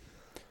cool.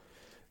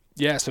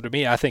 Yeah, so to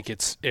me, I think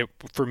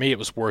for me, it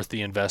was worth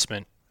the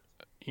investment,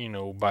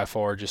 by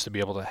far, just to be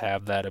able to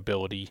have that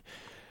ability,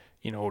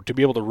 to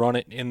be able to run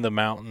it in the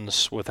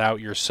mountains without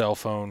your cell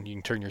phone. You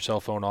can turn your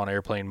cell phone on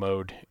airplane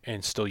mode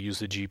and still use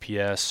the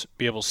GPS,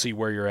 be able to see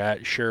where you're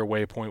at, share a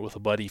waypoint with a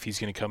buddy if he's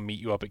going to come meet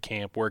you up at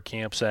camp, where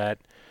camp's at.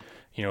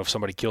 If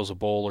somebody kills a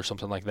bull or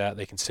something like that,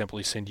 they can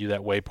simply send you that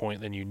waypoint,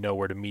 then you know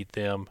where to meet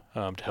them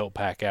to help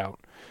pack out.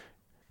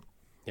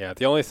 Yeah,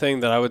 the only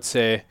thing that I would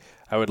say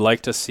I would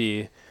like to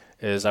see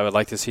is I would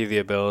like to see the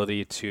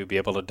ability to be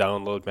able to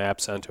download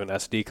maps onto an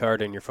SD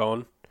card in your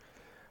phone.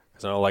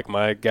 Because I know, like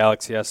my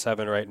Galaxy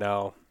S7 right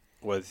now,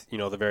 with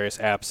the various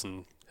apps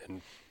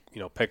and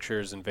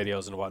pictures and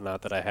videos and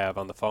whatnot that I have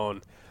on the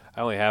phone,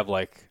 I only have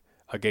like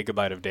a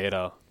gigabyte of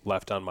data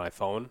left on my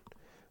phone,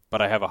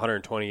 but I have a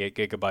 128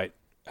 gigabyte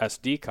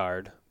SD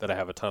card that I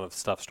have a ton of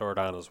stuff stored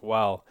on as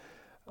well.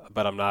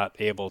 But I'm not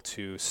able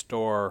to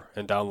store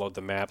and download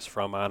the maps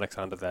from onX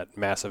onto that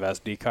massive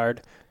SD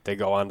card. They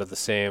go onto the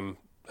same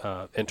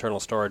internal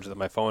storage that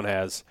my phone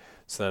has,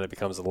 so then it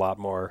becomes a lot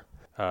more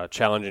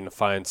challenging to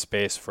find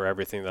space for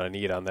everything that I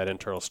need on that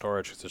internal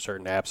storage, because there's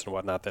certain apps and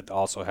whatnot that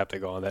also have to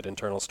go on that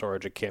internal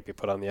storage. It can't be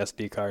put on the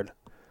SD card.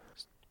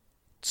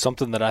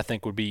 Something that I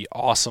think would be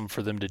awesome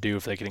for them to do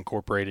if they could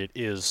incorporate it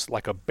is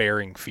like a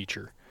bearing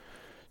feature.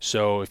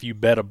 So if you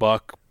bet a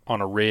buck on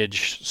a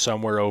ridge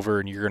somewhere over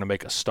and you're going to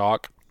make a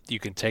stalk, you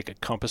can take a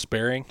compass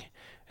bearing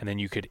and then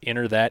you could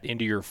enter that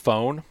into your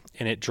phone,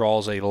 and it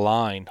draws a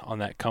line on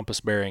that compass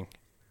bearing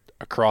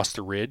across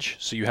the ridge.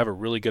 So you have a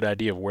really good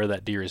idea of where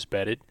that deer is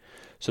bedded,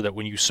 so that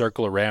when you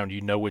circle around, you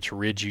know which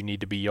ridge you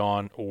need to be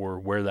on or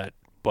where that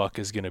buck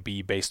is going to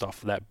be based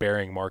off of that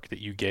bearing mark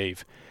that you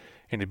gave.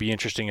 And it'd be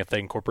interesting if they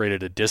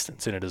incorporated a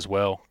distance in it as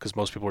well, because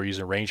most people are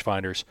using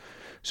rangefinders.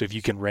 So if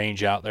you can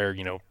range out there,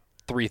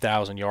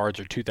 3,000 yards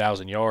or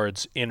 2,000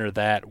 yards, enter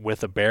that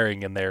with a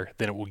bearing in there,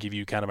 then it will give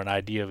you kind of an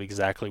idea of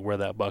exactly where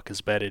that buck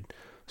is bedded,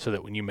 so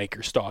that when you make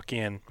your stalk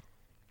in,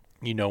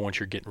 once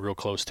you're getting real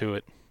close to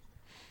it.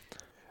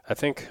 I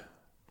think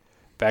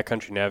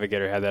Backcountry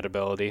Navigator had that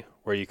ability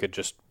where you could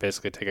just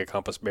basically take a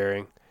compass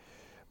bearing.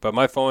 But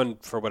my phone,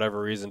 for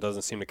whatever reason,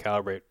 doesn't seem to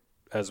calibrate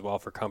as well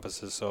for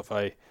compasses. So if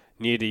I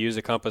need to use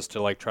a compass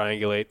to like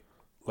triangulate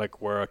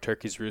like where a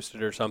turkey's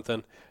roosted or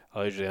something,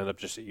 I'll usually end up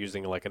just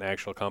using like an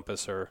actual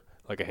compass or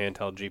like a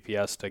handheld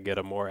GPS to get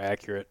a more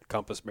accurate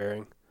compass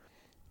bearing.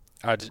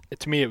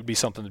 To me, it would be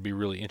something that'd be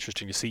really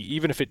interesting to see,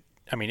 even if it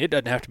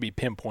doesn't have to be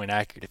pinpoint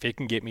accurate. If it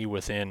can get me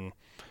within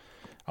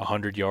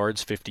 100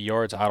 yards, 50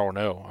 yards, I don't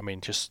know.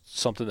 Just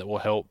something that will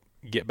help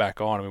get back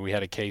on. We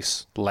had a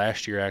case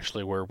last year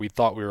actually where we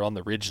thought we were on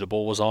the ridge the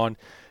bull was on,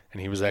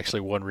 and he was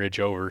actually one ridge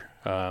over,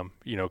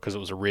 because it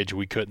was a ridge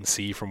we couldn't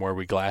see from where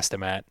we glassed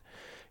him at.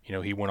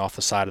 He went off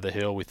the side of the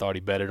hill. We thought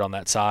he bedded on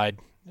that side,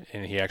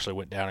 and he actually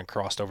went down and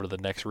crossed over to the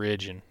next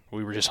ridge, and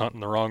we were just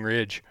hunting the wrong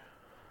ridge.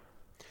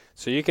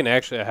 So you can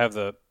actually have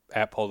the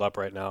app pulled up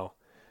right now.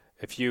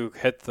 if you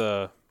hit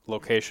the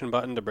location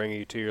button to bring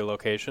you to your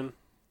location,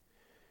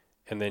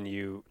 and then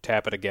you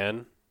tap it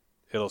again,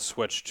 it'll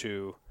switch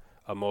to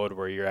a mode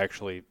where you're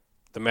actually,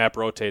 the map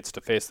rotates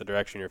to face the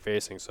direction you're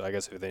facing. So I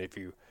guess if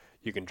you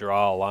can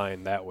draw a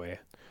line that way.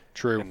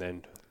 True. And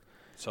then,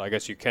 so I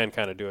guess you can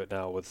kind of do it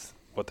now with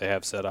what they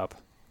have set up.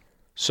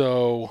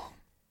 So,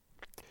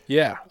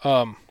 yeah,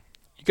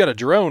 you got a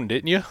drone,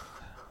 didn't you?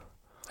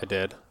 I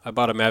did. I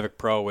bought a Mavic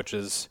Pro, which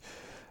is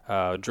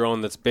a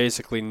drone that's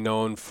basically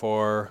known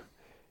for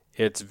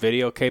its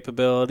video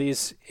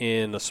capabilities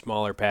in a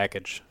smaller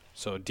package.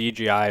 So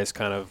DJI is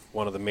kind of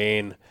one of the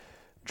main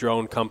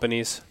drone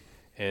companies,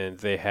 and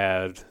they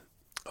had,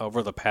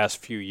 over the past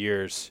few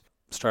years,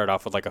 started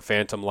off with like a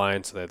Phantom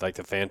line. So they had like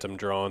the Phantom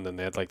drone, then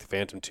they had like the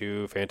Phantom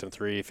 2, Phantom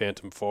 3,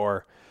 Phantom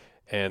 4,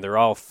 and they're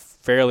all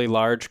fairly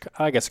large,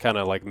 I guess kind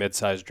of like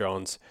mid-sized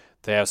drones.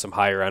 They have some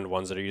higher-end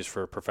ones that are used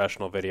for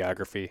professional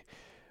videography.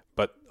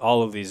 But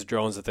all of these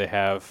drones that they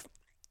have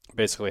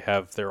basically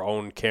have their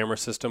own camera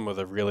system with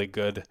a really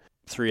good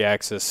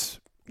 3-axis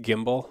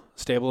gimbal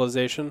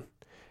stabilization.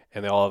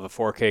 And they all have a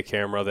 4K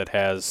camera that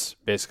has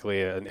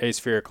basically an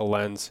aspherical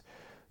lens.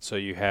 So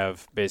you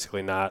have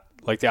basically not,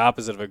 like the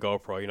opposite of a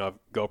GoPro. You know,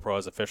 GoPro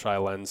has a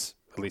fisheye lens,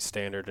 at least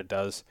standard it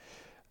does.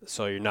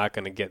 So you're not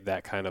going to get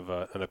that kind of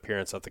an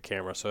appearance of the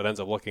camera. So it ends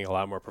up looking a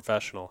lot more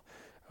professional.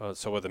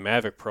 So with the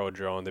Mavic Pro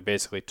drone, they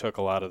basically took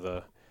a lot of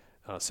the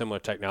similar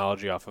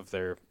technology off of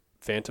their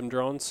Phantom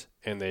drones,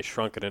 and they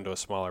shrunk it into a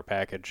smaller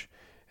package.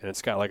 And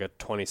it's got like a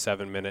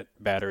 27-minute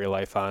battery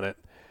life on it.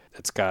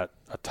 It's got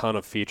a ton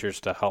of features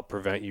to help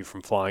prevent you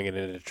from flying it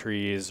into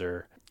trees,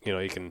 or, you know,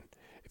 you can,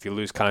 if you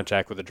lose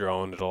contact with the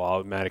drone, it'll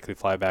automatically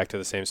fly back to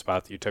the same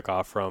spot that you took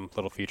off from.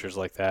 Little features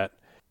like that,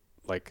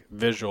 like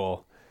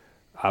visual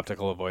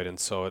optical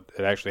avoidance. So it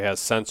actually has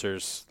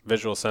sensors,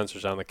 visual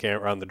sensors on the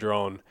camera, on the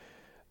drone,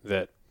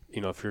 that, you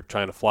know, if you're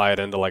trying to fly it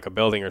into like a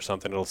building or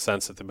something, it'll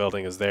sense that the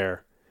building is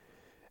there.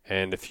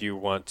 And if you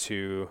want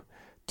to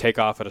take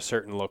off at a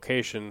certain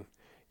location,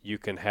 you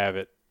can have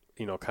it,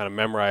 you know, kind of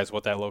memorize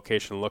what that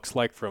location looks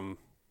like from,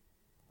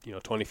 you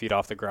know, 20 feet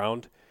off the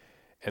ground.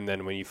 And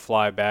then when you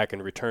fly back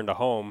and return to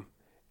home,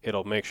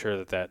 it'll make sure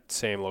that that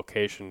same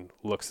location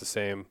looks the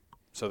same,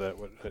 so that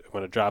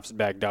when it drops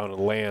back down and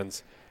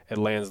lands, it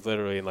lands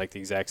literally in like the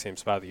exact same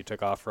spot that you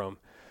took off from.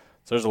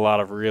 So there's a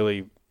lot of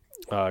really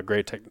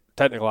great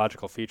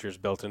technological features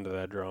built into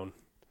that drone.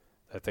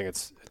 I think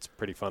it's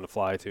pretty fun to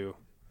fly too.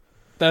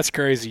 That's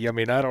crazy. I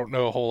mean, I don't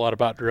know a whole lot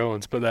about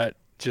drones, but that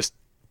just,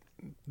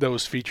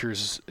 those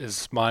features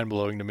is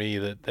mind-blowing to me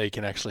that they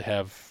can actually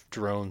have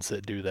drones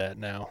that do that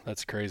now.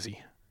 That's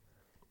crazy.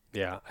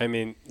 Yeah, I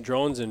mean,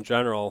 drones in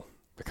general,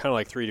 they're kind of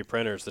like 3D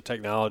printers. The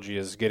technology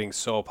is getting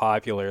so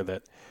popular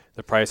that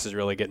the price is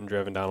really getting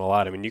driven down a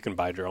lot. I mean, you can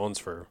buy drones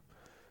for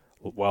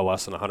well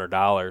less than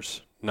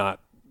 $100,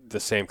 not the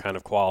same kind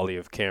of quality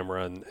of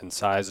camera and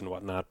size and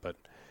whatnot, but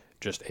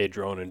just a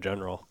drone in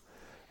general.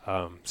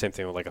 Same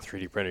thing with like a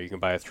 3D printer. You can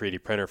buy a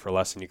 3D printer for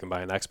less than you can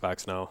buy an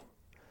Xbox now.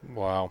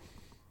 Wow.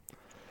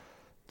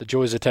 The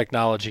joys of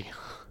technology.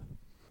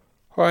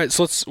 All right,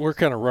 so we're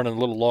kind of running a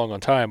little long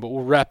on time, but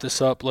we'll wrap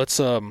this up. Let's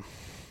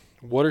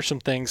what are some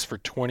things for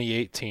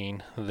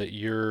 2018 that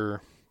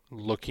you're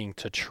looking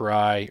to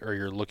try or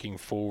you're looking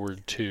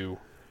forward to?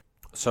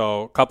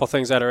 So a couple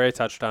things that I already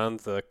touched on: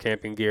 the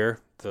camping gear,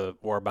 the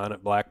War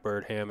Bonnet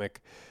Blackbird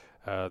hammock,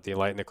 the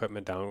Enlighten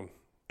equipment down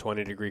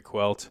 20-degree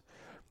quilt.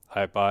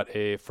 I bought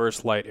a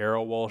First Light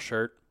Arrow wool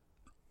shirt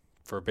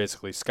for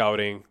basically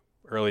scouting,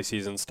 early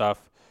season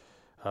stuff,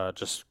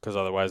 just because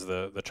otherwise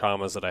the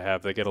traumas that I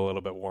have, they get a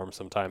little bit warm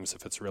sometimes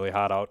if it's really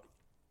hot out.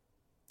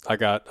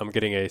 I'm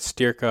getting a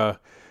Styrka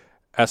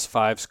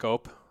S5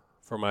 scope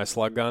for my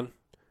slug gun,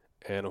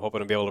 and I'm hoping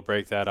to be able to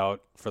break that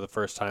out for the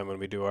first time when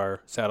we do our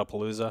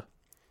Saddlepalooza.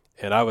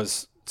 And I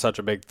was such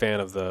a big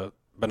fan of the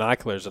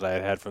binoculars that I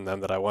had from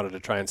them that I wanted to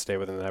try and stay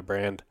within that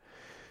brand.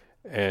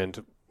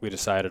 And we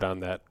decided on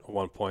that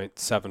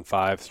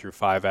 1.75 through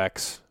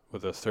 5x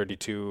with a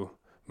 32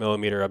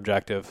 millimeter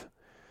objective.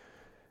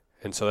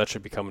 And so that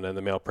should be coming in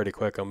the mail pretty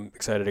quick. I'm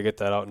excited to get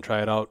that out and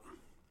try it out.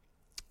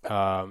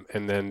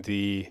 And then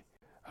the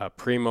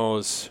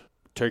Primo's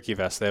turkey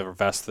vest, they have a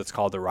vest that's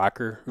called the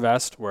rocker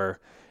vest, where,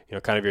 you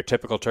know, kind of your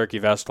typical turkey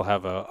vest will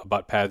have a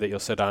butt pad that you'll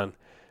sit on.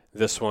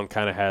 This one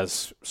kind of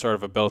has sort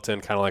of a built-in,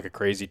 kind of like a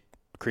Crazy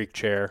Creek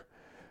chair,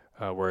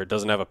 where it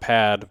doesn't have a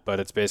pad, but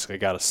it's basically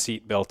got a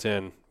seat built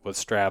in with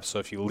straps. So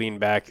if you lean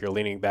back, you're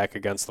leaning back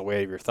against the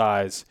weight of your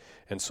thighs,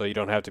 and so you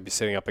don't have to be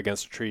sitting up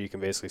against a tree. You can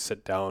basically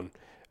sit down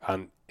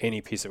on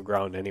any piece of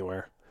ground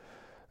anywhere.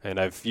 And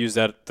I've used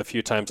that the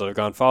few times that I've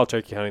gone fall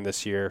turkey hunting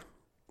this year.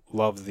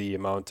 Love the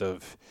amount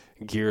of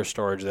gear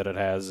storage that it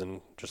has,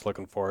 and just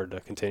looking forward to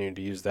continuing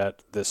to use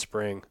that this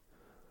spring.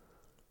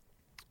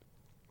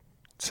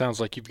 Sounds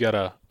like you've got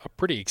a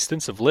pretty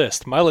extensive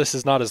list. My list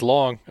is not as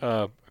long.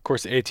 Of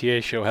course, the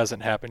ATA show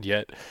hasn't happened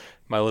yet.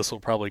 My list will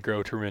probably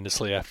grow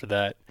tremendously after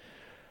that.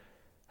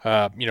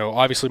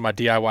 Obviously my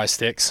DIY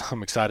sticks,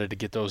 I'm excited to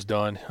get those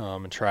done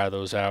and try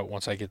those out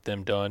once I get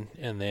them done.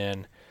 And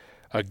then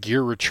a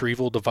gear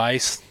retrieval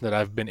device that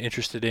I've been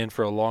interested in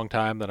for a long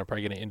time that I'm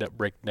probably going to end up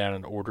breaking down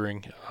and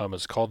ordering.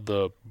 It's called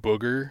the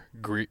Booger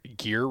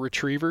Gear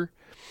Retriever.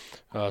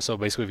 So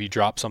basically, if you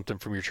drop something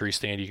from your tree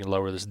stand, you can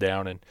lower this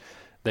down, and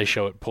they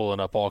show it pulling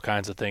up all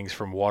kinds of things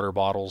from water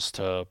bottles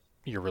to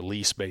your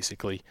release,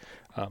 basically.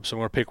 So I'm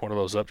going to pick one of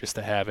those up just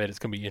to have it. It's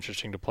going to be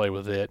interesting to play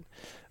with it.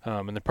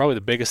 And then probably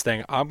the biggest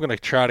thing, I'm going to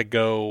try to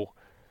go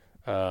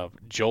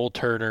Joel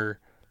Turner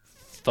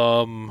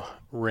thumb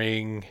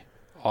ring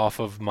off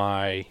of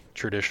my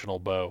traditional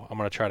bow. I'm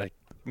going to try to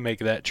make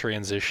that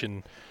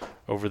transition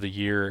over the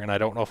year, and I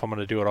don't know if I'm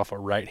going to do it off a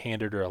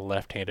right-handed or a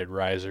left-handed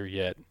riser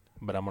yet,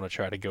 but I'm going to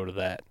try to go to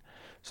that.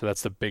 So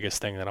that's the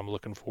biggest thing that I'm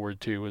looking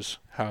forward to, is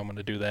how I'm going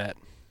to do that.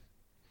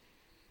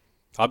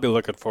 I'll be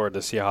looking forward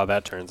to see how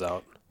that turns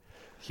out.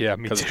 Yeah,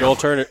 me too.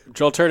 Because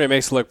Joel Turner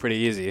makes it look pretty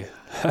easy.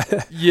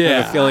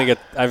 Yeah.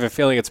 I have a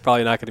feeling it's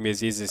probably not going to be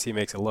as easy as he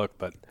makes it look,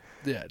 but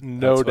yeah,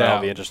 no doubt.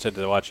 I'll be interested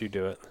to watch you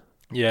do it.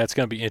 Yeah, it's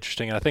going to be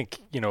interesting. And I think,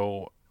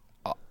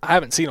 I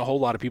haven't seen a whole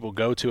lot of people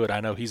go to it. I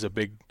know he's a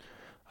big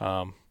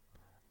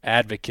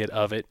advocate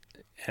of it,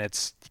 and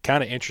it's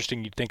kind of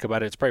interesting. You think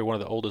about it, it's probably one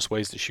of the oldest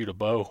ways to shoot a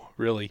bow,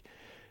 really.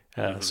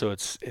 So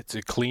it's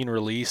a clean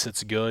release.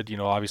 It's good.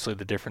 Obviously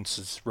the difference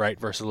is right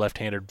versus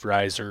left-handed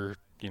riser,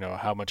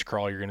 how much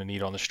crawl you're going to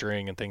need on the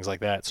string and things like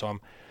that. So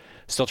I'm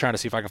still trying to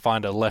see if I can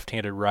find a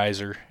left-handed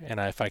riser, and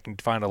if I can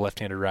find a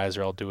left-handed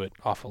riser, I'll do it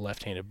off a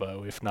left-handed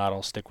bow. If not,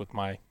 I'll stick with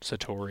my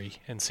Satori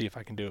and see if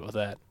I can do it with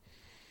that.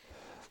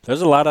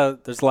 There's a lot of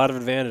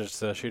advantage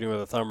to shooting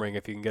with a thumb ring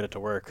if you can get it to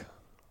work.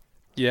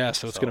 Yeah,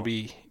 so it's going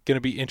to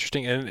be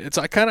interesting, and it's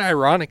kind of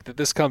ironic that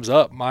this comes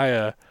up.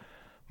 My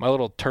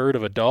little turd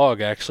of a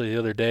dog actually the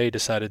other day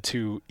decided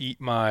to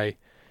eat my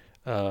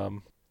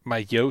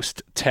my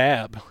Yost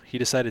tab. He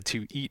decided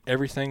to eat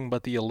everything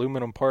but the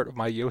aluminum part of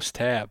my Yost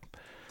tab.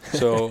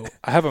 So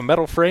I have a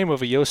metal frame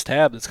of a Yost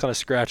tab that's kind of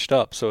scratched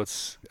up. So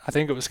I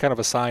think it was kind of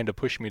a sign to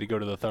push me to go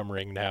to the thumb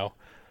ring now.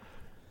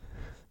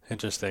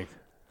 Interesting.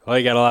 Well,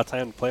 you got a lot of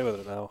time to play with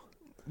it now.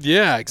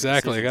 Yeah,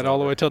 exactly. I got all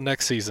the way till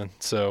next season.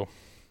 So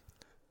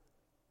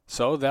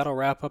that'll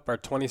wrap up our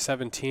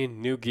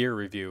 2017 new gear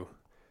review.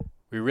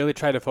 We really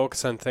try to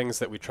focus on things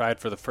that we tried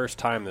for the first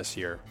time this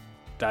year.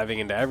 Diving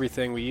into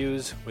everything we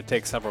use would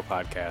take several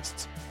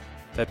podcasts.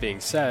 That being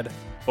said,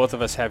 both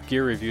of us have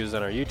gear reviews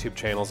on our YouTube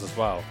channels as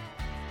well.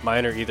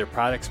 Mine are either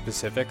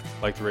product-specific,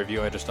 like the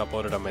review I just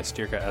uploaded on my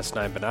Styrka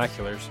S9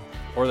 binoculars,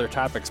 or they're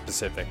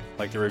topic-specific,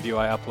 like the review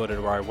I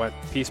uploaded where I went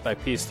piece by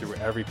piece through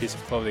every piece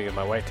of clothing in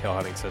my whitetail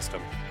hunting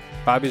system.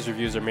 Bobby's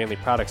reviews are mainly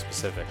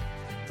product-specific.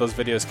 Those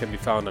videos can be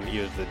found on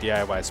either the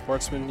DIY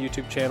Sportsman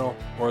YouTube channel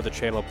or the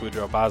channel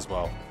Boudreaux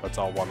Boswell. That's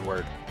all one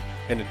word.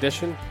 In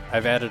addition,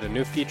 I've added a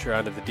new feature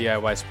onto the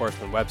DIY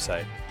Sportsman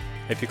website.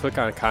 If you click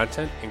on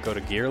content and go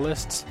to gear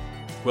lists,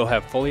 we'll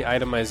have fully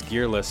itemized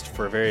gear lists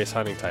for various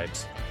hunting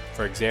types.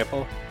 For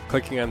example,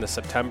 clicking on the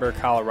September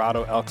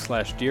Colorado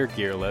elk/deer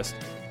gear list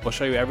will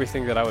show you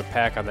everything that I would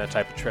pack on that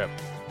type of trip.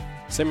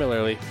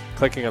 Similarly,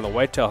 clicking on the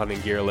whitetail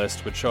hunting gear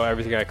list would show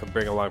everything I could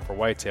bring along for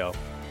whitetail.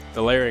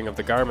 The layering of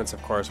the garments,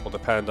 of course, will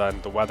depend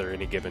on the weather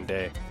any given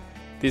day.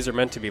 These are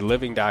meant to be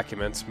living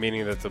documents,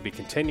 meaning that they'll be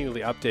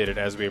continually updated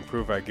as we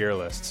improve our gear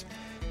lists.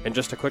 And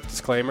just a quick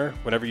disclaimer,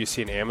 whenever you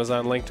see an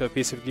Amazon link to a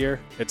piece of gear,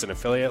 it's an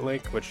affiliate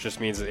link, which just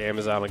means that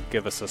Amazon will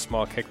give us a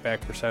small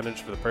kickback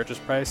percentage for the purchase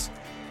price.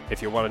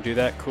 If you want to do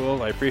that,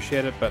 cool, I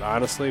appreciate it, but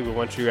honestly, we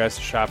want you guys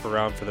to shop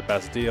around for the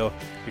best deal,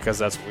 because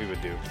that's what we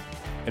would do.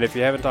 And if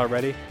you haven't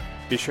already,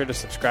 be sure to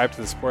subscribe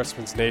to the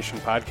Sportsman's Nation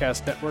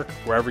podcast network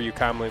wherever you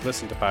commonly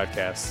listen to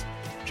podcasts.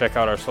 Check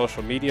out our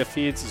social media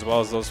feeds as well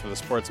as those for the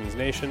Sportsman's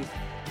Nation.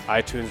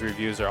 iTunes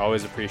reviews are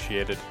always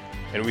appreciated.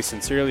 And we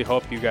sincerely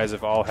hope you guys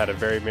have all had a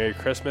very Merry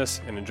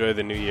Christmas and enjoy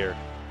the new year.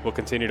 We'll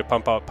continue to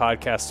pump out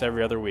podcasts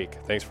every other week.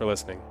 Thanks for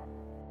listening.